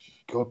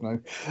 God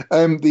no.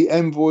 The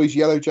Envoys,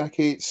 Yellow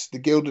Jackets, The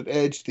Gilded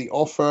Edge, The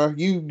Offer.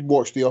 You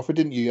watched The Offer,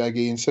 didn't you,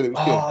 Aggie? And said it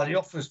was good. Oh, The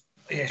Offer's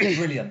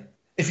brilliant.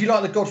 If you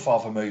like the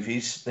Godfather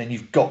movies, then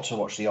you've got to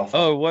watch The Offer.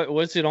 Oh,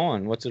 what's it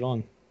on? What's it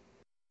on?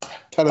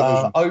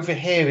 Television. Over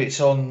here, it's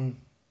on.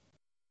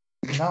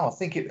 No, I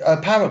think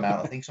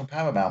Paramount. I think it's on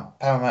Paramount.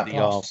 Paramount The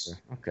Plus. Offer.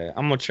 Okay,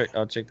 I'm gonna check.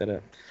 I'll check that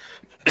out.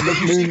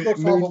 If you see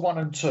Godfather 1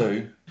 and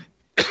 2,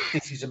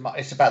 it's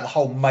about the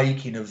whole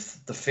making of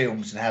the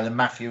films and how the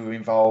mafia were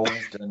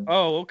involved. And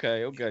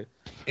okay.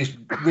 It's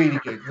really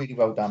good, really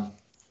well done.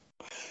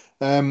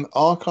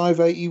 Archive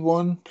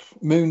 81,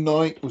 Moon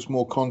Knight was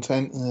more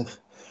content.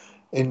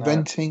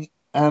 Inventing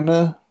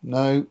Anna,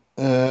 no.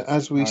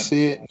 As We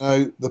See It,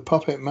 no. The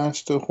Puppet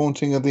Master,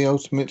 Haunting of the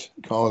Ultimate.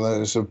 Oh, that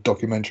is a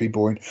documentary,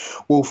 boring.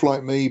 Wolf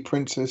Like Me,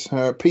 Princess,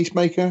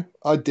 Peacemaker.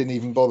 I didn't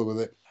even bother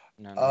with it.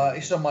 No.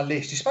 It's on my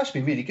list. It's supposed to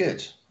be really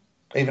good,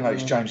 even though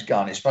it's James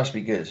Gunn. It's supposed to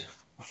be good.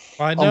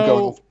 I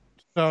know.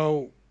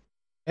 So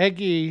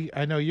Eggy,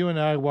 I know you and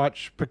I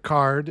watched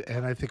Picard,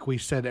 and I think we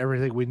said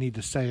everything we need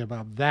to say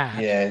about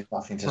that. Yeah,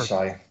 nothing to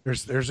say.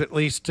 There's at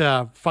least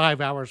 5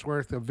 hours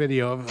worth of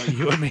video of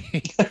you and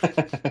me.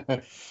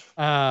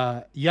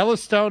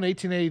 Yellowstone,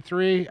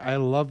 1883. I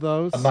love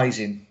those.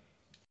 Amazing.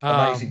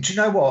 Do you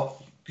know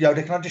what?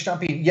 Yoda, can I just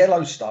jump in?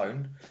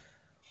 Yellowstone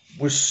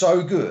was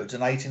so good,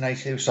 and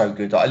 1882 was so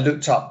good that I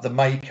looked up the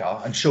maker.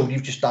 And Sean,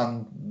 you've just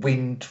done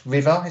Wind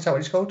River. Is that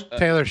what it's called?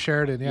 Taylor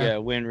Sheridan. Yeah. Yeah,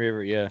 Wind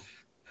River. Yeah.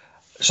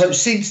 So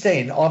since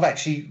then, I've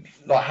actually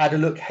had a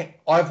look.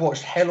 I've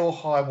watched Hell or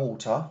High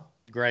Water.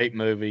 Great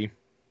movie.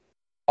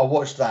 I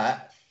watched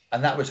that,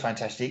 and that was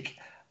fantastic.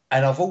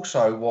 And I've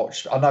also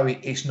watched. I know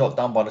it's not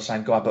done by the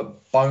same guy,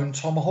 but Bone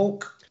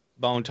Tomahawk.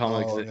 Bone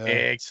Tomahawk is an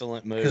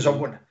excellent movie. Because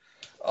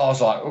I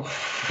was like,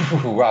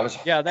 that was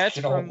that's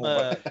from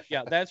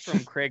that's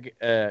from Craig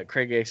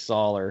A.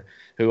 Soller,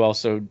 who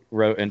also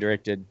wrote and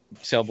directed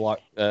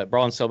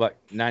Brawl Cell Block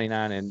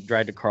 99 and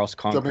Dragged Across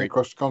Concrete.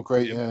 Across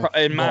Concrete, yeah.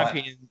 In my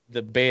opinion,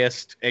 the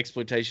best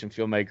exploitation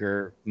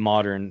filmmaker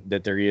modern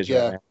that there is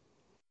right now.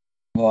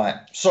 Right.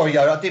 Sorry,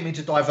 I didn't mean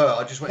to divert.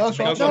 I just went.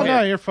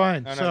 No, you're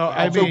fine.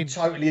 I mean,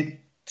 totally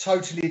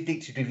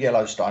addicted with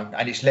Yellowstone,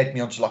 and it's led me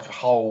onto like a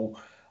whole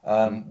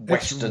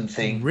Western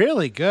thing.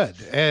 Really good,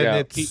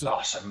 and it's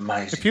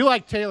amazing. If you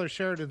like Taylor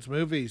Sheridan's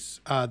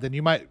movies, then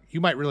you might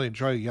really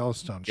enjoy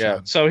Yellowstone. Yeah.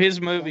 Sean. So his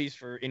movies,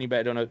 for anybody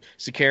who don't know,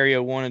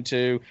 Sicario 1 and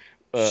 2,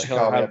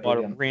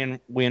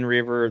 Wind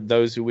River,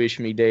 Those Who Wish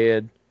Me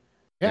Dead,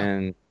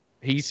 and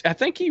I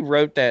think he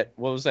wrote that.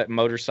 What was that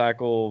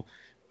motorcycle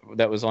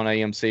that was on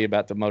AMC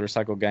about the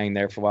motorcycle gang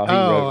there for a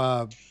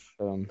while?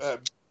 He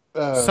wrote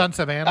Sons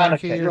of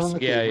Anarchy.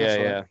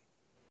 Yeah.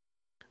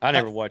 I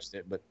never watched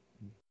it, but.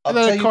 And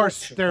then, of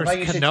course, there's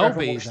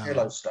Kenobi.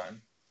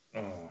 Yellowstone.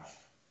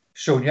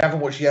 Sean, you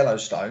haven't watched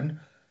Yellowstone.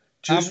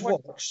 Just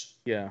watch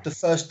the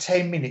first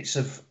 10 minutes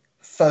of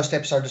first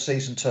episode of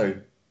season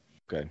 2.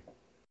 Okay.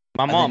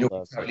 My mom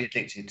loves it. Totally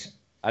addicted.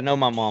 I know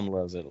my mom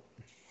loves it.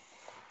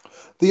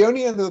 The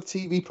only other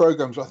TV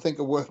programs I think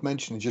are worth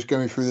mentioning, just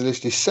going through the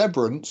list, is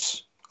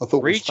Severance. I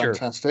thought Reacher was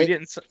fantastic.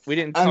 We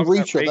didn't. And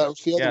Reacher, that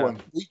was the other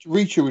one.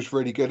 Reacher was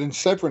really good, and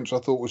Severance I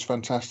thought was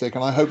fantastic.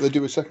 And I hope they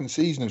do a second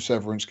season of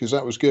Severance because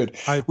that was good.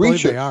 I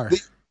believe they are.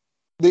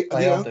 The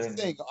only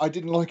thing I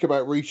didn't like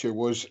about Reacher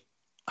was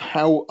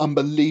how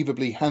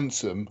unbelievably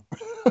handsome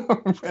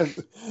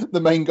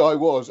the main guy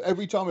was.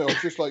 Every time I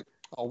was just like,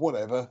 oh,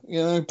 whatever,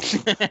 I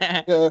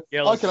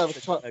could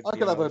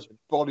have a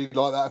body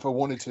like that if I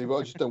wanted to, but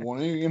I just don't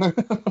want to,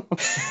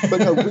 But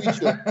no,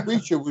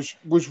 Reacher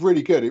was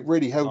really good. It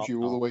really held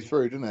you all the way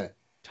through, didn't it?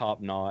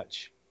 Top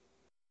notch.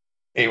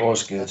 It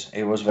was good.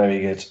 It was very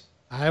good.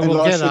 I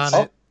will get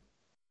on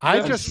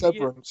it.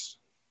 Severance.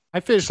 I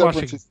finished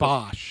watching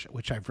Bosch,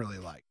 which I've really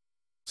liked.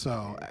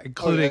 So,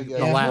 including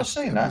the last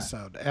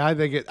episode, I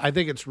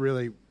think it's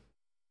really,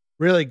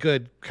 really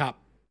good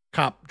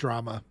cop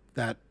drama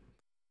that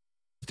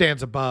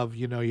stands above,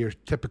 your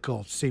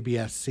typical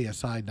CBS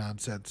CSI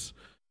nonsense.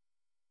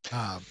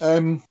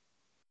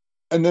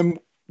 And then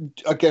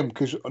again,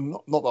 because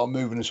not that I'm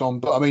moving us on,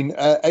 but I mean,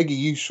 Eggy,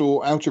 you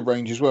saw Outer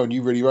Range as well, and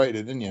you really rated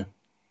it, didn't you?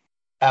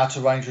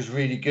 Outer Range was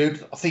really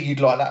good. I think you'd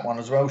like that one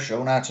as well,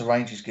 Sean. Outer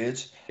Range is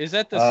good. Is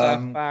that the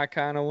sci-fi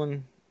kind of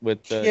one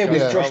with Josh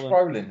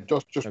Brolin?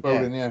 Josh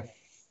Brolin, yeah.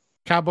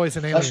 Cowboys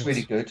and Aliens. That's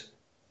really good.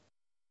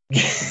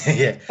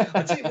 Yeah.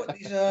 I tell you what,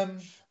 these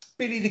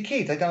Billy the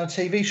Kid. They've done a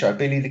TV show,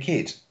 Billy the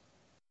Kid.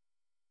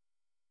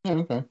 Oh,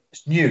 okay.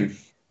 It's new.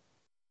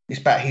 It's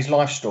about his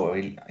life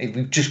story.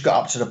 We've just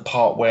got up to the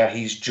part where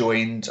he's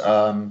joined.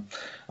 I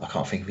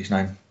can't think of his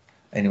name.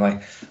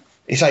 Anyway,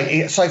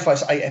 so far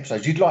it's 8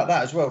 episodes. You'd like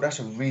that as well. That's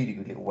a really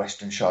good little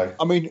Western show.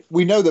 I mean,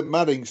 we know that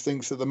Maddings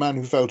thinks that The Man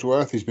Who Fell to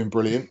Earth has been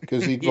brilliant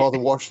because he'd rather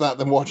watch that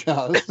than watch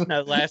ours.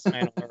 No, Last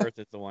Man on Earth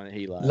is the one that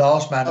he likes.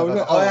 Last Man on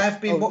Earth. I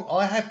have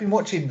been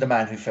watching The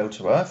Man Who Fell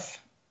to Earth.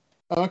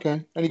 Oh,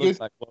 okay. Any Looks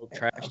good? like woke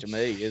trash to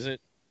me, is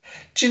it?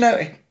 Do you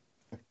know,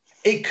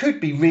 it could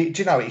be...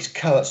 do you know, it's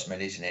Kurtzman,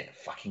 isn't it?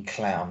 Fucking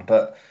clown.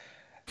 But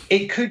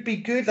it could be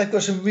good. They've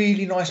got some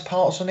really nice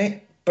parts on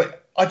it.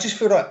 But I just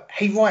feel like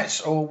he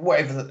writes, or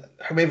whatever,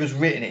 whoever's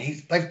written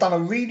it, they've done a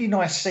really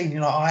nice scene.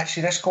 You're like, oh,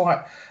 actually, that's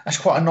quite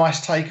a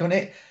nice take on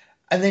it.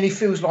 And then he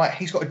feels like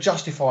he's got to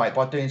justify it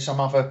by doing some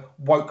other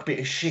woke bit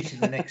of shit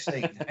in the next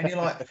scene. And you're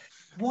like...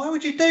 Why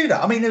would you do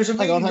that? I mean, there was a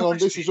hang on.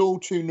 This is all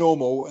too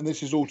normal, and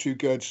this is all too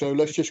good. So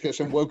let's just get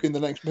some woke in the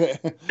next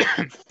bit.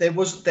 There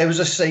was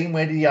a scene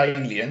where the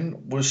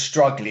alien was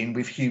struggling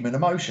with human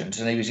emotions,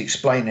 and he was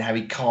explaining how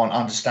he can't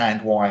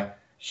understand why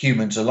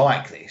humans are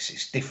like this.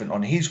 It's different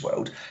on his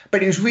world,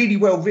 but it was really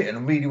well written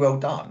and really well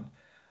done.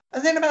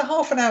 And then about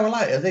half an hour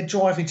later, they're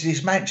driving to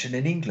this mansion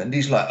in England.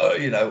 He's like,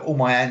 oh, all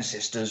my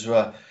ancestors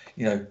were,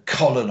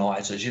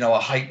 colonizers.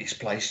 I hate this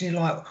place. And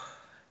you're like.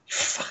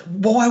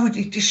 Why would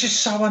you? It's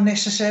just so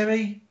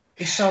unnecessary.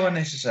 It's so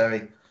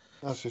unnecessary.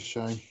 That's a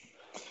shame.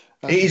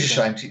 It is a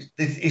shame.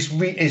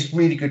 It's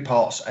really good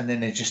parts, and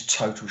then they're just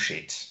total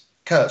shit.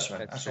 Kurtzman.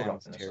 That's all I'm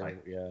going to say.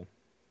 Yeah.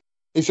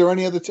 Is there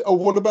any other?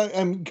 What about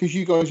because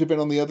you guys have been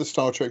on the other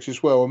Star Treks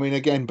as well. I mean,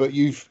 again, but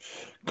you've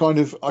kind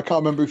of. I can't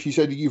remember if you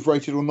said you've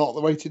rated or not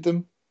rated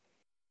them.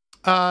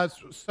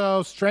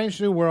 So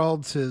Strange New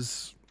Worlds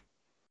is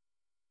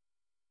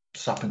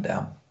It's up and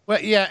down.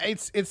 well, yeah.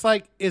 It's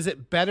like, is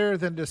it better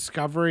than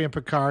Discovery and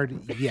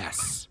Picard?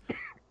 Yes.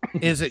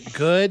 Is it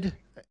good?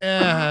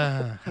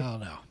 I don't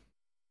know.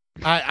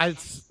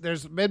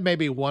 There's been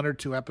maybe one or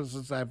two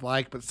episodes I've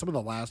liked, but some of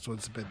the last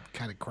ones have been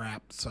kind of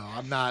crap. So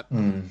I'm not.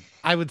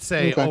 I would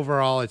say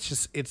overall,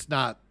 it's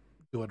not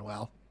doing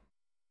well.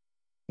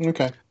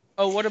 Okay.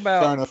 Oh, what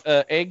about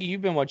Eggy?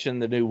 You've been watching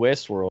the new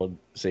Westworld.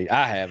 See,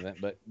 I haven't,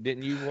 but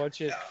didn't you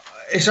watch it?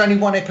 It's only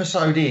one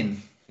episode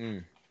in.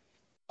 Mm.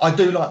 I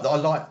do like that.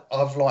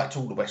 I've liked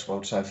all the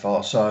Westworld so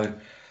far. So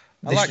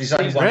this is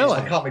only one. Really?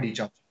 I can't really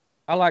jump.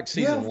 I like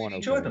season one. I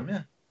enjoyed them.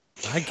 Yeah.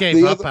 I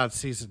gave up on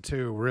season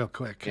 2 real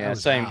quick. Yeah,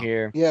 same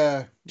here.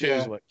 Yeah. Two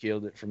is what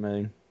killed it for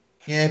me.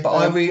 Yeah, but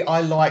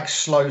I like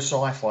slow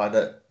sci-fi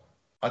that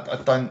I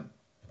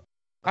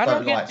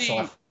don't get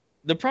like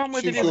the problem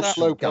with it your is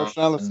slow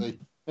personality.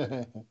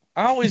 I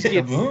always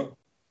get.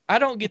 I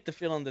don't get the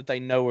feeling that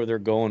they know where they're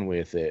going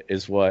with it.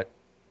 Is what,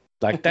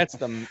 like that's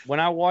the when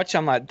I watch,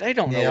 I'm like they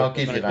don't know what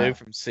they're going to do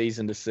from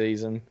season to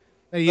season.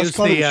 They use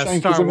the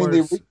Star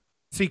Wars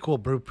sequel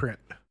blueprint.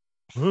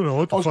 I don't know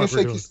what the fuck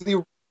we're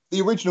doing.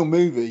 The original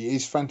movie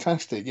is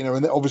fantastic, you know,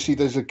 and obviously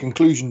there's a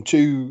conclusion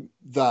to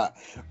that.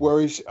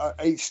 Whereas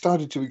it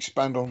started to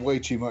expand on way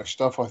too much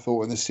stuff, I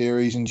thought, in the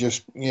series, and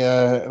just like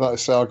I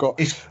say, I got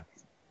it's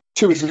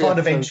kind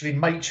of entering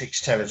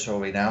Matrix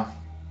territory now,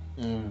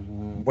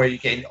 where you're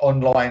getting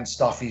online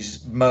stuff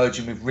is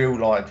merging with real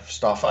life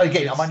stuff.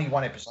 Again, I'm only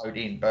one episode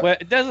in, but well,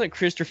 doesn't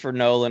Christopher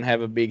Nolan have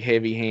a big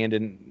heavy hand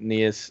in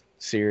this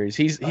series?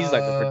 He's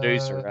like the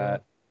producer, right?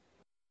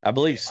 I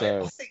believe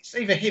so. I think it's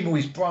either him or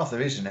his brother,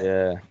 isn't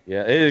it?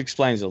 Yeah. It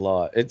explains a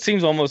lot. It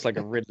seems almost like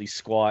a Ridley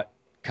Scott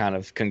kind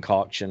of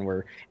concoction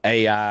where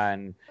AI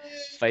and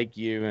fake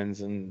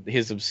humans and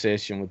his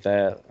obsession with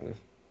that.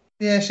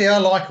 Yeah, see, I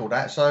like all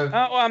that. So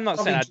I'm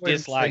not saying I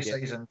dislike it.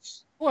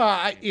 Seasons. Well,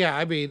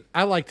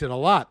 I liked it a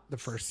lot the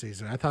first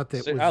season. I thought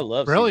that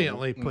was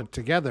brilliantly put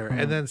together.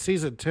 And then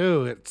season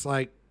 2, it's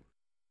like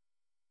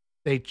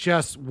they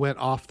just went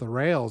off the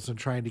rails and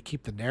trying to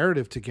keep the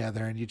narrative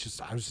together. And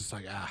I was just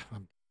like,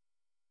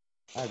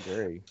 I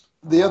agree.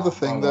 The other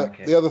thing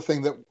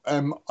that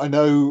I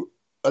know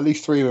at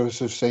least 3 of us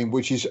have seen,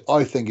 which is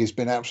I think has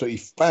been absolutely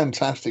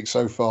fantastic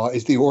so far,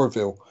 is the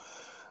Orville,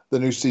 the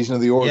new season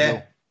of the Orville.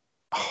 Yeah.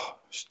 Oh,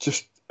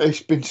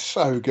 it's been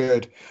so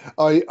good.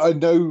 I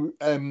know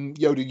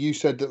Yoda, you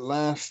said that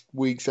last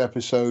week's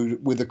episode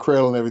with the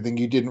krill and everything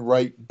you didn't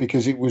rate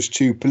because it was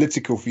too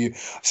political for you.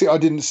 See, I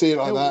didn't see it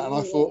like that, and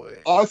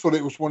I thought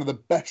it was one of the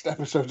best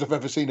episodes I've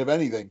ever seen of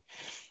anything.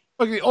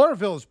 Look, the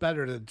Orville is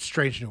better than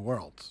Strange New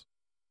Worlds,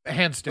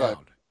 hands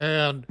down.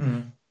 Right.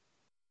 And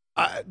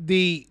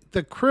the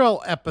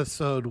krill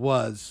episode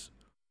was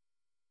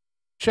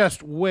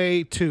just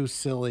way too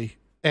silly.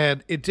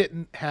 And it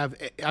didn't have,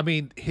 I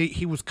mean,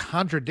 he was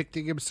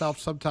contradicting himself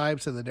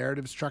sometimes in the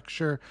narrative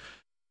structure.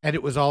 And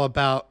it was all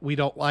about, we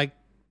don't like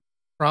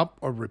Trump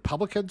or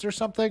Republicans or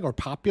something, or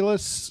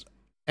populists.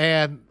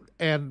 And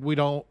we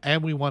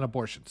want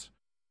abortions.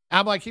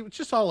 I'm like, he was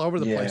just all over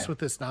the place with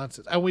this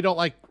nonsense. And we don't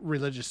like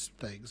religious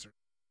things.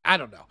 I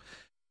don't know.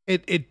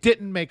 It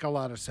didn't make a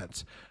lot of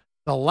sense.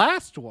 The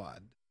last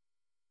one,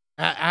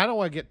 I don't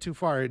want to get too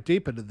far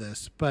deep into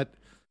this, but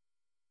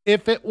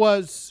if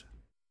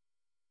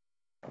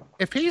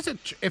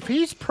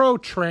he's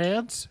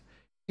pro-trans,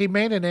 he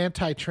made an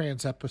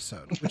anti-trans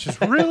episode, which is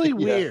really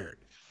weird.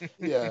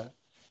 Yeah.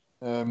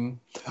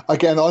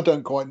 Again, I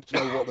don't quite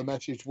know what the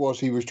message was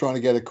he was trying to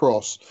get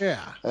across.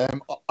 Yeah.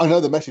 I know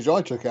the message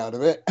I took out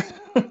of it,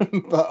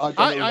 but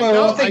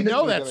I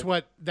know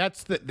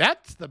that's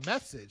the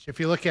message. If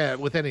you look at it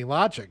with any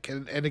logic,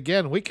 and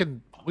again, we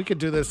can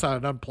do this on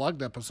an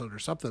unplugged episode or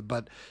something,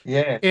 but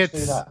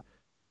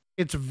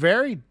he's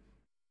very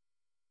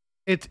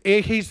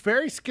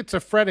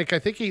schizophrenic. I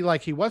think he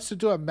wants to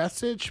do a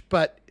message,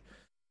 but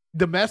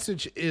the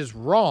message is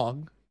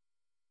wrong.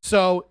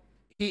 So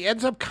he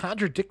ends up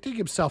contradicting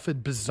himself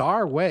in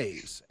bizarre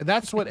ways. And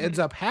that's what ends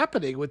up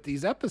happening with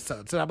these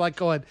episodes. And I'm like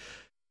going,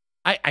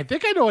 I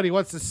think I know what he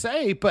wants to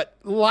say, but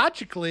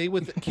logically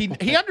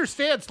he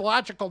understands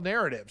logical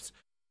narratives.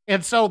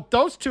 And so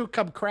those two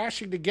come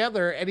crashing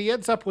together, and he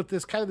ends up with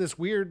this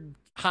weird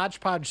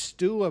hodgepodge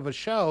stew of a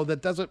show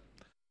that doesn't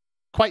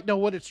quite know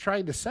what it's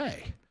trying to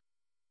say.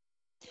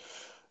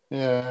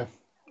 Yeah,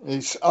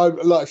 like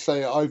I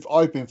say,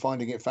 I've been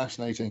finding it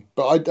fascinating,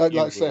 but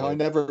I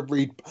never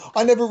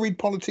read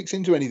politics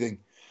into anything,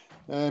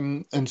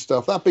 and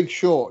stuff. That Big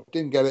Short,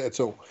 didn't get it at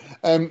all.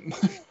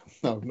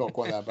 No, not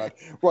quite that bad.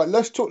 Right,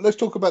 let's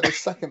talk about the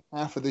second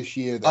half of this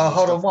year. Then.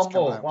 Hold on, one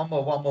more.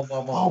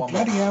 Oh,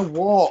 bloody hell,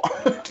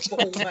 what?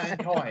 For All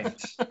Mankind.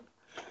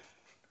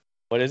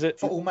 What is it?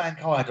 For All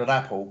Mankind on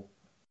Apple.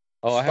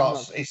 Oh,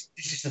 this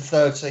is the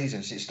 3rd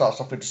season. So it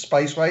starts off with the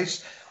space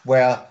race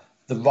where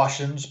the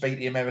Russians beat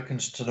the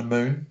Americans to the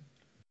moon.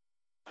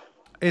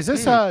 Is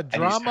this a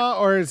drama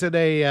or is it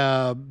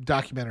a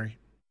documentary?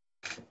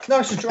 No,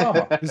 it's a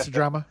drama. It's a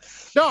drama.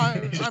 No,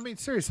 I mean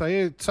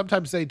seriously.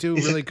 Sometimes they do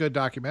really good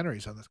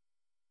documentaries on this.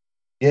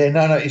 Yeah,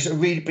 no, it's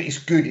but it's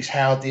good. It's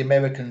how the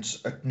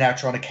Americans are now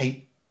trying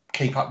to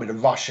keep up with the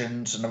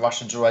Russians, and the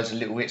Russians are always a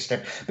little bit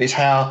step. But it's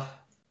how.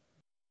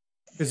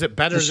 Is it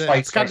better than?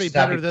 It's got to be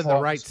better than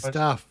The Right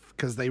Stuff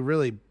because they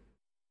really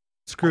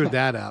screwed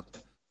that up.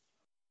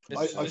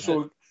 I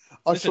saw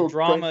a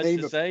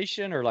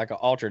dramatization or like an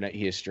alternate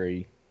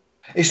history.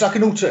 It's like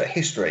an alternate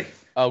history.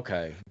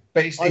 Okay,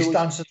 but it's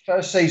done. So the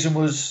first season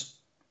was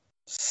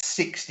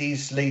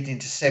 60s leading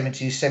to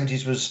 70s.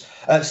 70s was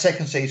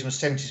second season was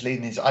 70s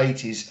leading into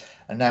 80s,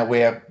 and now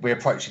we're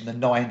approaching the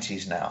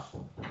 90s now.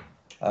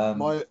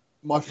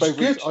 My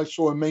favourite. I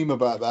saw a meme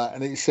about that,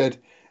 and it said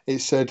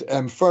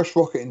first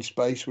rocket in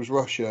space was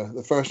Russia.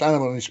 The first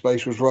animal in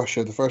space was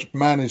Russia. The first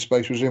man in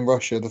space was in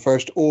Russia. The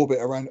first orbit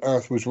around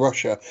Earth was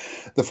Russia.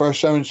 The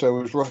first so-and-so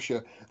was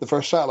Russia. The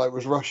first satellite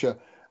was Russia.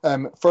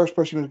 First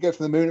person to get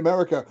to the moon,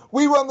 America.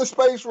 We won the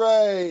space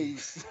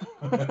race.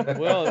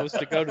 Well, it was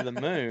to go to the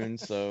moon,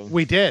 so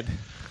we did.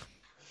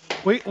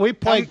 We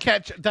played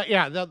catch.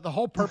 The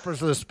whole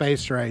purpose of the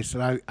space race,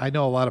 and I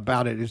know a lot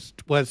about it,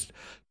 was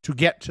to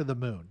get to the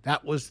moon.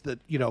 That was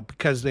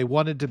because they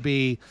wanted to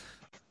be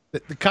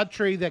the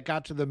country that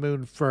got to the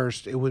moon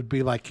first. It would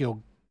be like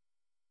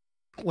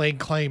laying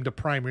claim to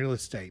prime real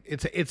estate.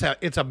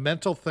 It's a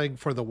mental thing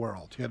for the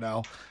world.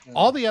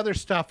 All the other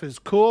stuff is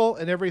cool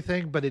and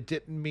everything, but it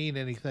didn't mean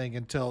anything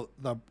until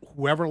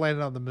whoever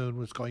landed on the moon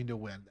was going to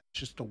win. That's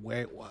just the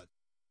way it was.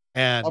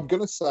 And I'm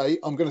going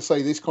to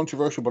say this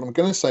controversial, but I'm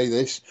going to say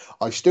this.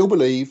 I still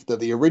believe that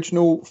the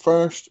original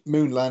first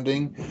moon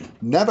landing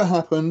never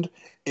happened.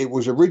 It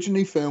was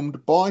originally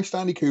filmed by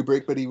Stanley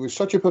Kubrick, but he was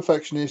such a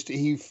perfectionist,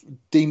 he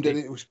deemed that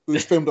it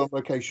was filmed on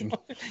location.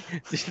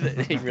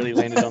 He really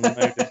landed on the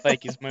moon to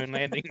fake his moon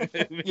landing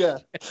movie. Yeah.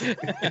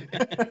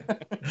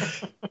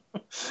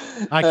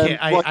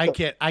 I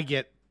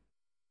get.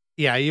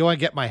 Yeah, you want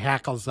to get my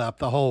hackles up.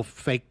 The whole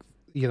fake,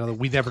 we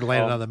never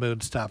landed on the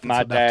moon stuff.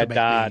 My dad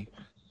died.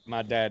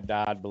 My dad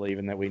died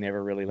believing that we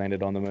never really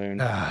landed on the moon.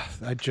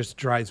 That just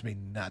drives me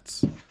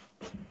nuts.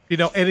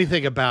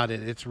 Anything about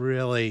it, it's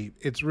really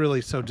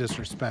so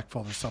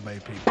disrespectful to so many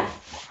people.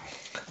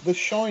 The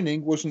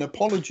Shining was an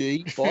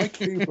apology by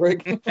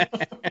Kubrick.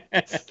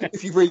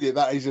 If you read it,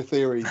 that is a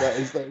theory. That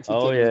is a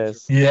theory.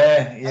 Yes.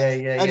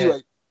 Yeah.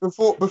 Anyway,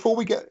 before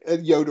we get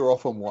Yoda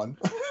off on one,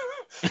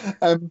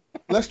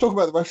 let's talk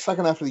about the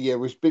second half of the year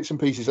with bits and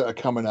pieces that are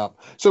coming up.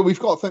 So we've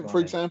got, for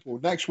example,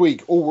 next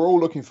week, we're all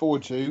looking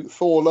forward to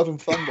Thor: Love and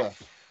Thunder.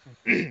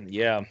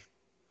 Yeah.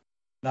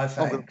 No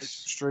thanks.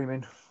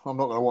 Streaming. I'm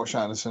not going to watch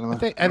that in the cinema. I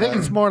think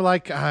it's more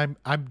like I'm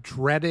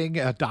dreading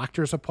a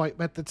doctor's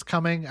appointment that's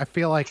coming. I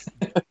feel like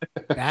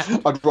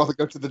that. I'd rather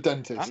go to the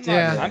dentist.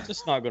 I'm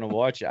just not going to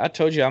watch it. I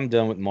told you I'm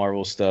done with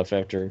Marvel stuff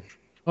after.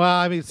 Well,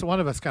 I mean, so one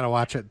of us got to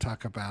watch it and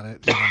talk about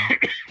it.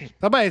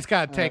 Somebody's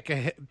got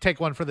to take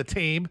one for the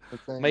team.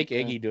 Okay, Make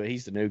Iggy do it.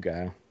 He's the new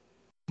guy.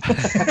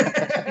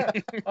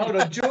 Hold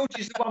on, George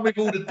is the one with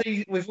all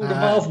the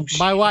Marvel shit.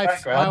 My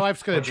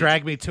wife's going to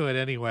drag me to it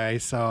anyway,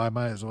 so I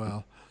might as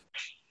well.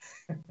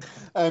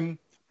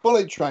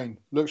 Bullet Train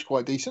looks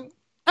quite decent.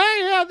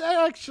 Yeah,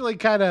 that actually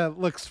kind of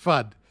looks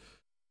fun.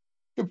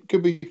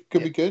 Could be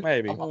good.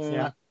 Maybe.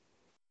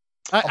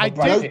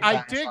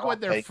 I dig when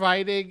they're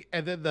fighting,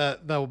 and then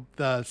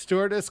the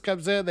stewardess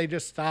comes in. They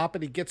just stop,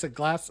 and he gets a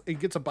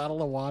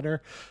bottle of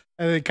water,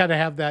 and they kind of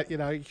have that.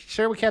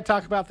 Sure, we can't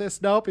talk about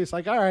this. Nope. He's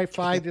like, all right,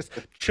 fine. Just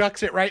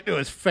chucks it right into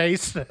his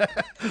face.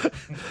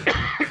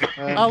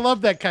 I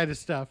love that kind of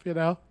stuff.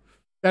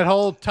 That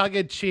whole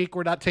tongue-in-cheek,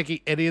 we're not taking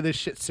any of this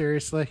shit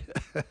seriously.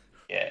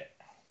 Yeah.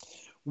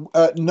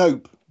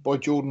 Nope by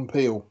Jordan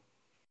Peele.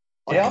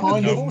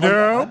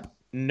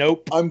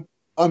 Nope.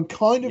 I'm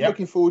kind of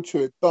looking forward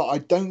to it, but I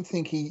don't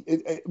think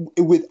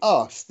with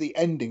us, the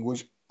ending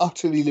was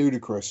utterly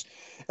ludicrous.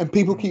 And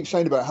people keep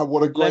saying about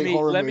what a great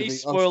horror movie. Let me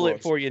spoil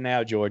it for you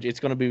now, George. It's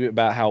going to be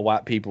about how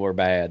white people are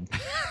bad.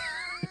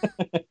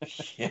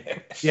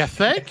 You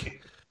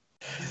think?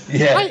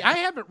 Yeah, I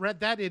haven't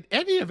read that in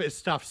any of his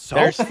stuff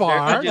so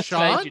far,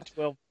 Sean.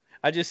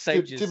 I just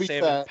saved you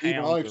 7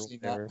 pounds.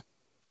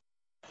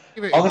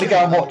 I'm going to go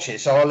and watch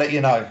it, so I'll let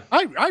you know.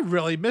 I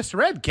really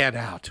misread Get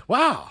Out.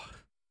 Wow.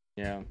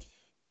 Yeah.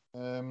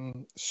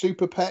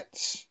 Super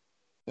Pets,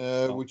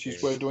 which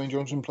is where Dwayne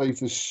Johnson plays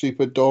the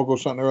super dog or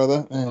something or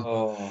other.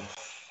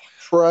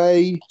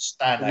 Prey,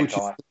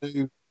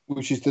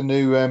 which is the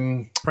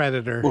new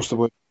Predator. What's the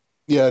word?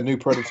 Yeah, new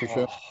Predator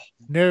film.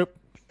 Nope.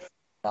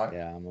 No.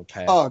 Yeah, I'm a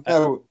pass. Oh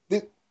no,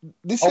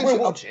 this I will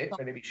watch it, but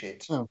it'll be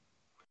shit. No.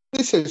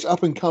 This is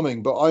up and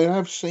coming, but I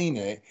have seen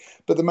it.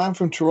 But The Man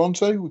from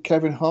Toronto with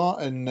Kevin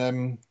Hart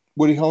and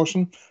Woody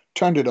Harrelson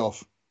turned it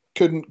off.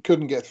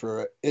 Couldn't get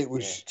through it. It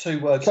was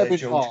 2 words Kevin there,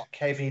 George. Hart.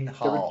 Kevin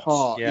Hart. Kevin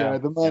Hart. Yeah,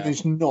 the man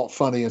is not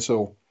funny at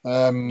all.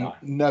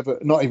 Never,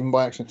 not even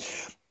by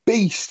accident.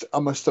 Beast, I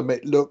must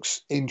admit,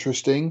 looks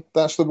interesting.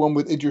 That's the one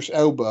with Idris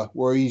Elba,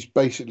 where he's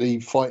basically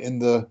fighting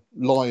the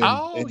lion.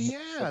 Oh in yeah,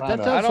 Savannah. that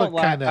I does don't look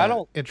like- kind I of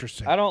don't-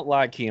 interesting. I don't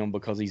like him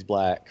because he's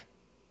black.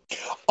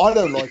 I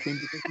don't like him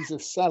because he's a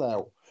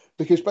sellout.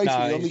 Because basically,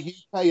 No, on the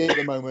UK at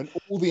the moment,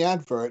 all the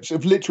adverts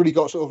have literally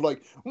got sort of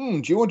like,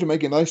 do you want to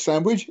make a nice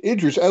sandwich?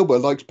 Idris Elba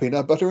likes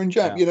peanut butter and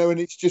jam, Yeah. and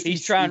it's just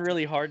He's trying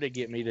really hard to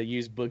get me to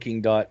use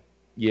booking.com.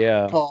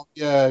 Yeah.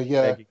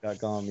 Yeah.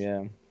 Booking.com,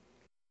 yeah.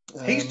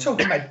 He's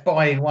talking about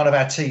buying one of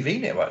our TV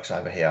networks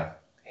over here.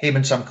 Him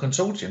and some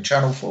consortium,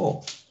 Channel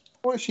 4.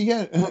 Well, actually,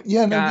 yeah,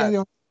 Guys,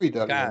 I read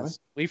that. Guys,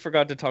 we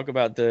forgot to talk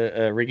about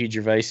the Ricky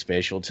Gervais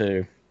special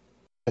too.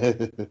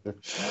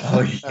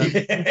 Oh,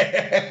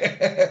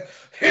 yeah.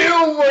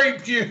 He'll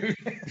rape you.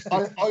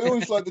 I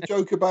always like the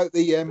joke about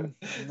the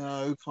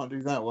no, can't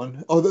do that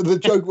one. Oh, the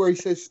joke where he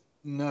says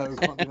no,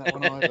 can't do that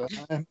one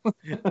either.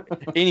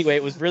 Anyway,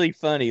 it was really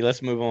funny.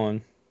 Let's move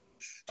on.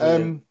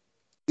 The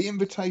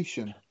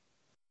Invitation.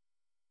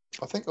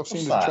 I think I've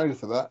seen the that? trailer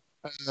for that.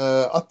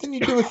 I think you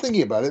do a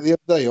thingy about it the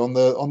other day on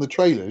the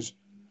trailers.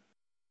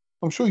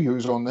 I'm sure you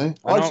was on there.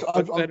 What's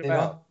that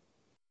about?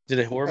 Is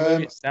it a horror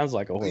movie? It sounds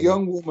like a horror A movie.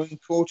 young woman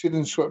courted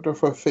and swept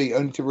off her feet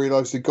only to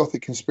realise the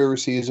Gothic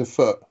conspiracy is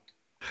afoot.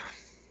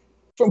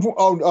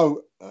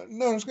 No,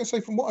 I was going to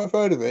say, from what I've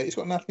heard of it, it's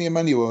got Natalie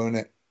Emmanuel in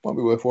it. Might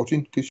be worth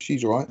watching because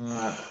she's all right.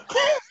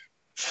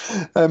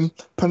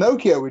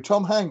 Pinocchio with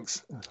Tom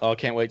Hanks. Oh, I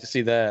can't wait to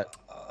see that.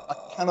 I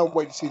cannot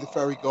wait to see the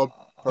fairy god.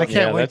 I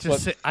can't wait that's to what-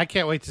 see. I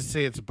can't wait to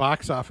see its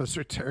box office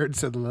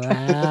returns and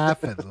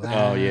laugh and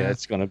laugh. Oh yeah,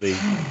 it's gonna be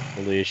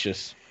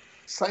delicious.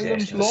 Yeah,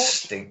 Salem's it's gonna Lot,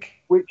 stink.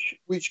 which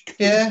could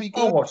Yeah, be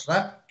I'll good. watch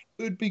that.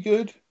 Could be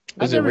good.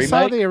 I Is it a never saw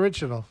remake? the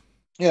original.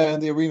 Yeah,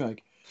 and the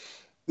remake.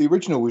 The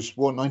original was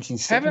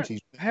 1970s.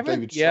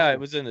 Haven't David it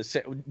was in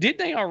the didn't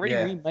they already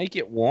Yeah. remake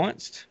it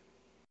once?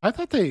 I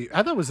thought it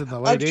was in the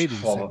late '80s.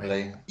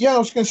 Probably. Yeah, I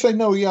was going to say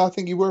no. Yeah, I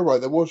think you were right.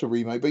 There was a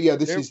remake, but yeah,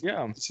 this is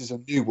a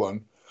new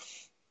one.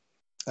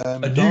 A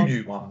Dark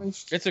new one.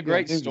 Place. It's a Yeah,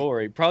 great new.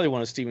 story. Probably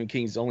one of Stephen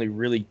King's only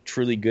really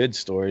truly good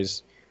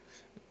stories.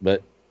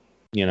 But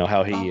you know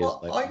how he is.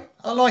 Like,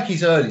 I like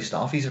his early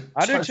stuff. He's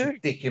I do such a too.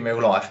 dick in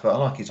real life, but I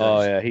like his oh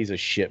early yeah, he's a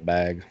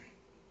shitbag.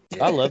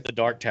 stuff. I love the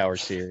Dark Tower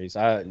series.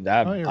 Oh, you're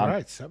I'm-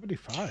 right.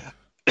 75.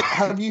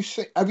 Have you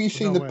seen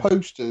No the way.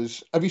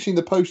 posters? Have you seen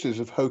the posters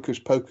of Hocus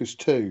Pocus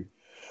 2?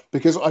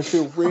 Because I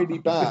feel really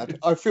bad.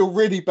 I feel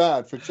really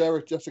bad for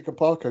Jessica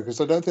Parker because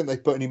I don't think they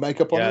put any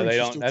makeup on Yeah, her. and they she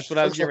don't. still That's what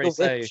I was looks getting ready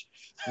to like a say. witch.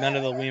 None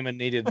of the women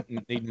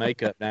need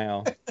makeup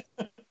now.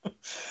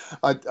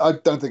 I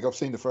don't think I've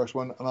seen the first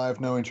one, and I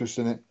have no interest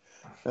in it.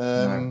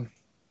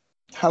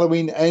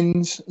 Halloween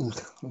Ends.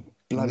 Ugh,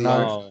 bloody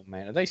hell. No,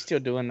 man, are they still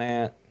doing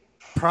that?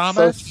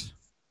 Promise?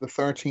 The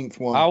 13th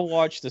one. I'll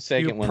watch the Do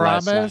second you one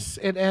last promise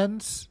it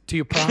ends? Do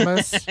you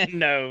promise? night.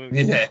 No.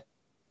 Yeah.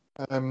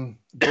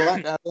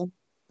 Black Adam.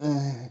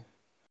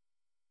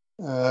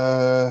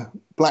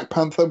 Black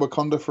Panther,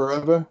 Wakanda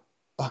Forever.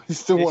 I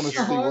still want to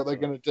This see year. what they're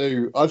going to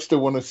do. I still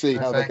want to see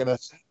how they're going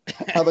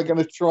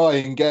to try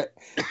and get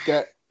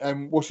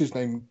what's his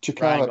name,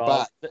 Ryan Chikara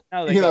back.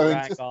 No, they You got know,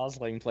 Ryan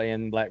Gosling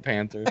playing Black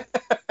Panther.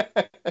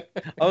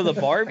 Oh, the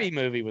Barbie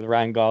movie with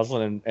Ryan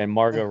Gosling and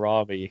Margot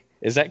Robbie.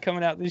 Is that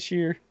coming out this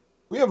year?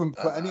 We haven't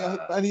put any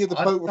of the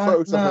I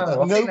photos don't of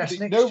know. it. I think that's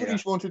next Nobody's year.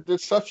 wanted to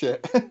touch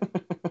it.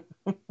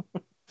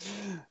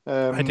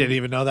 I didn't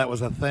even know that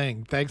was a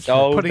thing. Thanks for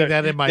Oh, putting the-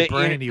 that in my the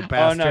brain, in- you Oh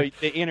bastard. no,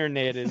 the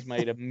internet has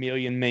made a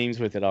million memes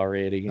with it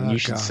already, and Oh, you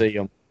should God. see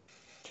them.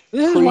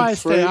 This is Creed why I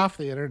stay 3. off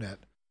the internet.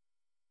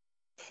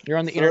 You're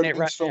on the Third internet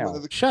right installment now.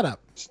 of the Shut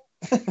up.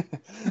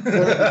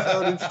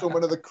 third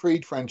installment of the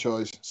Creed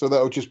franchise. So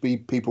that'll just be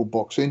people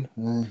boxing.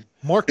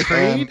 More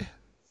Creed?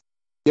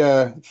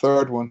 Yeah,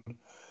 third one.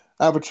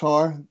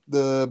 Avatar,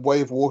 The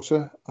Way of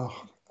Water.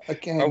 Oh,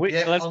 again. Are we,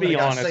 Yeah, let's I'm be gonna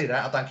go honest. See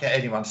that. I don't care what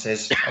anyone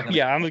says.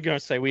 Yeah, I'm going to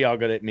say we all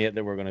got to admit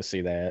that we're going to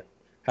see that.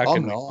 How I'm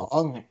can we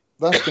not.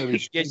 That's going to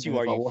be Yes, stupid you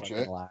are. if I You watch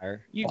fucking it.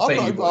 liar. You I bet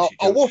you watch it,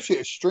 I'll George. watch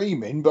it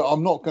streaming, but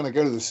I'm not going to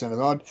go to the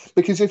cinema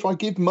because if I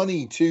give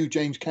money to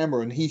James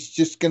Cameron, he's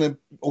just going to.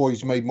 Oh,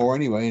 he's made more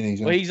anyway,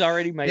 and well, he's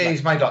already made. Yeah, like,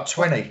 he's made like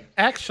 20.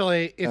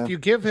 Actually, if Yeah. you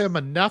give him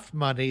enough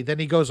money, then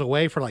he goes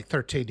away for like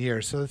 13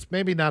 years. So it's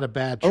maybe not a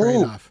bad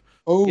trade-off.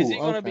 Oh, is it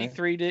going to okay.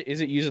 be 3D?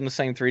 Is it using the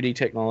same 3D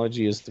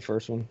technology as the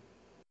first one?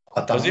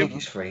 I don't Was think it-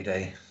 he's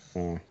 3D.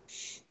 Oh.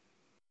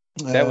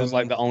 That was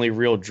like the only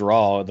real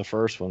draw of the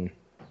first one.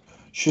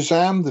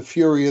 Shazam: The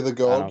Fury of the I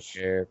don't Gods.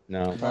 care.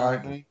 No.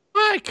 Apparently.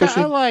 I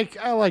Especially- like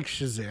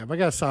Shazam. I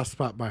got a soft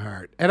spot in my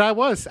heart, and I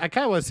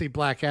kind of want to see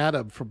Black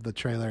Adam from the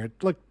trailer.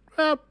 It looked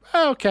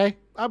okay.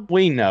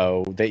 We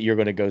know that you're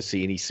going to go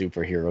see any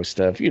superhero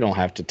stuff. You don't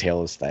have to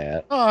tell us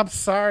that. I'm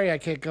sorry I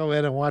can't go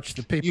in and watch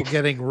the people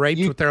getting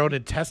raped with their own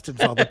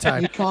intestines all the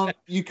time.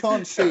 You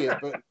can't see it,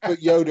 but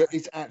Yoda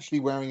is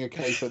actually wearing a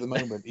cape at the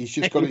moment. He's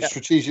just got it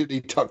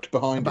strategically tucked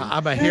behind him.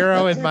 I'm a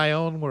hero in my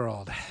own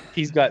world.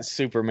 He's got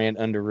Superman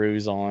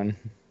underoos on.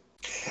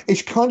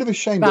 It's kind of a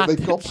shame Not that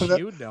they've got that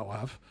you know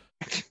of.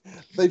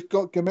 they've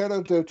got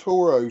Guillermo del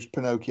Toro's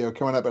Pinocchio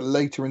coming up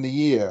later in the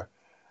year,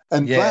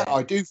 And Yeah. that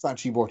I do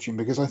fancy watching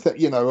because I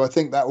think I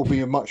think that will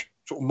be a much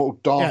sort of more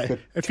darker.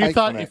 If you take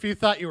on it.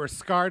 thought you were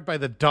scarred by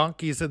the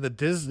donkeys in the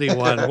Disney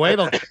one, wait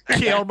till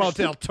Guillermo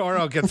del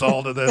Toro gets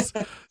hold of this.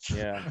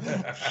 Yeah.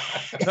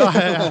 No,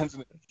 yeah.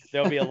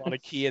 There'll be a lot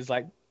of kids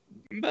like,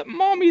 but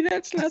mommy,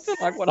 that's nothing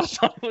like what I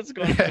thought it was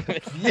going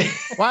to be.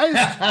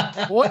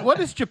 What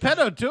is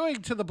Geppetto doing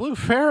to the Blue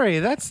Fairy?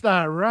 That's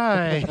not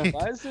right.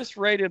 Why is this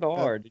rated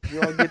R? Did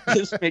you all get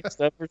this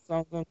mixed up or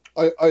something?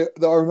 I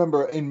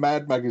remember in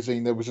Mad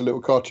Magazine there was a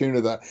little cartoon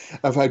of that,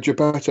 of how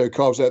Geppetto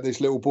carves out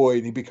this little boy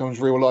and he becomes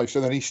real life. So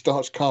then he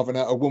starts carving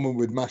out a woman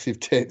with massive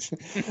tits.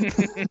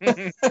 Worth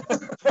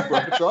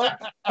a try.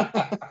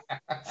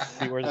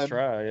 Be worth a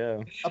try, yeah.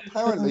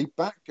 Apparently,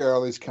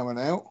 Batgirl is coming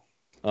out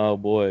Oh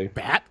boy.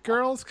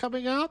 Batgirl's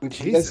coming out? with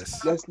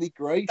Jesus. Leslie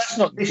Grace. That's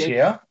not this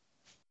year.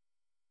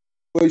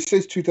 Well, it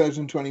says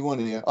 2021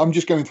 here. I'm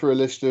just going through a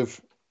list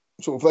of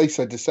sort of. They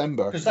said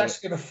December Because that's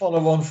going to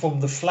follow on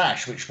from The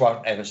Flash, which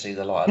won't ever see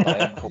the light of day.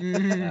 I'm calling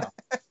it now.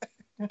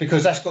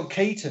 Because that's got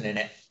Keaton in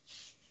it.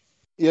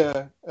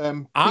 Yeah.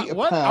 Peter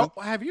Pan.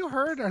 Have you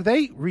heard? Are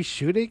they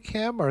reshooting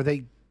him? Or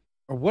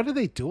what are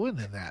they doing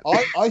in that?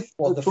 I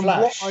Well, The from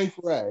Flash. what I've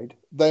read,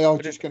 they are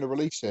just going to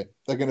release it.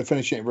 They're going to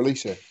finish it and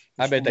release it.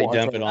 I bet they From what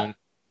I've dump it read. on.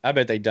 I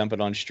bet they dump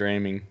it on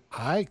streaming.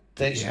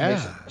 There's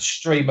Yeah.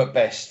 stream at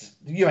best.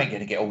 You ain't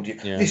going to get all the.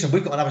 Yeah. Listen,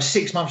 we've got another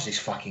 6 months of this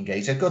fucking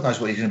geezer. God knows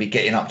what he's going to be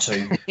getting up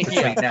to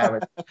between now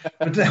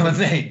and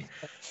then.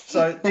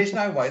 So there's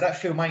no way that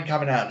film ain't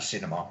coming out of the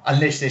cinema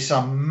unless there's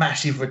some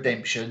massive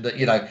redemption that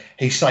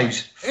he saves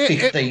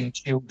 15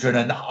 children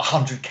and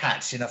 100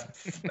 cats in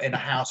a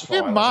house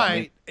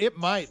fire. It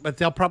might, but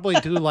they'll probably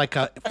do like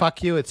a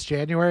 "fuck you, it's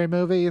January"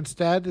 movie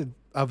instead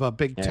of a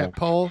big tent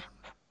pole.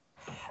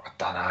 I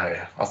don't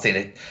know. I think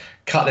they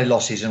cut their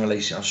losses and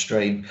release it on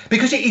stream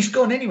because he's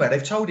gone anyway.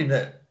 They've told him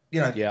that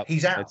Yeah,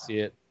 he's out. That's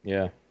it.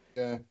 Yeah.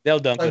 Yeah. They'll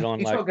dump So it on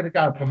he's like not going to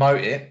go and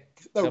promote it.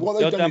 No, what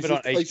they'll they've done dump is it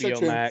on they said HBO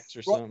to him, Max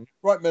or something.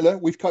 Right, Miller,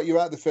 we've cut you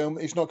out of the film.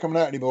 It's not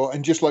coming out anymore.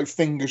 And just like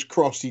fingers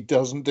crossed, he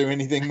doesn't do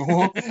anything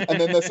more.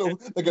 And then they're going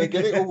to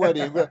get it all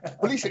ready. And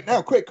release it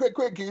now, quick, get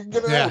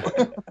it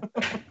out.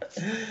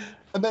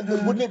 And then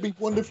wouldn't it be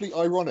wonderfully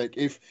ironic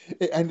if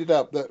it ended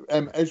up that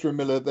Ezra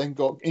Miller then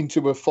got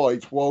into a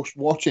fight whilst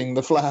watching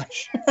The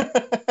Flash in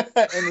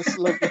a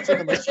local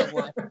cinema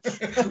somewhere?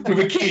 With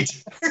a kid.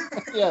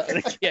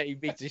 Yeah. Yeah, he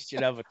beats the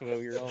shit out of a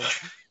 12-year-old.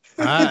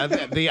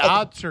 The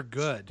odds are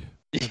good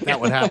that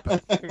would happen.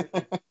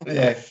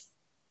 Yeah.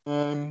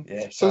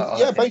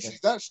 So basically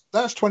that's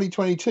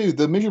 2022.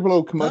 The miserable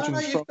old curmudgeons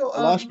you've from got,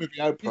 the last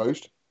movie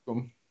Outpost.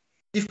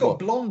 You've got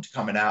Blonde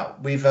coming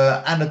out with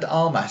Anna de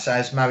Armas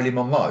as Marilyn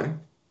Monroe.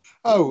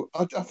 Oh,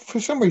 for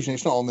some reason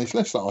it's not on this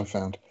list that I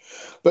found.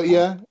 But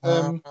yeah,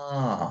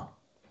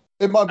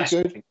 it might be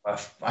good.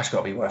 That's got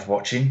to be worth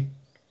watching.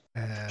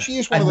 She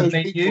is one of And those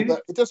the people menu?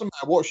 that it doesn't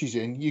matter what she's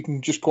in, you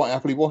can just quite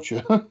happily watch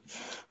her.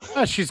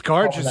 She's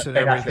gorgeous that and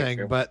Ben Affleck everything,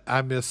 film. but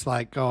I'm just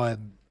like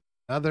going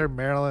another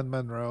Marilyn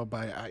Monroe.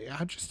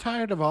 I'm just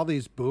tired of all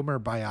these boomer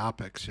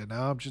biopics.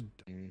 I'm just.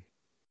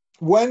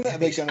 When are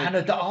they going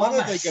Anna de to? When are they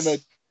Armas. going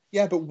to?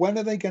 Yeah, but when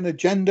are they going to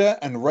gender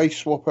and race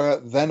swap her?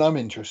 Then I'm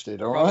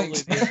interested. All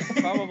right.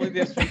 Probably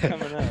this week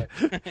coming up.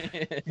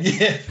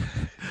 Yeah.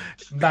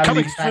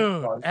 Coming Marilyn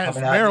soon Monroe as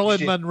coming out.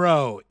 Marilyn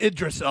Monroe,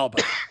 Idris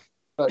Elba.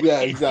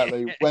 Yeah,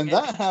 exactly. When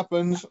that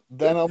happens,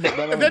 then I'm.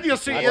 And then you'll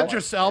see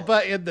Idris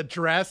Elba in the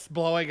dress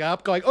blowing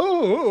up, going,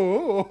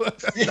 "Ooh,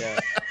 Yeah.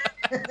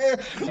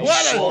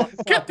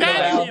 get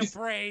that in your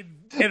brain,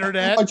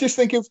 internet." I just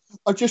think of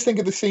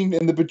the scene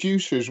in The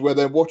Producers where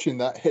they're watching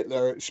that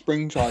Hitler at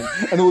springtime,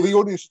 and all the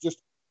audience are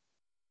just.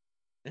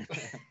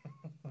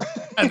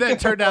 And then it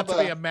turned out to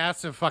be a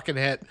massive fucking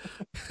hit.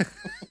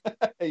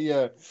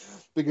 Yeah,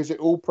 because it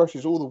all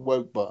presses all the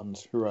woke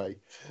buttons. Hooray!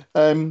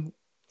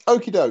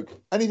 Okie doke.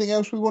 Anything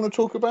else we want to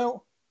talk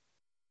about?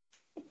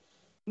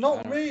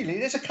 Not really.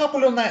 There's a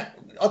couple on that.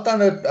 I've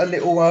done a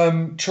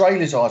little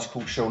trailers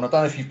article, Sean. I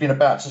don't know if you've been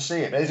about to see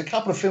it, but there's a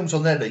couple of films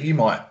on there that you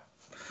might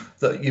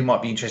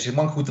be interested in.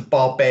 One called The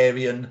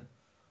Barbarian,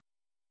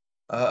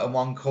 and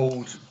one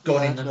called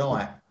Gone in the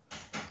Night.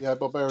 Yeah,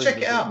 Barbarian. Check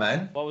it out,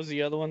 man. What was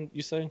the other one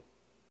you say?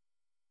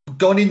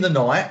 Gone in the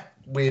Night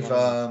with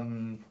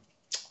who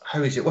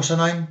is it? What's her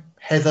name?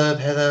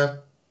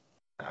 Heather.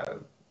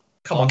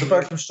 Come on, the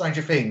bird from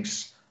Stranger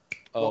Things.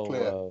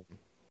 Oh,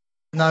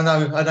 No,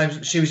 her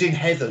name. She was in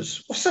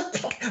Heathers. What's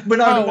that?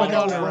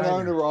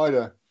 Winona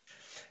Ryder.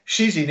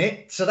 She's in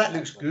it, so that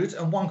looks good.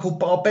 And one called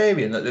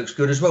Barbarian that looks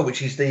good as well,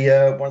 which is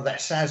the one of that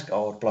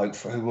Sasgard bloke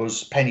who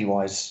was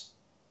Pennywise.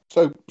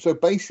 So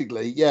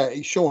basically, yeah,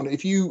 Sean,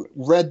 if you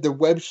read the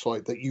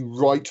website that you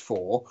write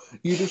for,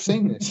 you'd have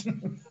seen this.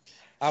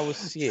 I was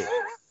sick.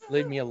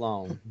 Leave me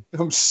alone.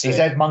 I'm sick. He's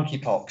had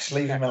monkeypox.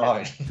 Leave him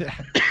alone.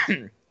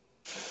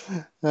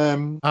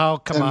 Oh,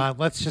 come on.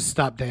 Let's just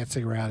stop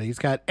dancing around. He's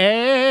got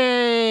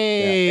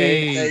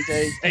AIDS.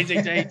 AIDS.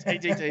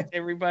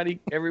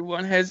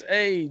 Everyone has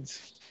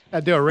AIDS. I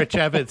do a Rich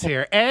Evans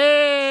here.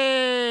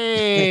 AIDS.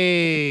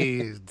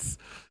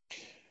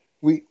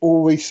 We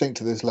always sink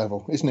to this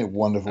level. Isn't it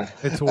wonderful?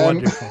 It's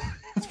wonderful.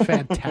 It's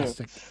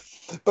fantastic.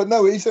 But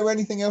no, is there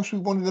anything else we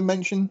wanted to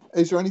mention?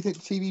 Is there anything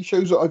TV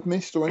shows that I've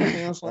missed or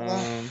anything else like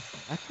that?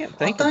 I can't I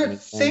think. don't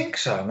think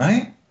so,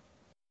 mate.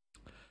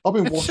 I've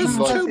been It's watching just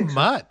like too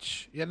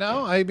much, you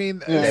know. I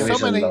mean, Yeah. there's There so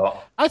is a many.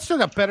 lot. I still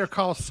got Better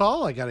Call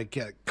Saul. I got to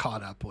get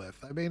caught up with.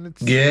 I mean,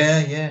 it's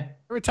Yeah.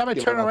 every time I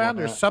Give turn it up around, on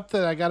there's that.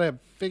 something I got to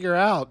figure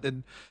out,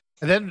 and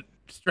then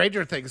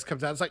Stranger Things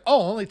comes out. It's like,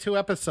 oh, only 2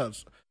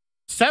 episodes,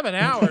 7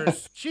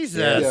 hours.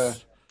 Jesus. Yeah.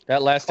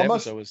 That last I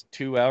must- episode was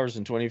 2 hours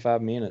and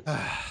 25 minutes.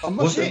 I Was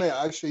must it? admit,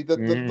 actually, the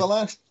Mhm.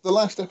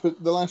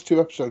 the last 2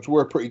 episodes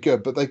were pretty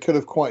good, but they could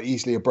have quite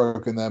easily have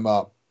broken them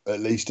up at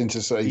least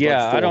into say.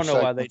 Yeah, like I 4 don't know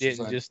why they segments or didn't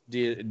something.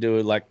 just do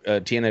it like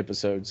a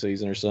 10-episode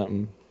season or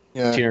something,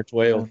 Yeah. 10 or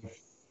 12.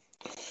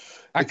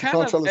 I If you kind can't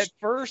of tell us- at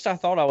first I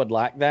thought I would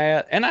like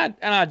that, and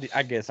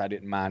I guess I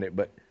didn't mind it,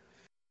 but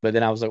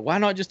then I was like, why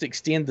not just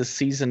extend the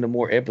season to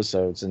more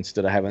episodes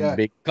instead of having Yeah.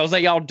 big? Because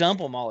they all dump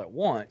them all at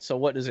once. So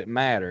what does it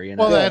matter? You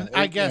know? Well, Yeah, then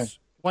I it- guess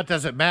what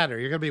does it matter?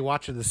 You're going to be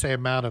watching the same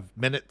amount of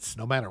minutes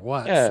no matter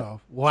what. Yeah.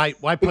 So why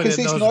put Because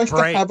in it's those nice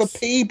breaks? to have a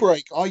pee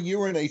break. I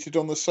urinated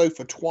on the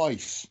sofa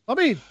twice. Let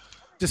me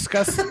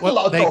discuss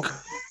Lot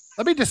of-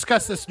 let me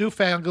discuss this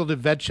newfangled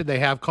invention they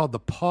have called the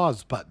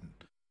pause button.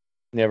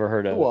 Never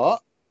heard of it.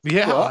 What?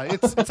 Yeah, What?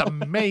 it's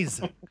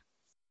amazing.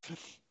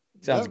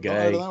 Sounds No, not heard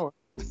gay. of that one.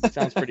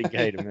 Sounds pretty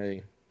gay to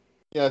me.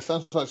 Yeah, it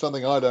sounds like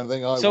something I don't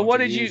think I. So want what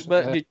to did you? use.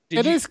 But Yeah. did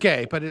It you, is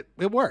gay, but it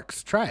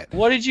works. Try it.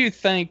 What did you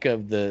think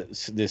of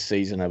this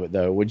season of it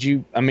though? Would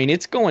you? I mean,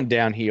 it's going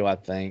downhill. I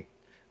think.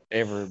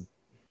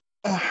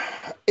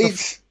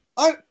 It's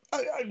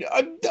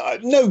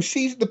no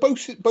season.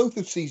 Both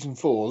of season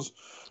 4's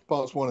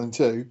parts 1 and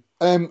 2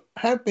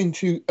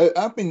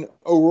 have been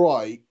all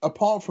right.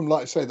 Apart from,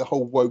 like I say, the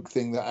whole woke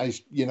thing that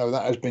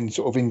has been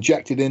sort of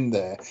injected in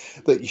there,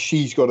 that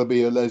she's got to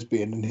be a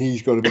lesbian and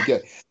he's got to be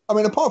gay. I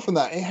mean, apart from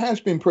that, it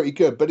has been pretty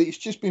good, but it's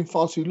just been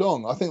far too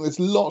long. I think there's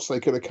lots they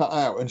could have cut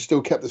out and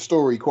still kept the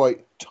story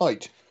quite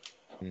tight.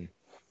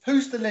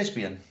 Who's the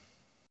lesbian?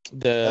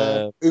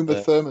 Uma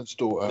the- Thurman's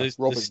daughter,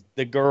 Robin,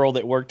 the girl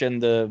that worked in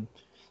the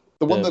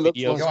one the that looks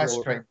video like The ice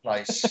her, cream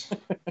place.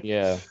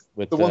 yeah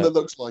with the one that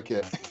looks like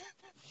it.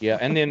 yeah,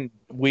 and then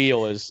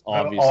Wheel is Oh,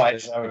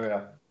 obviously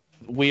yeah.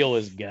 Wheel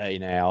is gay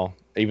now,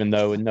 even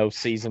though no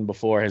season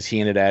before has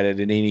hinted at it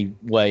in any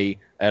way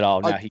at all.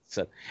 Now he's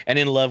and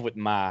in love with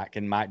Mike,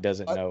 and Mike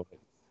doesn't know it.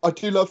 I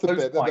do love the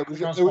Who's bit that Mike? there was,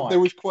 Who's there, Mike? there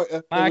was quite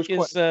a. Mike there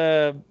was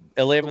is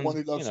 11. the one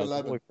who loves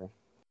 11. boyfriend.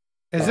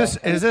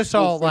 Is this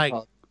all like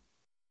quite,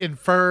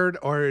 inferred,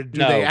 or do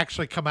No. they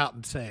actually come out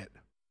and say it?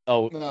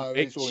 Oh, No,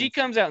 it's all she in-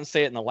 comes out and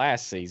say it in the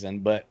last season,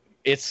 but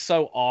it's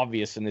so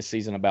obvious in this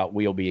season about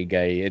Wheel being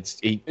gay. It's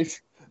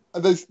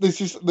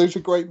there's a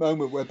great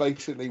moment where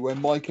basically when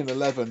Mike and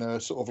 11 are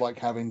sort of like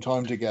having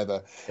time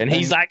together, and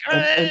he's like,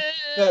 and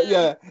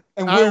yeah,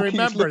 and I Will keeps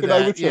remember looking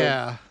over that. to him.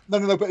 Yeah.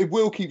 No, but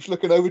Will keeps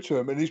looking over to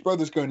him, and his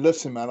brother's going,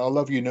 "Listen, man, I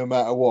love you no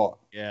matter what.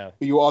 yeah.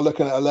 But you are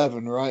looking at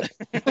 11, right?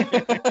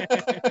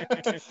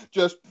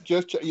 just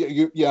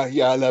yeah,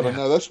 11.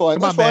 No, that's fine.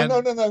 Come That's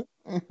on, fine. man. No.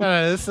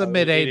 No, this is the Oh,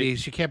 mid it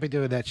 '80s. You can't be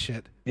doing that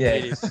shit. Yeah,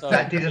 It is so-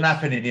 that didn't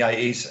happen in the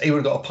 80s. He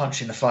would have got a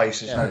punch in the face.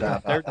 There's no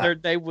doubt about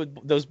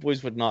that. Those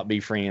boys would not be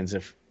friends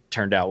if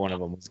turned out one of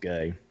them was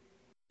gay.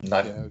 No.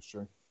 Yeah, that's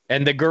true.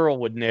 And the girl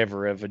would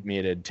never have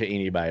admitted to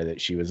anybody that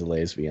she was a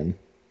lesbian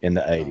in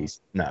the 80s.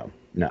 No.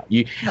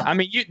 I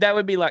mean, that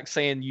would be like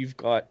saying you've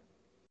got,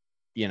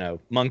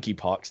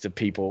 monkeypox to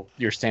people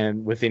you're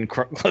standing within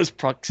close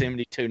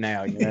proximity to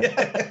now. You know?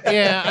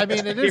 Yeah, I mean,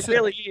 it It is.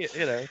 really is.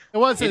 It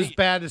wasn't it- as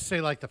bad as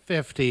say like the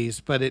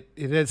 '50s, but it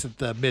isn't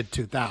the mid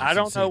 2000s. I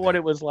don't know what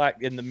it was like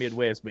in the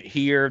Midwest, but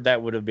here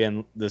that would have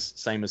been the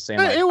same as saying,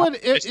 It like, would.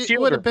 it's It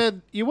would have children.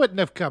 been. You wouldn't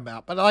have come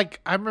out. But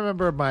like, I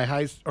remember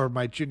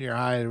my junior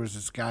high. There was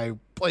this guy who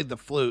played the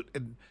flute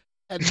and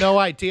had no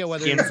idea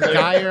whether he was a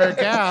guy or a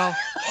gal.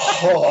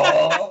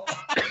 Oh.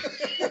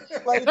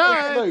 Like,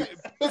 No, no, It's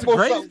bit more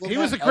great. subtle than He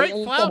was a that, great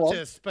mate. Come on.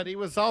 flautist, but he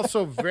was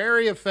also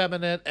very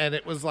effeminate, and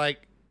it was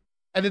like,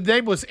 and the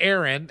name was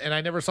Aaron, and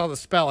I never saw the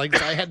spelling,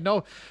 so I had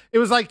no. It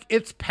was like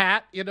It's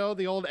Pat, the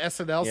old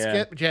SNL Yeah.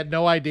 skit, but you had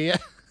no idea.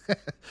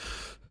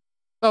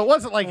 So it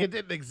wasn't like it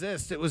didn't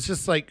exist. It was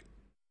just like,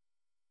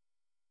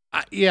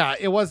 yeah,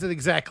 it wasn't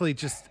exactly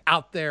just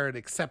out there and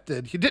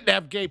accepted. You didn't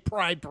have gay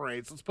pride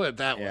parades. Let's put it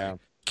that Yeah. way.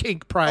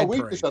 Kink Oh, pride we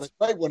parades. just had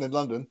a great one in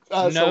London.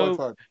 No. So I've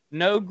heard.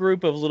 No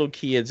group of little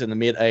kids in the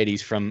mid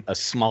 80s from a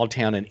small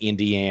town in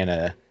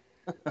Indiana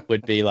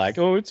would be like,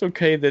 oh, it's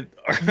okay that,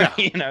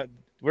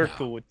 we're No.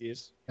 cool with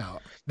this. No.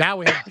 Now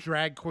we have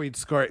drag queen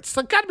score. It's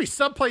got to be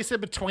someplace in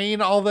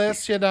between all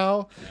this,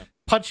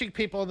 punching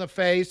people in the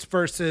face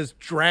versus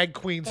drag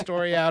queen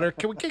story outer.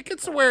 Can we get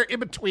somewhere in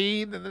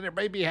between and then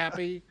everybody be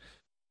happy?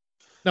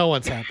 No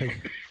one's happy.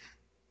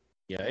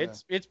 Yeah,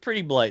 it's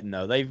pretty blatant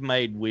though. They've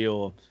made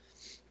Will,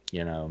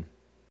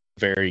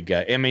 very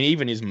gay. I mean,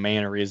 even his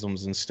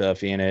mannerisms and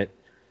stuff in it.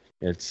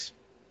 Is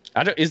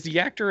the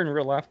actor in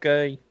real life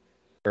gay,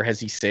 or has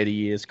he said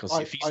he is? Because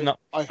if he's not,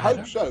 I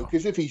hope so,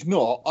 because if he's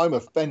not, I'm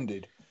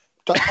offended.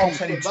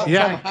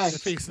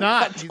 If he's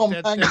not, Tom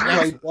Hanks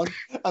played one,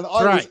 and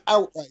I was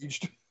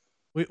outraged.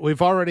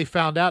 We've already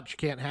found out you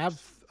can't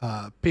have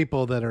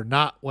people that are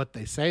not what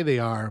they say they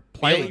are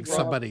playing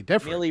somebody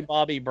different. Millie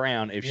Bobby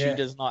Brown, if she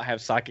does not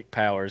have psychic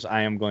powers,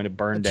 I am going to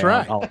burn down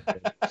right. all of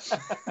it.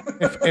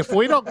 If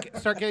we don't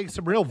start getting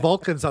some real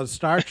Vulcans on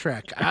Star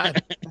Trek, I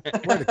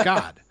swear to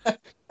God.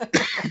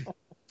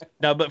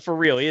 No, but for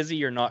real, is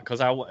he or not?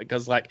 Because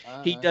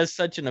he does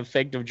such an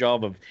effective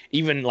job of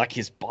even like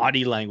his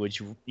body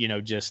language. You know,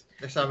 just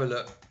let's have a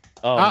look.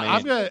 Oh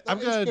man, I'm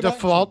gonna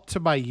default to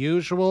my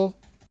usual,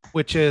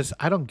 which is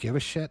I don't give a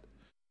shit.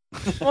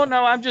 Well,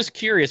 no, I'm just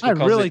curious. I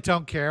really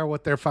don't care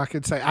what they're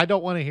fucking saying. I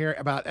don't want to hear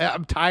about.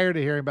 I'm tired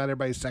of hearing about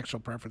everybody's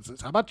sexual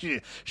preferences. How about you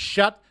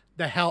shut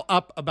the hell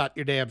up about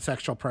your damn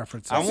sexual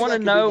preferences? I want to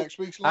know. Next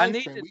week's live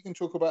stream. We can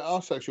talk about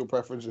our sexual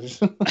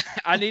preferences.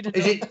 I need to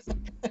know.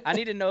 I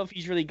need to know if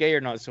he's really gay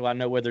or not, so I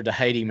know whether to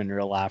hate him in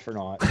real life or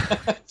not.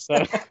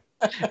 So,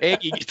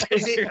 Eggy,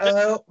 is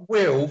it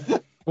Will?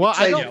 Well,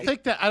 I don't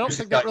think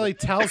that really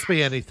tells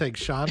me anything,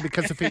 Sean,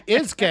 because if he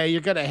is gay,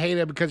 you're going to hate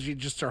him because you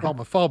just are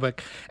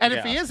homophobic. And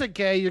if he isn't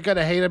gay, you're going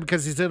to hate him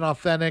because he's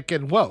inauthentic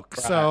and woke.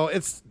 Right. So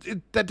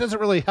that doesn't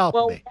really help me.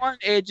 Well, one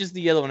edges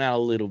the other one out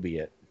a little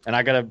bit. And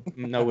I got to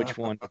know which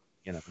one,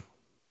 you know.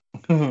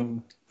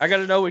 I got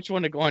to know which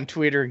one to go on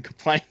Twitter and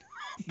complain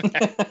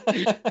about.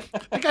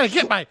 I got to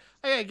get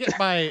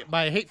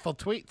my hateful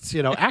tweets,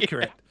 you know,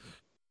 accurate.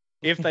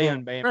 If they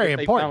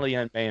finally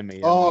unban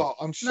me. Oh,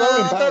 I'm so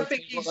embarrassed. I don't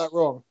think he's got that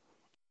wrong.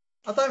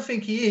 I don't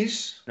think he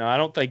is. No, I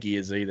don't think he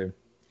is either.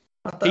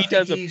 He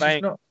does a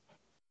thing.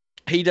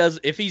 He does.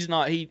 If he's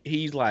not,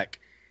 he's like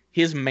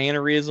his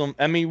mannerism.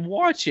 I mean,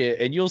 watch it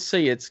and you'll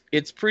see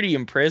it's pretty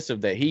impressive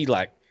that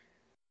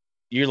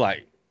you're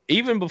like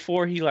even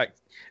before he like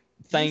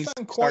things. You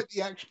sound quite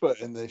the expert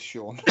in this,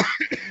 Sean.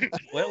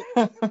 Well,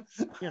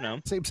 you know,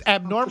 seems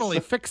abnormally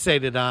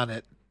fixated on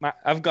it.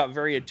 I've got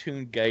very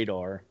attuned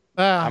gaydar.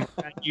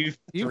 You've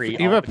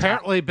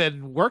apparently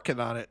been working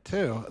on it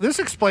too. This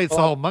explains the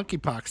whole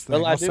monkeypox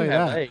thing. Well, I do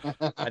have AIDS.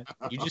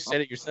 You just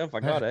said it yourself. I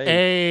got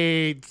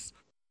AIDS.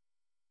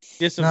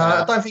 No,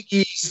 I don't think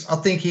he's. I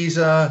think he's.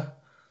 I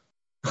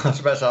was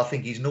about to say I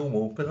think he's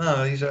normal, but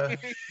no, he's.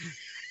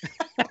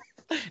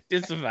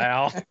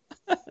 Disavow.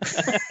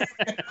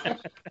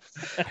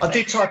 I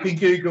did type in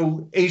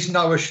Google, is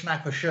Noah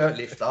Schnapp a shirt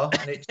lifter?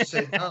 And it just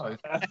said no.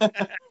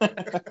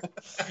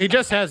 He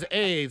just has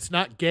AIDS,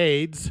 not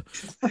Gades.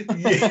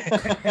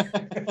 Yeah.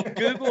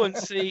 Google and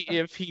see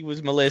if he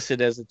was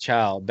molested as a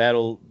child.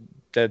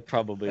 That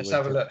probably. Let's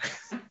have a look.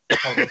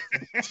 I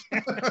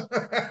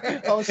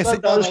was so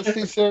glad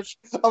that search.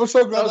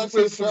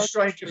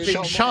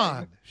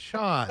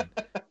 Sean.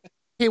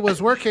 He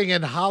was working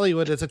in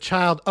Hollywood as a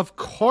child. Of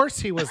course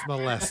he was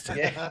molested.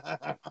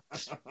 Yeah.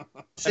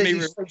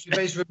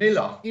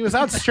 He was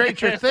on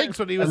Stranger Things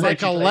when he was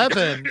like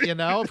 11, you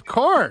know? Of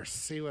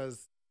course he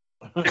was.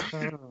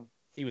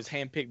 He was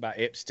handpicked by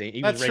Epstein.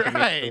 He That's was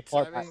right.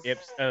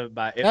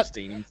 By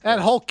Epstein. That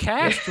whole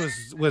cast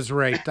was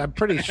raped, I'm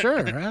pretty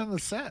sure, right on the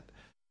set.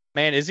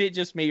 Man, is it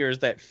just me or is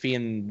that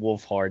Finn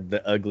Wolfhard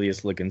the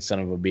ugliest looking son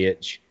of a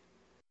bitch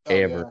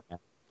ever? Yeah.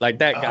 Like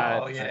that guy.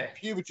 Oh, yeah.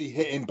 Puberty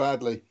hit him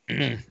badly.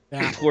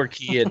 Poor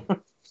kid.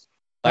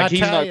 Like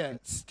you,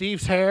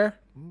 Steve's hair,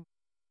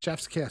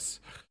 chef's kiss.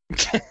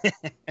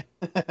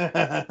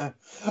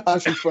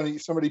 Actually, funny.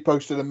 Somebody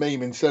posted a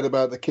meme and said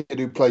about the kid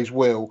who plays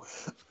Will,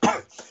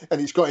 and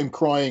it's got him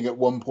crying at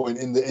one point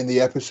in the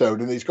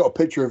episode, and it's got a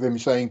picture of him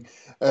saying,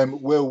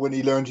 "Will, when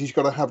he learns he's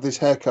got to have this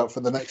haircut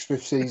for the next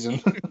 5th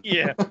season."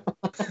 Yeah.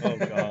 Oh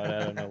God, I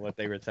don't know what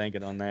they were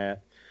thinking on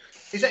that.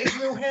 Is that his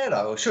real hair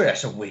though? Sure,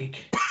 that's a wig.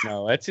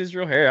 No, that's his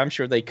real hair. I'm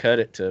sure they cut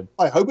it to.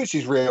 I hope it's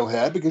his real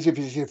hair, because if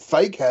it's his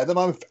fake hair, then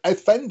I'm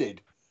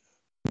offended.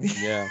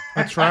 Yeah,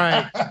 that's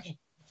right.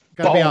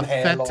 Got to be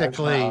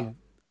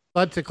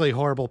authentically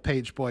horrible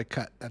page boy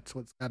cut. That's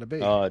what's got to be.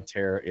 Oh,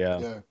 terror!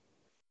 Yeah.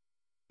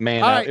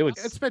 Man, all right, it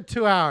was. It's been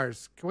 2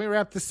 hours. Can we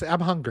wrap this? I'm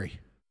hungry.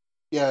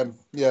 Yeah.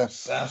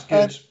 Sounds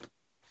good.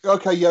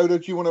 Okay,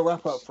 Yoda, do you want to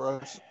wrap up for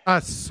us?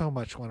 I so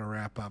much want to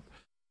wrap up.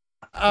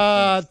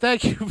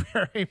 Thank you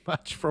very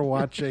much for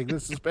watching.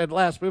 This has been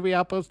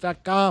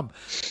lastmovieoutpost.com.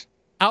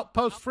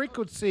 Outpost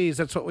Frequencies,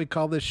 that's what we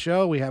call this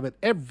show. We have it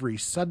every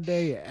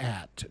Sunday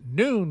at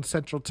noon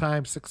Central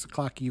Time, 6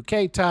 o'clock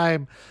UK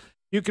time.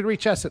 You can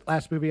reach us at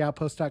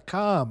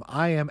lastmovieoutpost.com.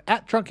 I am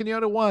at Drunken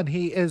Yoda 1.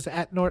 He is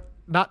at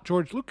Not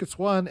George Lucas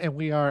 1, and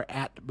we are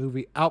at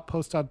Movie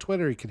Outpost on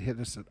Twitter. You can hit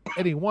us at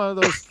any one of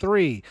those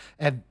 3,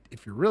 and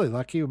if you're really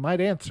lucky, you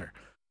might answer.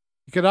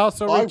 You could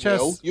also reach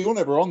us. You're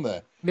never on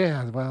there.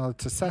 Yeah, well,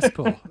 it's a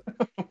cesspool.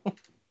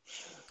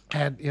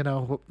 And, you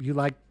know, you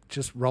like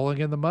just rolling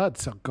in the mud,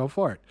 so go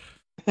for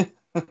it.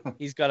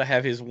 He's got to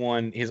have his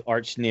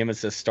arch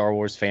nemesis Star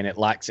Wars fan that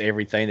likes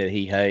everything that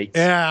he hates.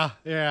 Yeah.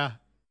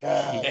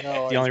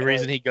 The only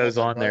reason he goes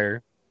on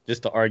there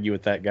just to argue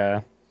with that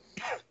guy.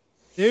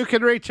 You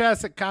can reach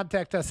us at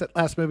contact us at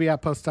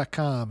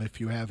lastmovieoutpost.com if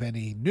you have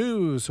any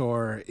news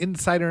or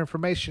insider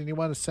information you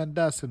want to send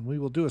us, and we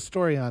will do a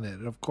story on it.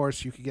 And of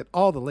course, you can get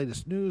all the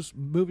latest news,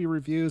 movie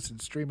reviews, and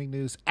streaming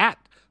news at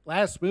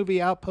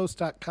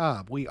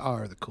lastmovieoutpost.com. We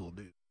are the cool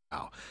news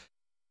now.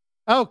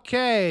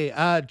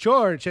 Okay,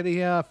 George, any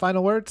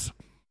final words?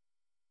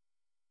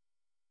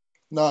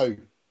 No.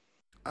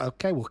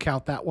 Okay, we'll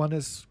count that one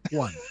as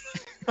one.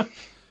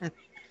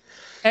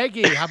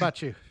 Eggy, how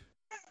about you?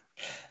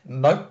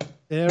 Nope.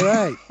 All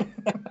right.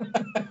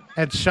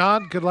 And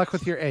Sean, good luck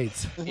with your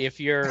AIDS. If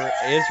you're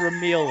Ezra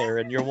Miller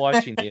and you're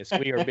watching this,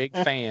 we are big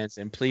fans,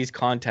 and please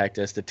contact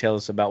us to tell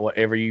us about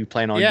whatever you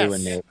plan on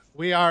doing next.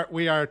 We are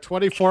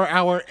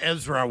 24-hour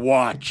Ezra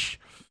watch.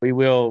 We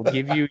will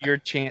give you your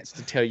chance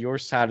to tell your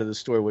side of the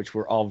story, which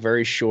we're all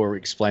very sure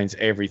explains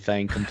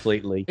everything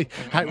completely.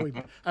 I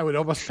would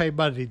almost pay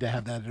money to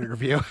have that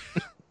interview.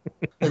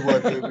 It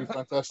would be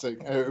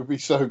fantastic. It would be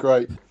so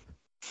great.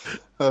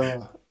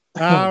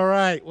 All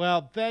right.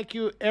 Well, thank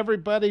you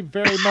everybody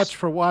very much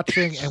for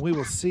watching, and we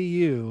will see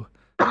you.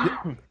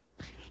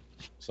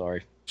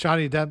 Sorry. Sean,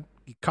 you done?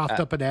 You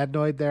coughed up an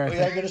adenoid there. We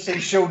are going to see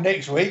Sean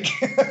next week.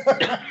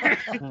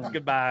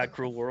 Goodbye,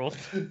 cruel world.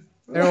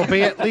 There will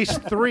be at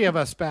least 3 of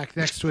us back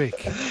next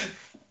week.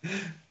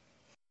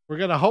 We're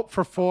going to hope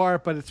for 4,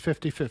 but it's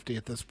 50-50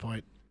 at this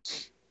point.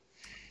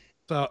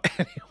 So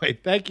anyway,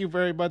 thank you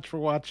very much for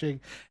watching.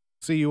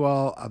 See you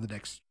all on the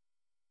next